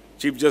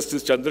 Chief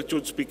Justice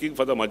Chandrachud speaking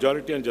for the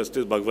majority and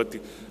Justice Bhagwati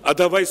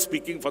otherwise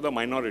speaking for the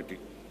minority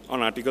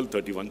on Article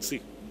 31C.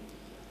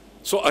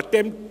 So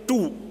attempt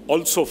 2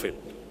 also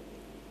failed.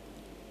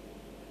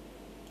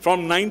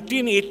 From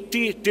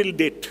 1980 till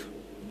date,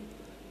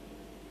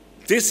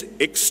 this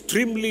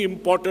extremely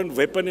important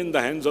weapon in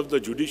the hands of the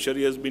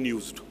judiciary has been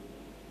used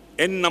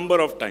n number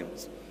of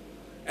times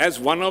as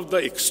one of the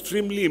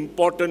extremely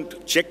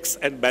important checks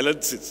and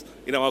balances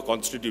in our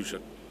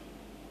constitution,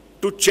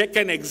 to check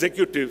an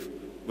executive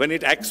when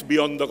it acts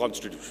beyond the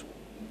constitution.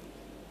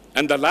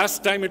 And the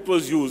last time it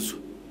was used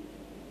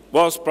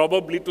was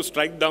probably to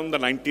strike down the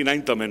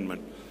 99th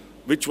Amendment,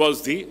 which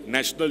was the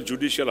National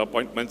Judicial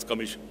Appointments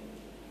Commission.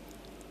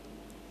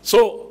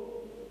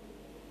 So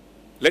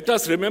let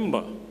us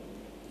remember,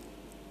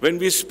 when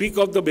we speak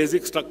of the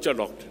basic structure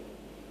doctrine,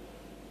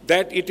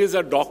 that it is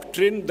a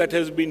doctrine that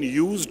has been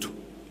used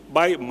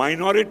by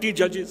minority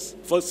judges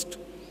first.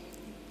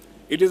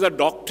 It is a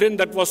doctrine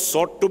that was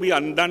sought to be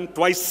undone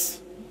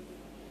twice,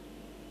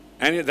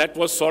 and that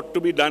was sought to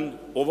be done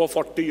over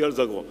 40 years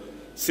ago.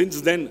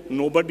 Since then,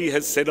 nobody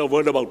has said a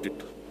word about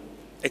it,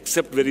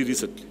 except very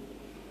recently.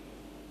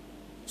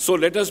 So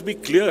let us be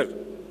clear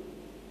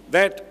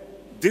that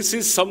this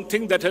is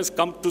something that has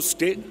come to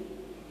stay,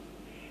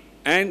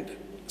 and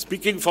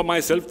speaking for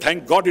myself,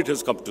 thank God it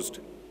has come to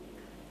stay.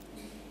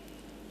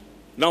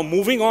 Now,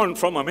 moving on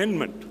from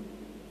amendment,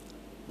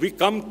 we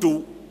come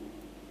to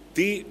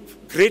the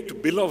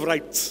great Bill of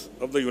Rights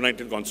of the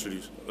United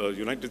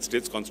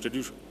States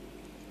Constitution.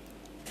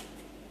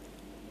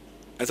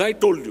 As I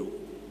told you,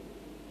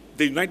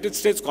 the United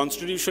States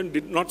Constitution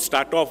did not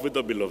start off with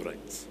the Bill of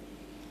Rights.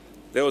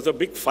 There was a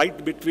big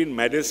fight between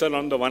Madison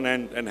on the one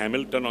hand and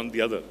Hamilton on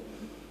the other.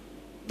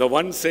 The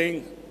one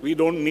saying, we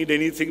don't need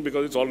anything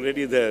because it's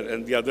already there,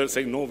 and the other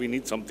saying, no, we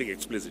need something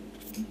explicit.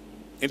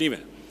 Anyway,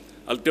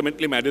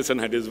 ultimately Madison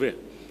had his way.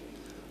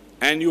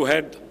 And you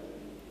had,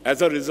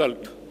 as a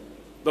result,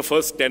 the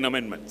first 10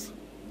 amendments.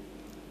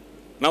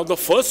 Now, the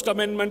first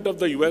amendment of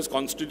the US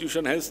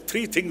Constitution has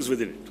 3 things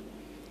within it.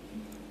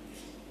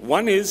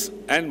 One is,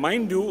 and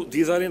mind you,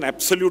 these are in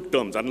absolute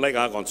terms, unlike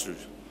our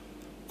Constitution.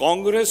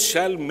 Congress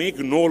shall make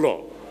no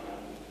law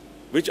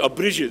which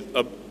abridges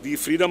the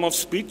freedom of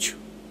speech,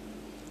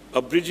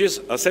 abridges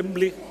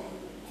assembly,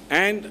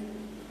 and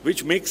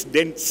which makes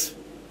dents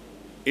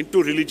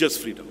into religious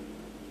freedom.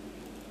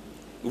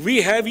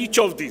 We have each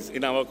of these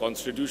in our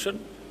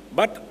Constitution,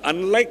 but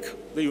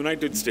unlike the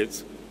United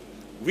States,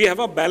 we have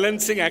a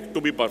balancing act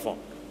to be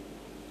performed.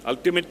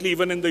 Ultimately,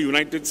 even in the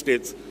United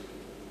States,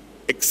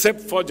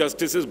 except for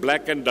Justices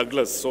Black and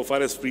Douglas, so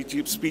far as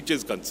speech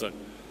is concerned,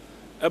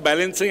 a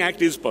balancing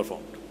act is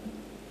performed.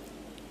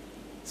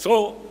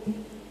 So,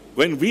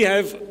 when we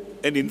have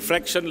an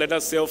infraction, let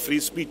us say, of free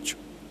speech,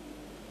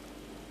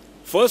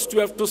 first you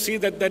have to see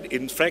that that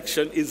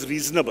infraction is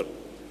reasonable.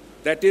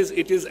 That is,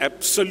 it is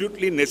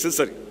absolutely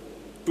necessary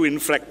to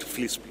infract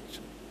free speech.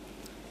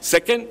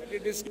 Second,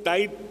 it is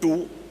tied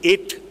to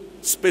 8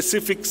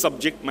 specific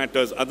subject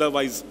matters,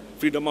 otherwise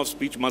freedom of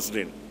speech must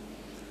reign.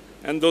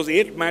 And those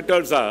 8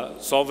 matters are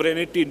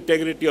sovereignty,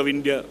 integrity of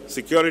India,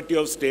 security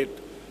of state,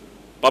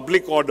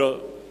 public order,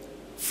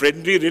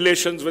 friendly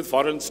relations with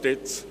foreign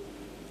states,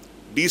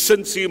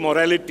 decency,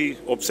 morality,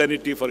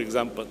 obscenity, for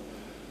example,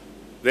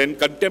 then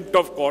contempt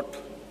of court,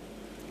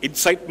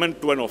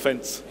 incitement to an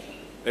offense,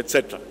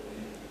 etc.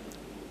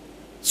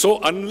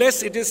 So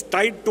unless it is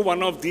tied to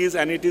one of these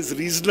and it is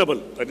reasonable,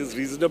 that is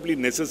reasonably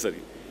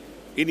necessary,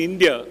 in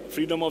India,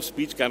 freedom of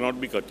speech cannot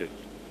be curtailed.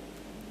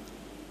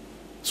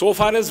 So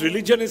far as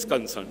religion is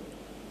concerned,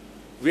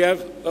 we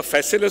have a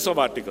facilis of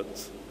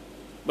articles,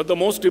 but the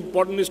most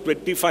important is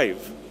 25,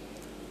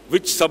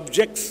 which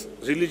subjects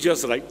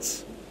religious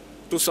rights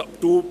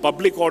to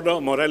public order,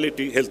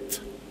 morality,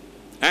 health,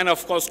 and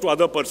of course to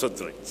other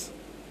persons' rights.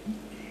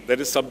 That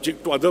is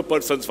subject to other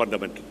persons'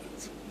 fundamental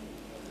rights.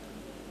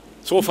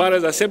 So far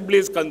as assembly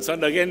is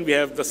concerned, again we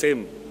have the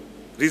same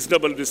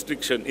reasonable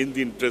restriction in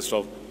the interest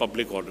of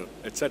public order,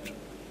 etc.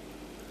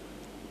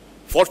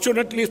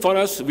 Fortunately for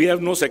us, we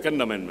have no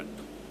Second Amendment.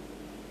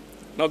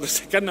 Now the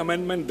Second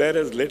Amendment there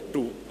has led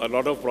to a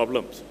lot of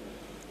problems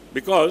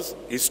because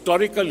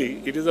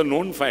historically it is a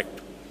known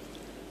fact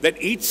that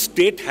each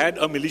state had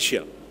a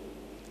militia.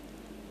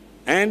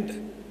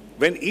 And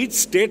when each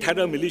state had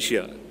a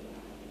militia,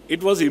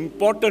 it was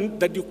important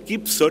that you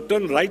keep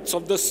certain rights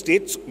of the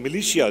state's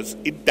militias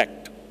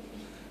intact,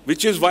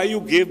 which is why you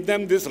gave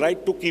them this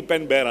right to keep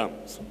and bear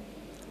arms.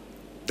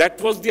 That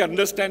was the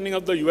understanding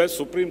of the US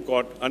Supreme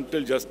Court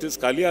until Justice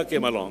Scalia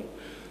came along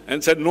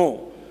and said,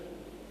 no,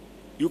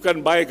 you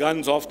can buy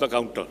guns off the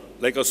counter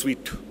like a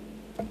sweet.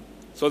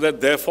 So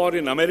that therefore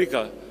in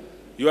America,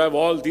 you have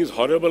all these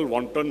horrible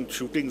wanton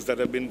shootings that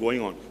have been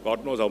going on.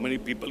 God knows how many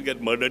people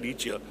get murdered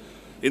each year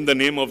in the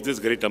name of this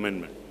great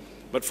amendment.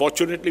 But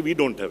fortunately, we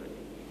don't have it.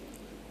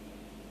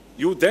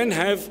 You then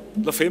have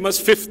the famous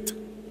Fifth.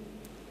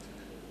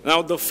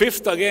 Now, the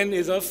Fifth, again,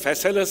 is a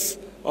facilis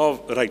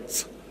of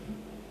rights.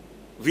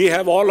 We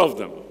have all of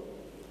them.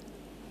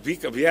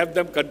 We have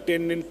them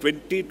contained in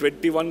 20,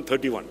 21,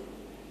 31.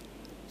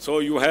 So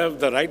you have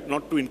the right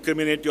not to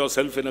incriminate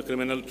yourself in a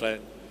criminal trial.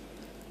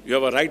 You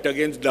have a right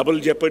against double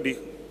jeopardy.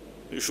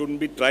 You shouldn't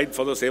be tried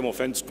for the same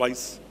offense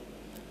twice.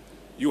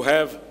 You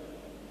have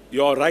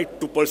your right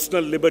to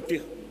personal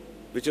liberty,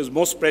 which is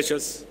most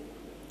precious.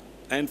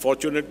 And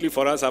fortunately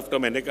for us, after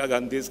Maneka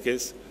Gandhi's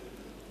case,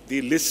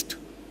 the list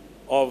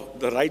of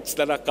the rights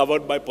that are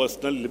covered by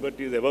personal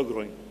liberty is ever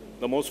growing,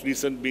 the most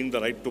recent being the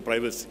right to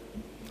privacy.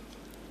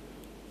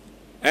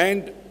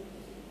 And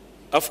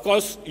of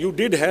course, you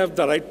did have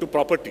the right to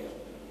property,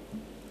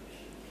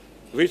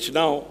 which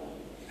now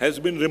has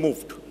been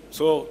removed.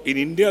 So in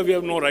India, we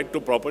have no right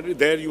to property.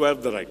 There you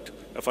have the right,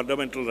 a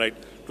fundamental right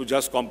to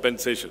just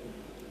compensation.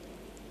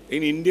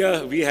 In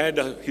India, we had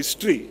a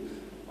history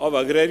of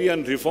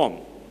agrarian reform.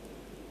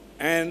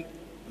 And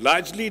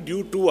largely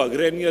due to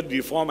agrarian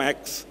reform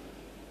acts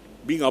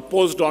being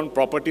opposed on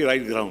property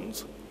right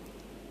grounds,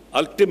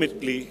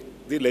 ultimately,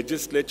 the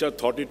legislature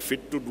thought it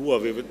fit to do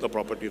away with the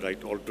property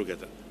right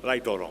altogether,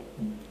 right or wrong.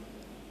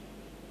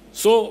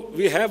 So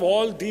we have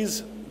all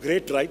these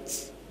great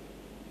rights.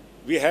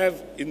 We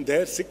have in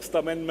their Sixth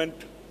Amendment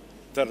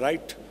the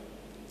right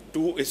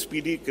to a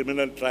speedy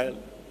criminal trial.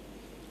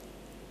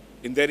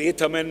 In their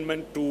Eighth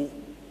Amendment to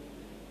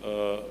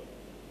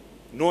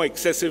no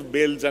excessive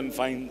bails and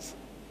fines,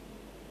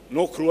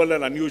 no cruel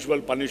and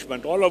unusual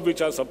punishment, all of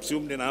which are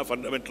subsumed in our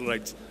fundamental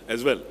rights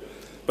as well.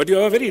 But you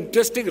have a very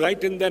interesting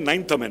right in their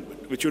Ninth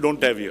Amendment, which you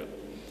don't have here.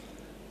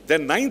 The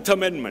Ninth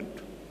Amendment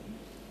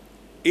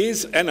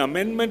is an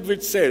amendment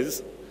which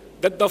says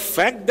that the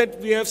fact that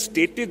we have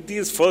stated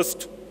these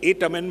first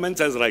 8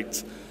 amendments as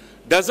rights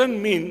doesn't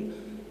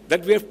mean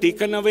that we have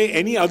taken away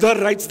any other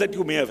rights that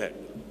you may have had.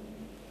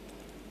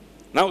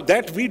 Now,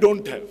 that we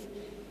don't have.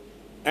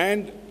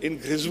 And in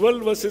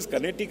Griswold versus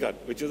Connecticut,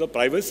 which is a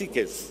privacy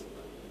case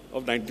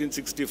of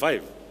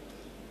 1965,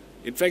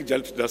 in fact,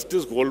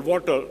 Justice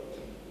Goldwater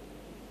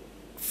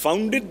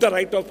founded the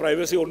right of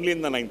privacy only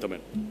in the Ninth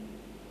Amendment,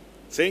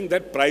 saying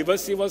that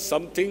privacy was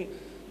something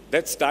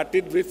that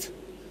started with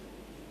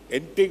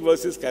Entig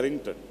versus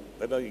Carrington,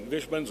 that an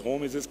Englishman's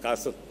home is his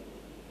castle,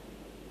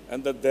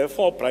 and that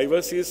therefore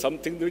privacy is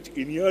something which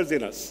inheres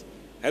in us,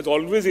 has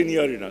always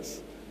inhered in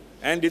us,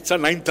 and it's a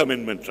Ninth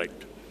Amendment right.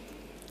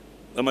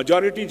 The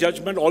majority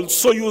judgment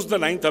also used the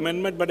Ninth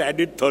Amendment, but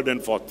added third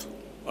and fourth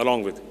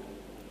along with it.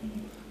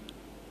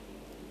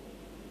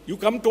 You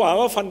come to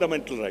our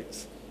fundamental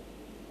rights.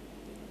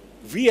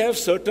 We have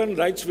certain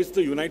rights which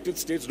the United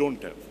States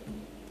don't have.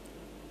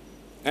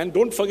 And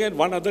don't forget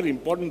one other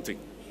important thing.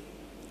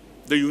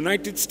 The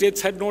United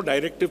States had no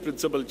directive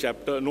principle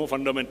chapter, no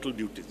fundamental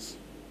duties,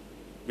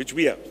 which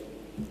we have.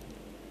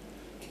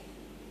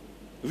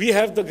 We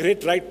have the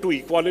great right to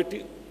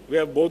equality. We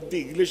have both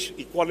the English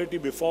equality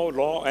before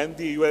law and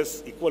the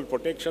US equal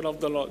protection of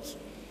the laws.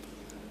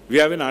 We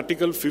have in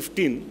Article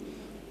 15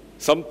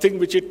 something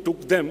which it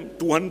took them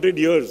 200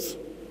 years,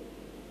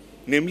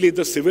 namely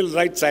the Civil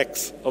Rights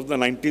Acts of the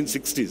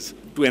 1960s,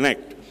 to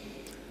enact,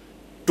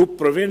 to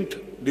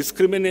prevent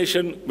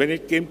discrimination when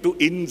it came to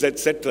inns,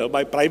 etc.,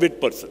 by private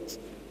persons.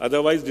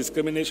 Otherwise,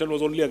 discrimination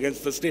was only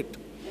against the state.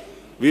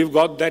 We've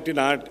got that in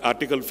our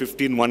Article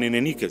 15(1) in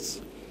any case.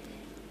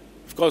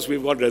 Of course,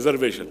 we've got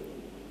reservation.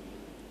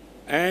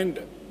 And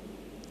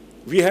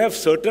we have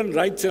certain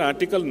rights in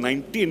Article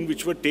 19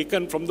 which were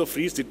taken from the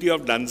free city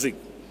of Danzig,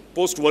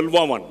 post-World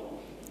War I,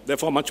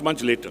 therefore much,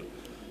 much later.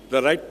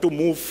 The right to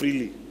move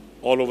freely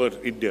all over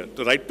India,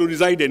 the right to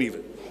reside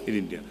anywhere in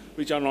India,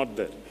 which are not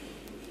there.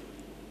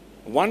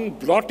 One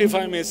blot, if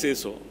I may say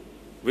so,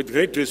 with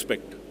great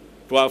respect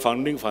to our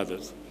founding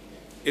fathers,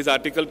 is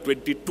Article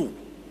 22,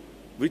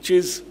 which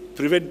is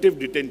preventive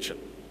detention.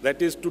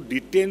 That is to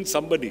detain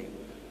somebody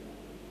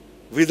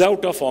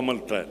without a formal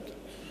trial.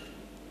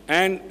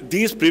 And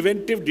these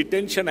preventive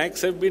detention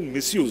acts have been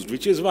misused,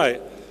 which is why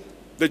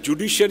the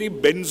judiciary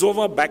bends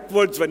over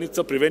backwards when it's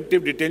a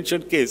preventive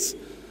detention case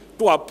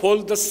to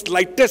uphold the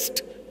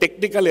slightest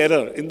technical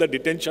error in the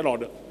detention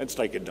order and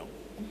strike it down.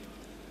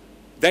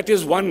 That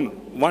is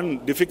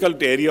one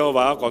difficult area of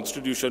our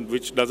constitution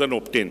which doesn't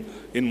obtain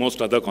in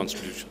most other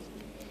constitutions.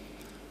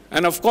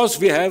 And of course,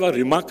 we have a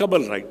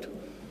remarkable right,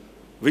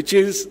 which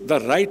is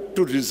the right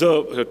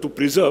to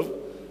preserve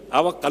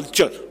our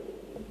culture.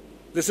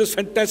 This is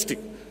fantastic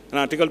in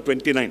Article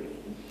 29.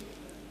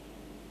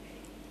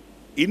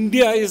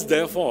 India is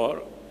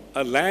therefore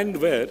a land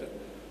where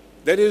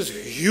there is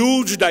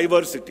huge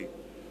diversity.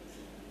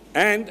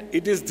 And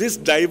it is this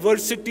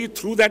diversity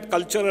through that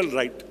cultural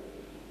right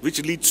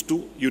which leads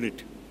to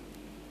unity.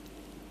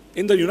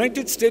 In the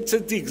United States,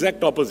 it's the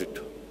exact opposite.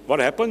 What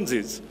happens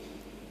is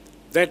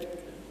that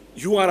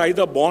you are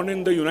either born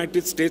in the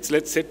United States,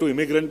 let's say to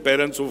immigrant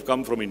parents who've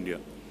come from India.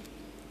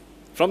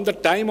 From the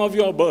time of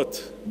your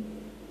birth,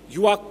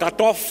 you are cut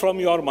off from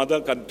your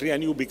mother country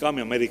and you become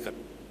American,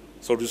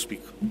 so to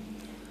speak.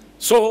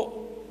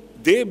 So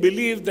they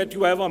believe that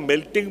you have a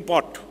melting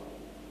pot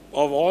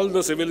of all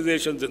the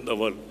civilizations in the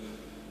world,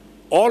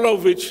 all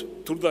of which,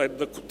 through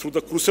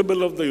the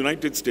crucible of the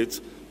United States,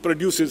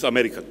 produces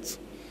Americans.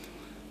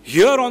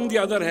 Here, on the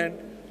other hand,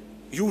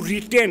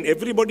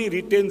 everybody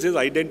retains his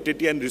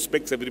identity and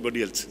respects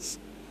everybody else's,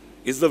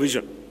 is the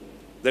vision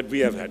that we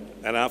have had.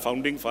 And our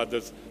founding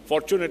fathers,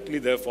 fortunately,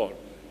 therefore,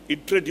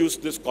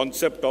 introduced this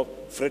concept of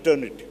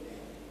fraternity.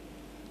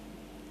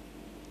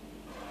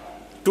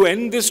 To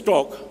end this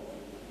talk,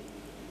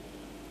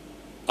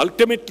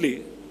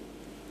 ultimately,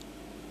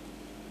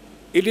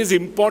 it is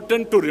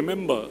important to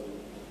remember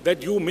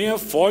that you may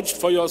have forged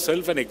for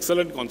yourself an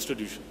excellent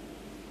constitution.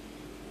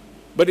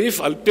 But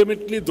if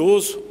ultimately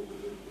those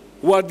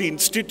who are the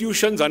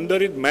institutions under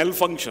it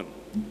malfunction,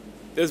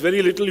 there's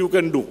very little you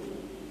can do.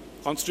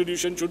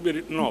 Constitution should be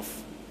written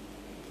off.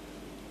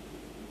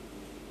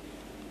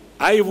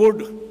 I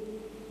would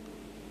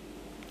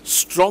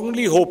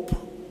strongly hope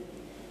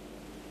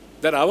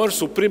that our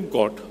Supreme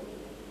Court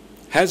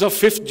has a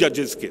fifth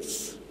judge's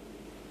case.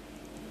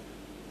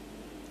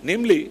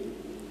 Namely,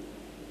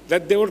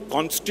 that they would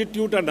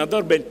constitute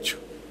another bench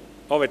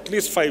of at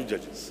least 5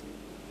 judges,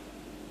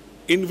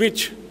 in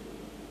which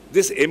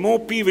this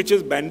MOP which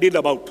is bandied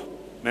about,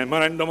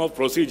 Memorandum of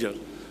Procedure,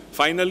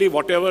 finally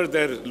whatever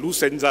their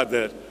loose ends are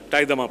there,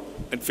 tie them up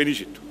and finish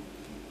it.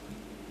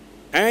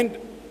 And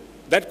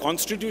that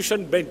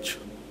constitution bench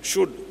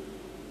should,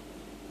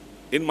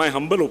 in my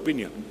humble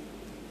opinion,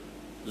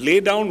 lay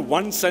down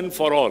once and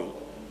for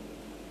all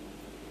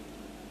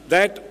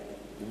that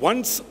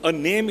once a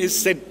name is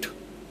sent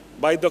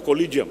by the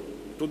collegium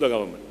to the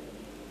government,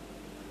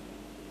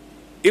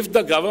 if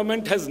the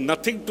government has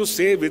nothing to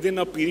say within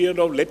a period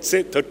of, let's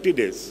say, 30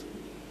 days,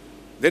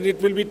 then it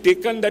will be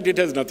taken that it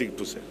has nothing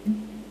to say.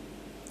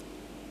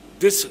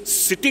 This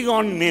sitting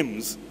on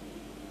names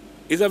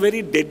is a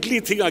very deadly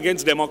thing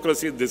against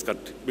democracy in this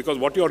country, because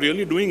what you're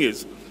really doing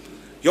is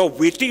you're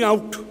waiting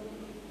out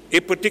a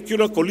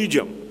particular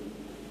collegium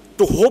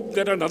to hope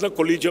that another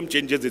collegium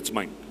changes its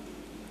mind.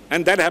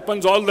 And that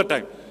happens all the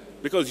time,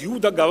 because you,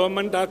 the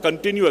government, are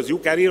continuous. You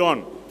carry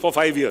on for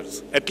 5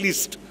 years, at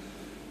least.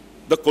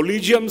 The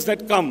collegiums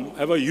that come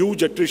have a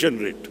huge attrition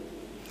rate.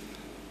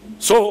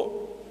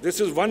 So this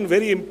is one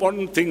very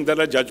important thing that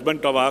a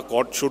judgment of our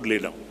court should lay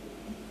down.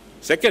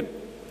 Second,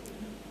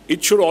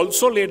 it should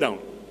also lay down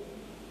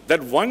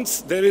that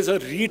once there is a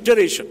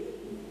reiteration,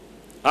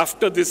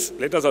 after this,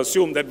 let us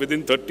assume that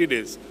within 30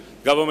 days,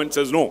 Government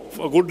says no,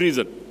 for good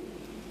reason.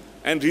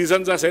 And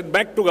reasons are sent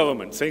back to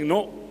government, saying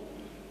no,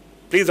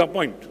 please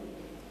appoint.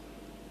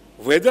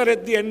 Whether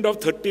at the end of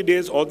 30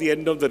 days or the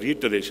end of the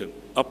reiteration,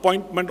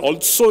 appointment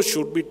also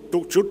should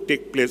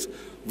take place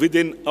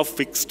within a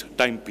fixed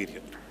time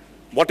period,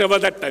 whatever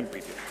that time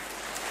period.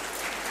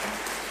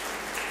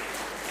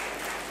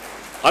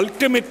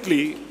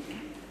 Ultimately,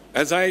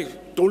 as I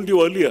told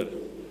you earlier,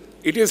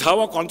 it is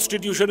how a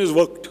constitution is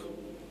worked.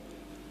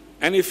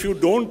 And if you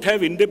don't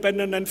have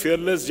independent and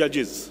fearless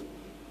judges,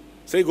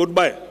 say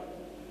goodbye.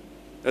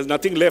 There's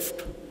nothing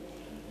left.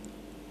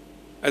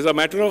 As a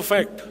matter of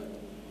fact,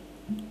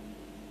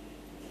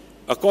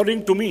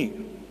 according to me,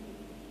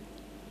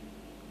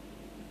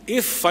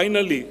 if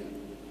finally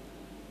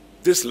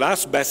this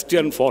last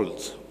bastion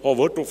falls, or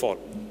were to fall,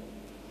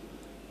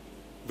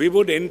 we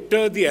would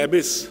enter the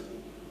abyss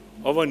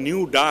of a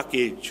new dark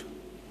age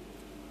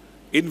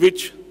in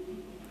which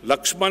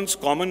Lakshman's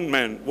common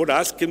man would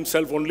ask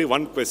himself only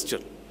one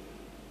question: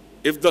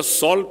 if the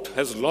salt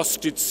has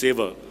lost its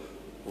savor,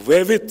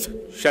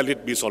 wherewith shall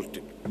it be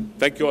salted?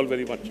 Thank you all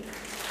very much.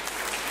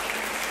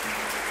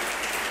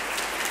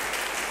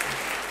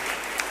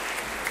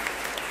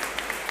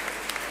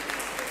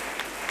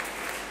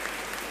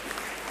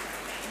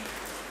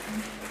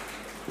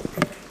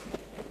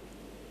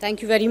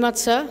 Thank you very much,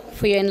 sir,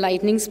 for your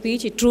enlightening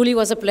speech. It truly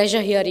was a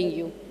pleasure hearing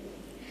you.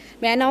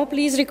 May I now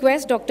please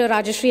request Dr.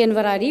 Rajashri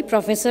Envaradi,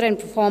 Professor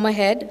and former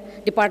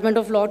Head, Department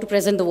of Law, to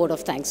present the vote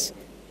of thanks.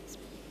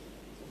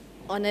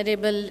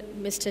 Honorable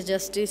Mr.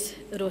 Justice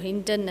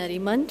Rohinton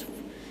Nariman,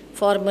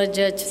 former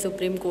Judge,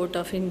 Supreme Court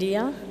of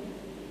India.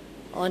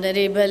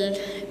 Honorable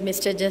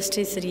Mr.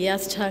 Justice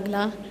Riyaz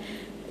Chagla,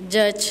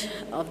 Judge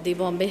of the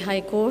Bombay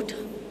High Court.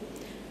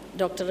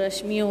 Dr.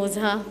 Rashmi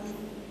Oza,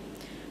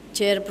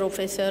 Chair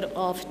Professor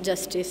of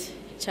Justice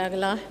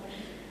Chagla.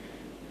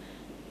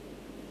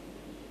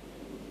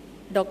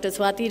 Dr.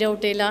 Swati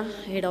Rautela,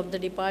 Head of the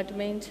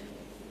Department.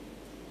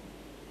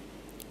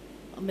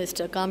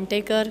 Mr.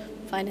 Kamtekar,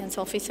 Finance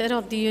Officer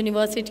of the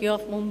University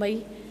of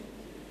Mumbai,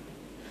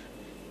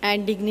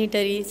 and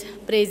dignitaries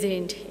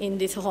present in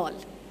this hall.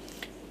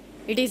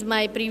 It is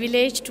my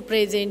privilege to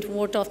present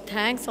vote of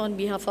thanks on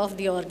behalf of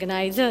the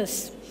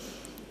organizers.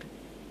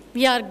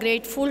 We are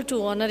grateful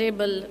to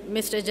Honorable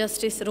Mr.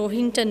 Justice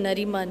Rohinton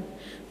Nariman,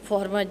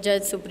 former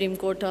Judge, Supreme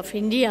Court of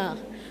India,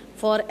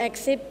 for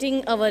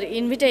accepting our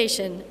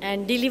invitation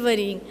and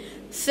delivering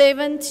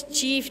 7th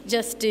Chief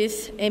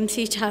Justice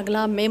MC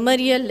Chagla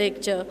Memorial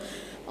Lecture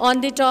on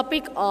the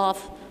topic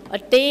of A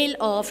Tale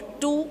of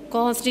Two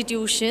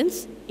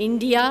Constitutions,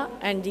 India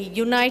and the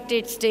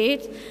United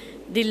States,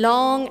 the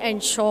long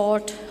and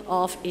short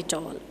of it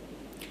all.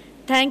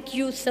 Thank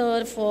you,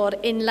 sir, for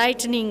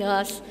enlightening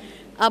us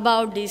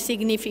about the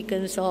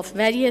significance of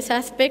various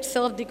aspects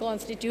of the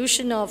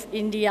Constitution of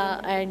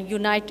India and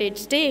United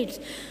States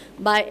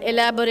by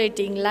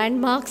elaborating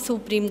landmark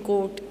Supreme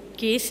Court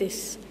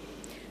cases.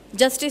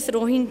 Justice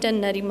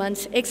Rohinton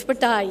Nariman's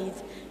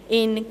expertise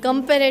in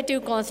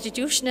comparative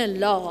constitutional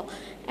law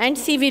and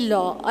civil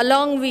law,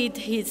 along with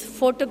his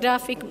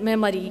photographic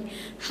memory,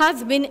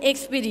 has been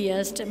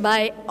experienced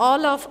by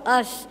all of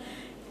us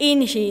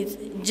in his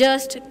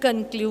just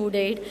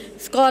concluded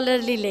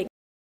scholarly lecture.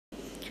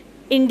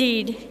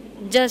 Indeed,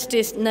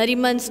 Justice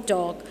Nariman's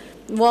talk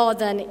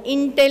was an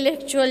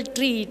intellectual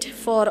treat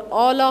for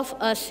all of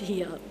us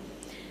here.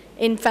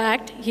 In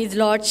fact, his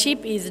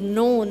lordship is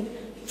known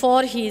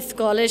for his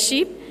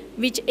scholarship,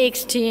 which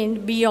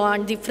extend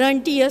beyond the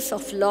frontiers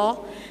of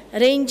law,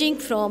 ranging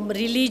from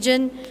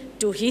religion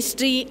to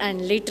history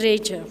and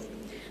literature.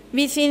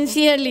 We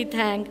sincerely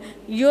thank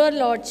your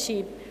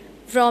lordship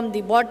from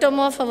the bottom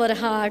of our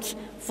hearts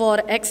for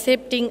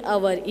accepting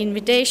our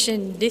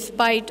invitation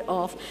despite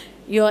of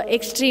your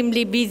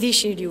extremely busy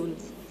schedule.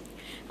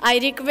 I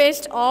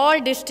request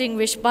all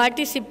distinguished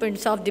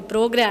participants of the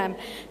program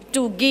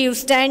to give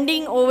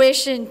standing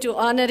ovation to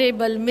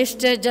Honorable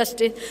Mr.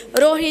 Justice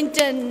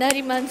Rohinton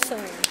Nariman,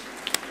 sir.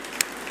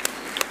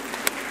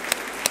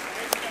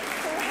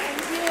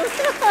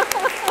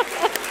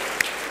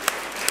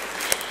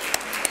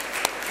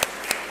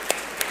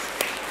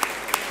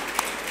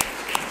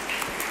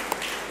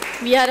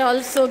 We are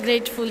also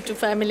grateful to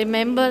family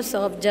members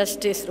of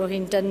Justice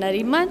Rohinton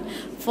Nariman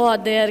for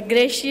their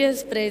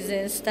gracious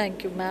presence.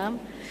 Thank you, ma'am.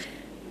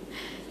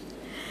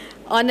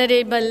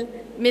 Honorable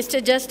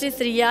Mr. Justice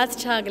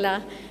Riyaz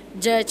Chagla,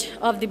 Judge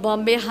of the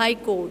Bombay High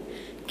Court,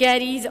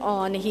 carries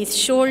on his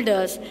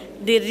shoulders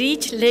the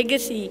rich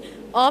legacy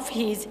of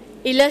his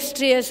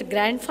illustrious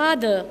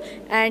grandfather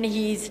and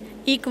his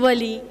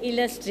equally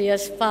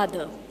illustrious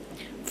father.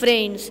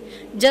 Friends,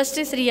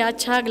 Justice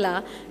Riyaz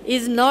Chagla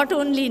is not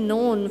only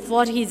known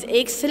for his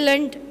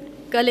excellent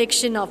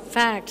collection of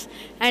facts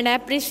and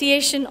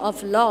appreciation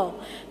of law,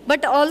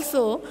 but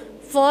also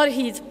for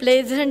his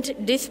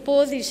pleasant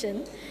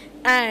disposition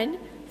and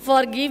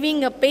for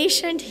giving a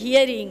patient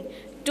hearing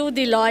to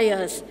the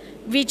lawyers,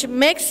 which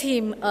makes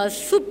him a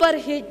super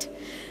hit,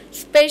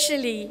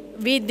 especially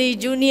with the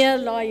junior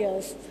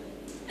lawyers.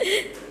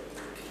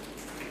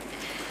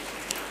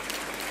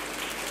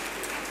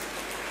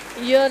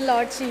 Your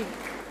Lordship,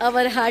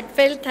 our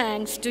heartfelt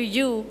thanks to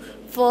you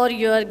for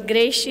your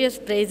gracious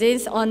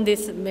presence on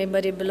this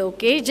memorable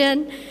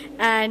occasion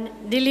and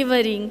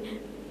delivering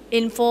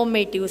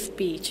informative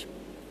speech.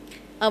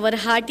 Our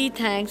hearty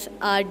thanks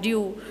are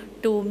due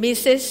to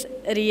Mrs.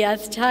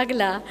 Riyaz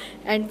Chagla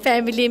and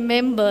family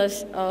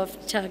members of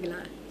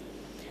Chagla.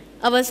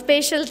 Our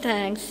special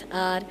thanks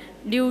are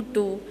due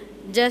to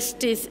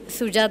Justice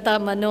Sujata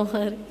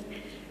Manohar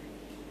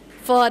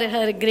for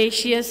her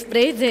gracious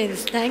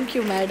presence. Thank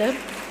you, Madam.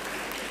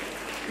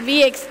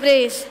 We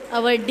express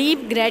our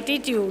deep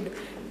gratitude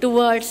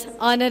towards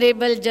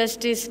Honorable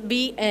Justice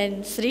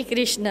B.N. Sri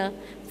Krishna,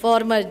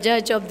 former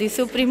Judge of the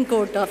Supreme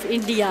Court of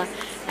India,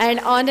 and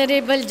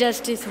Honorable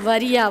Justice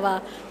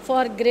Variava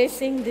for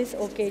gracing this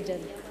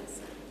occasion.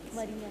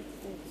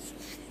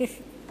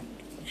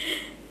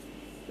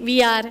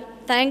 We are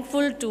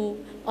thankful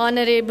to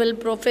Honorable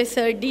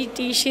Professor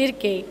D.T.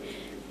 Shirke,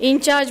 in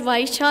charge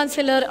Vice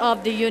Chancellor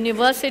of the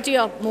University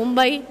of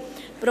Mumbai,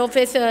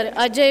 Professor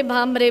Ajay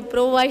Bhamre,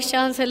 Pro Vice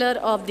Chancellor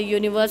of the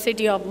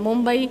University of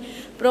Mumbai,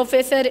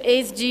 Professor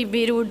S.G.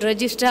 Birud,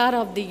 Registrar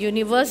of the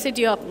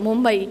University of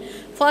Mumbai,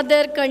 for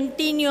their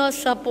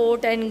continuous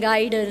support and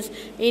guidance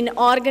in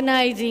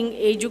organizing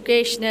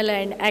educational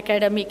and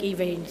academic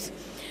events.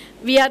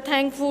 We are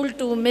thankful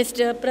to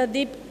Mr.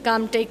 Pradeep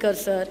Kamtekar,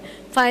 sir,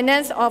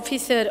 Finance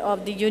Officer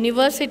of the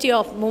University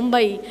of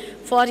Mumbai,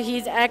 for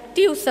his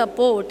active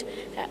support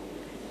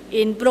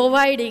in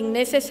providing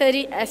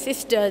necessary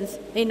assistance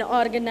in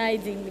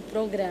organizing the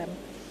program.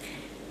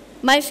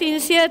 My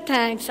sincere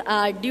thanks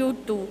are due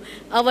to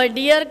our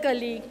dear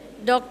colleague,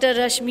 Dr.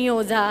 Rashmi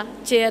Oza,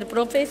 Chair,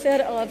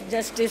 Professor of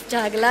Justice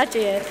Chagla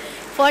Chair,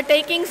 for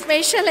taking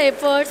special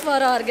efforts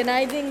for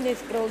organizing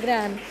this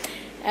program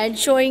and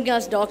showing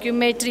us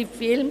documentary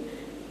film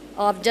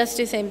of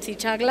Justice M.C.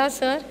 Chagla,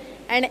 sir,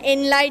 and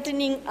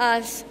enlightening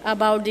us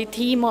about the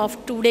theme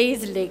of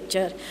today's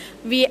lecture.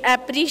 We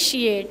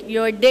appreciate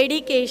your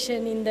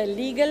dedication in the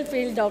legal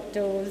field,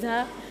 Dr.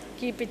 Oza.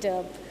 Keep it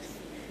up.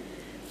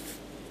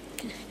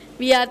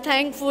 We are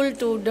thankful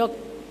to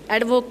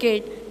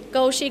Advocate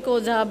Kaushik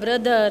Oza,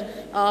 brother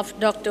of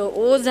Dr.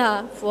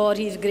 Oza, for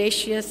his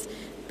gracious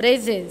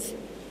presence.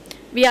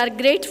 We are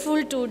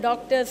grateful to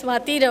Dr.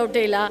 Swati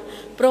Rautela,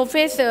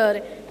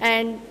 Professor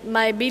and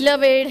my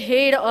beloved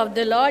head of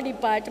the Law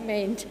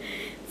Department,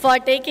 for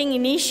taking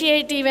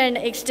initiative and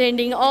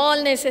extending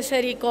all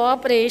necessary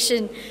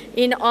cooperation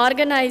in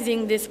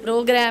organizing this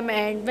program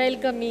and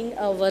welcoming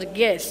our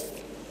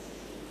guests.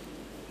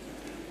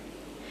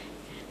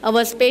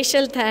 Our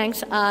special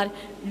thanks are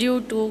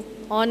due to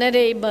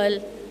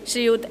Honorable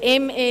Shriyut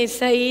M.A.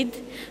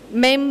 Saeed,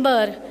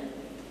 Member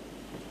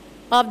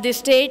of the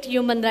State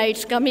Human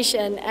Rights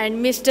Commission,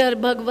 and Mr.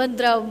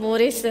 Bhagwantrao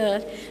More,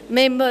 sir,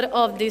 Member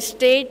of the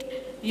State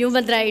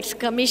Human Rights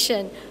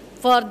Commission,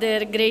 for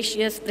their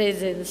gracious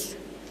presence.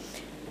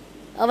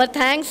 Our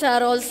thanks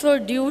are also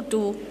due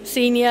to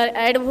Senior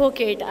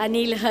Advocate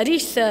Anil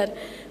Harish, sir,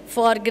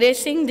 for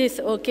gracing this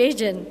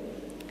occasion.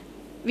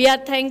 We are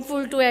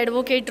thankful to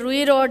Advocate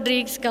Rui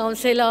Rodriguez,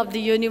 Counsel of the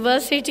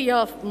University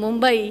of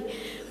Mumbai,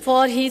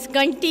 for his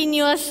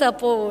continuous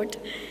support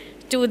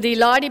to the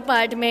Law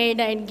Department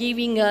and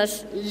giving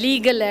us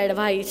legal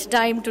advice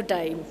time to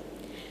time.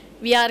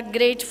 We are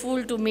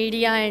grateful to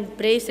media and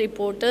press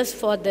reporters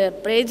for their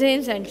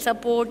presence and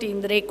support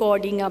in the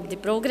recording of the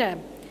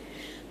program.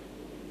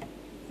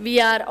 We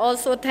are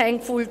also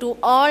thankful to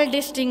all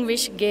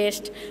distinguished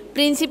guests,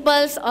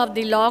 principals of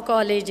the law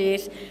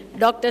colleges,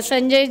 Dr.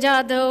 Sanjay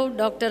Jadhav,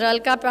 Dr.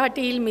 Alka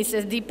Patil,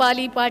 Mrs.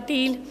 Deepali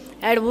Patil,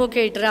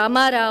 Advocate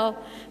Rama Rao,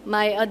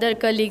 my other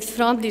colleagues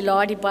from the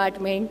law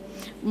department,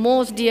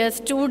 most dear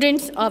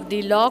students of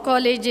the law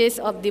colleges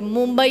of the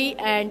Mumbai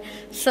and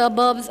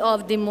suburbs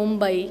of the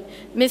Mumbai,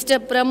 Mr.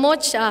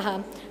 Pramod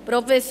Shah,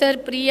 Professor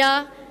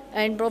Priya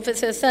and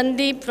Professor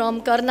Sandeep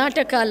from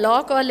Karnataka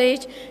Law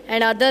College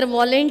and other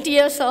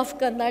volunteers of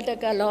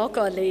Karnataka Law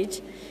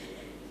College,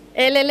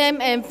 LLM,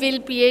 MPhil,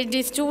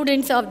 PhD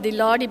students of the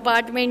Law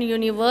Department,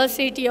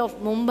 University of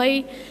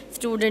Mumbai,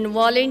 student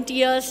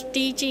volunteers,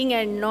 teaching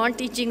and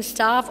non-teaching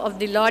staff of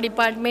the Law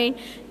Department,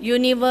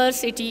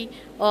 University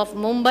of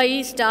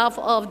Mumbai, staff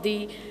of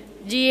the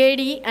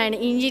GAD and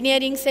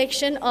Engineering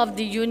section of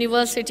the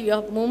University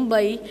of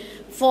Mumbai,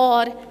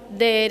 for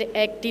their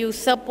active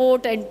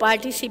support and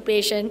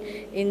participation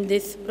in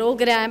this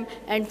program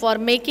and for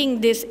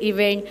making this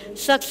event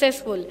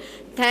successful.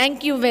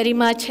 Thank you very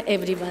much,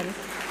 everyone.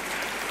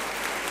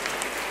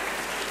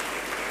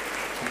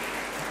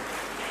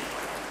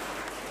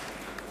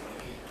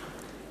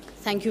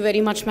 Thank you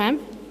very much, ma'am.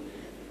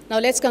 Now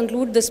let's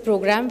conclude this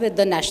program with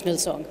the national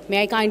song.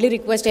 May I kindly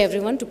request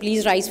everyone to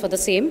please rise for the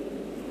same.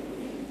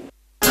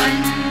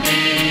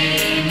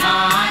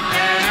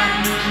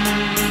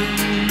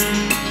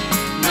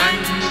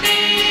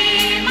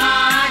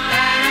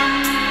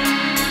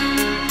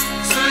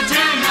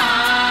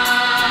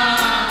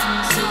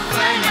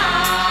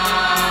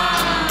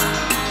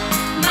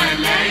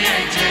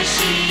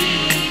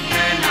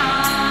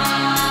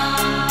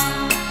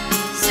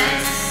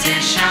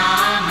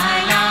 Shama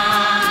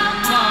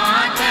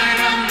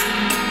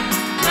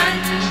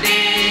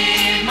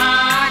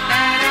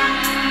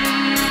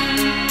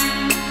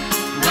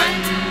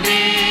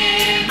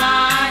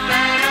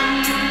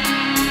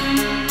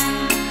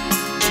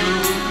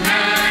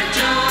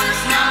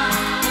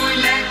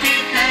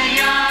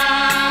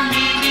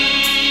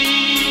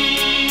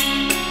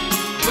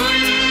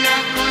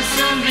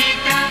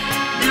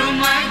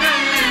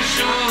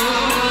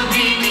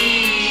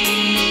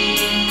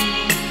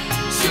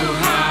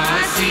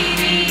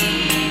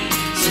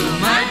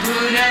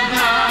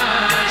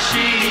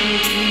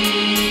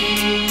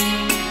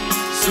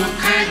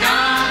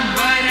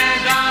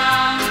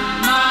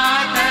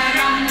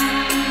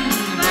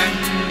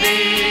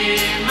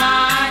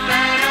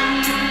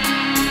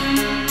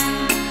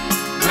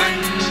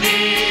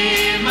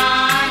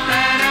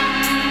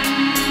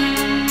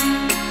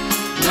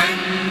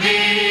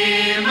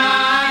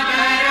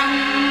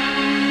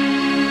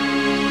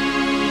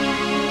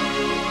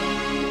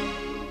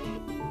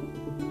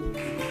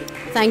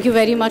Thank you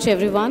very much,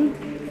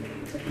 everyone.